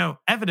anything. There's no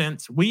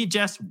evidence. We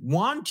just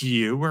want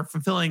you. We're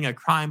fulfilling a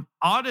crime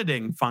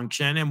auditing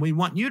function, and we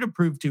want you to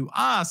prove to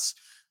us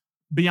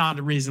beyond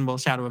a reasonable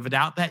shadow of a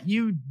doubt that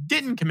you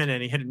didn't commit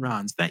any hit and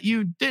runs, that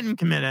you didn't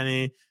commit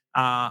any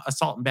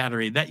assault and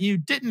battery, that you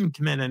didn't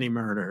commit any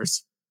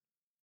murders.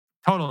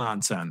 Total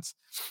nonsense.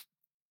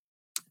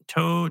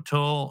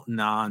 Total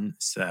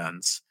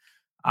nonsense.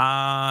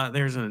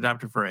 There's an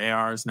adapter for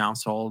ARs now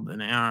sold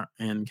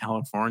in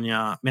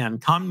California. Man,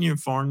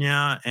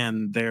 California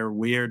and their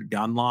weird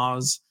gun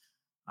laws,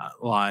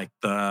 like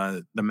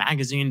the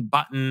magazine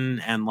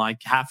button and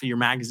like half of your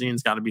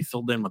magazine's got to be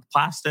filled in with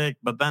plastic,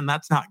 but then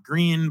that's not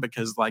green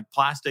because like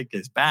plastic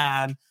is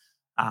bad.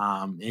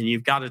 And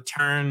you've got to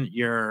turn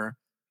your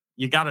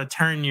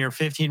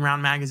 15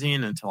 round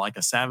magazine into like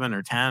a 7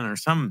 or 10 or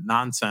some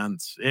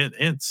nonsense.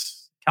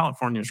 It's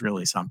California's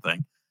really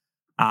something.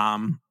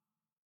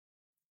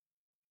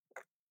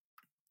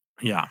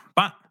 Yeah,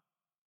 but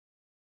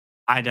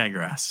I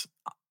digress.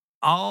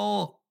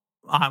 All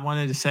I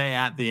wanted to say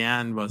at the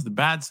end was the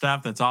bad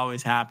stuff that's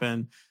always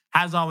happened,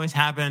 has always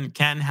happened,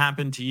 can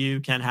happen to you,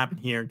 can happen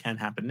here, can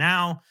happen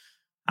now.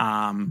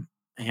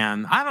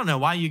 And I don't know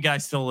why you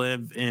guys still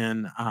live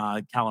in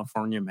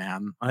California,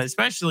 man.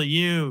 Especially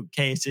you,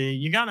 Casey.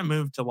 You got to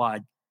move to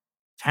like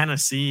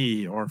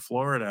Tennessee or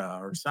Florida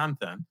or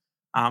something.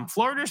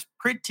 Florida's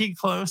pretty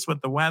close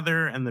with the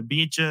weather and the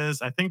beaches.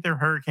 I think their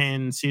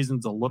hurricane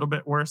season's a little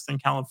bit worse than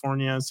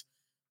California's.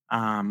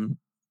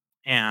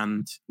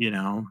 And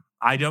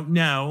I don't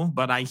know,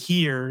 but I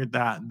hear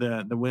that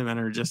the women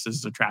are just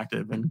as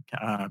attractive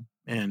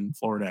in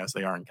Florida as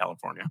they are in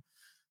California.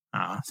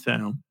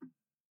 So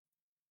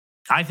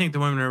I think the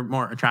women are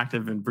more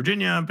attractive in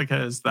Virginia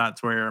because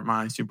that's where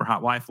my super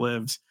hot wife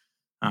lives.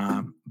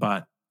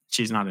 But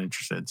she's not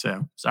interested.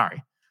 So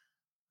sorry.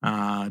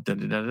 Well,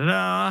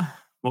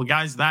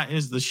 guys, that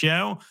is the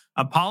show.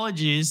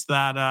 Apologies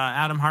that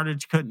Adam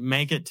Hardage couldn't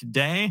make it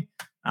today.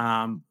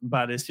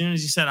 But as soon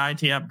as you said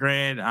IT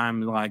upgrade,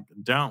 I'm like,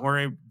 don't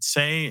worry,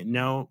 say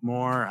no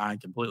more. I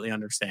completely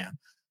understand.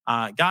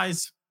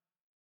 Guys,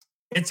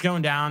 it's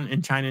going down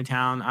in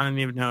Chinatown. I don't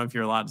even know if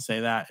you're allowed to say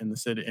that in the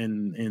city,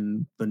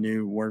 in the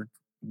new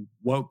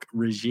woke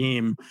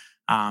regime.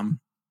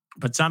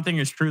 But something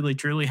is truly,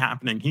 truly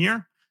happening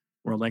here.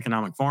 World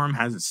Economic Forum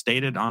has it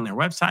stated on their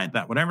website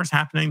that whatever's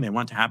happening, they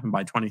want to happen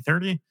by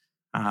 2030.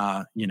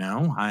 I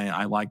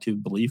like to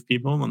believe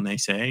people when they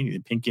say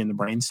Pinky in the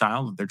Brain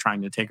style that they're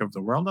trying to take over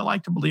the world. I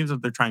like to believe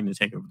that they're trying to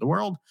take over the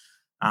world.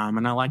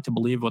 And I like to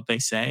believe what they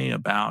say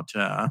about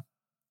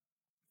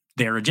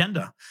their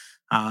agenda.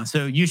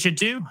 So you should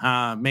too.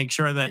 Make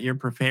sure that you're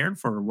prepared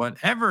for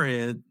whatever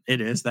it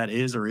is that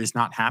is or is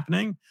not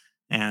happening.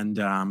 And,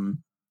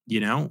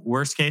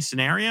 worst case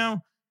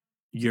scenario,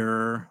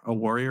 you're a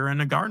warrior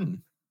in a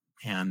garden.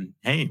 And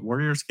hey,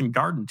 warriors can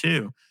garden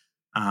too.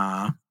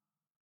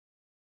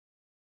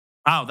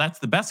 That's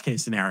the best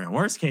case scenario.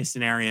 Worst case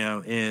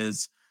scenario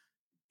is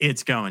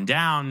it's going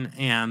down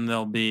and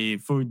there'll be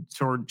food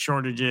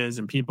shortages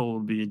and people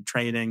will be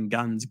trading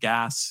guns,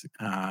 gas,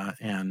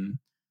 and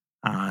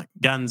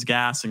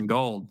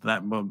gold.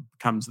 That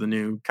becomes the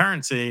new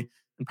currency,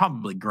 and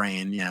probably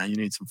grain. Yeah, you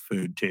need some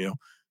food too.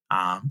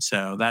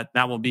 So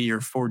that will be your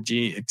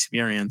 4G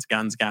experience: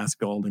 guns, gas,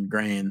 gold, and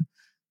grain.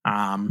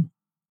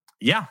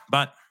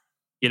 But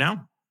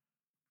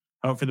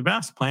hope for the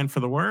best, plan for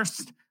the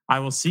worst. I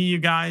will see you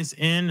guys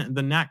in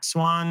the next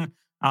one.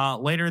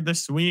 Later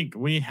this week,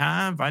 we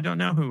have, I don't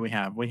know who we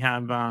have. We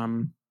have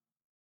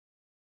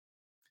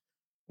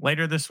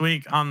later this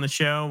week on the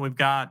show, we've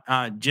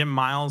got Jim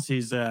Miles.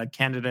 He's a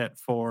candidate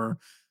for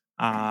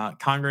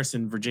Congress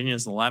in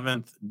Virginia's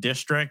 11th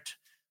district,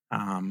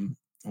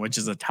 which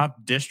is a tough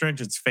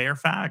district. It's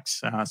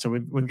Fairfax. So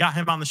we've got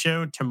him on the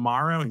show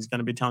tomorrow. He's going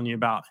to be telling you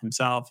about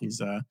himself.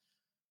 He's a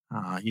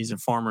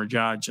former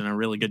judge and a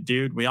really good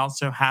dude. We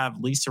also have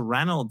Lisa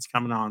Reynolds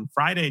coming on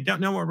Friday.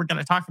 Don't know what we're going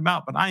to talk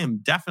about, but I am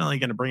definitely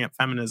going to bring up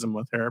feminism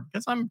with her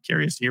because I'm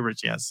curious to hear what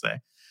she has to say.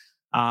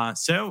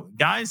 So,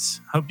 guys,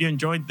 hope you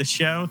enjoyed the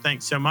show.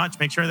 Thanks so much.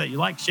 Make sure that you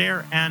like,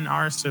 share, and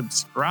are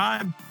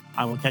subscribed.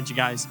 I will catch you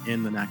guys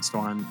in the next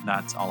one.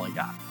 That's all I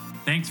got.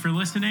 Thanks for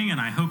listening,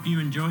 and I hope you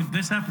enjoyed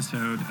this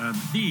episode of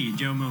The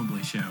Joe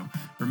Mobley Show.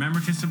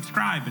 Remember to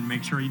subscribe and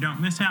make sure you don't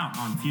miss out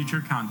on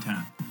future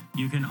content.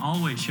 You can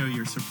always show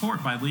your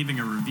support by leaving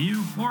a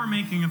review or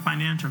making a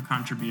financial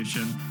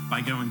contribution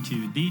by going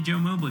to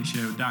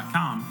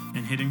thejoemobleyshow.com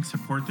and hitting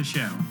support the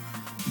show.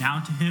 Now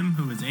to him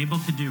who is able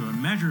to do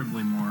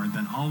immeasurably more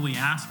than all we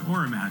ask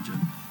or imagine,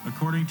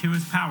 according to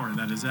his power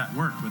that is at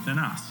work within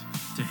us.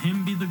 To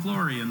him be the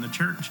glory in the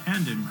church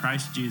and in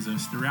Christ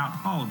Jesus throughout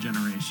all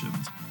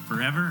generations,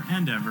 forever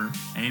and ever.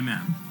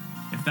 Amen.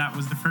 If that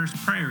was the first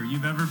prayer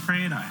you've ever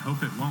prayed, I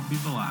hope it won't be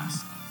the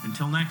last.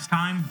 Until next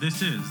time,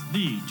 this is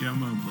The Joe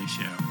Mobley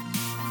Show.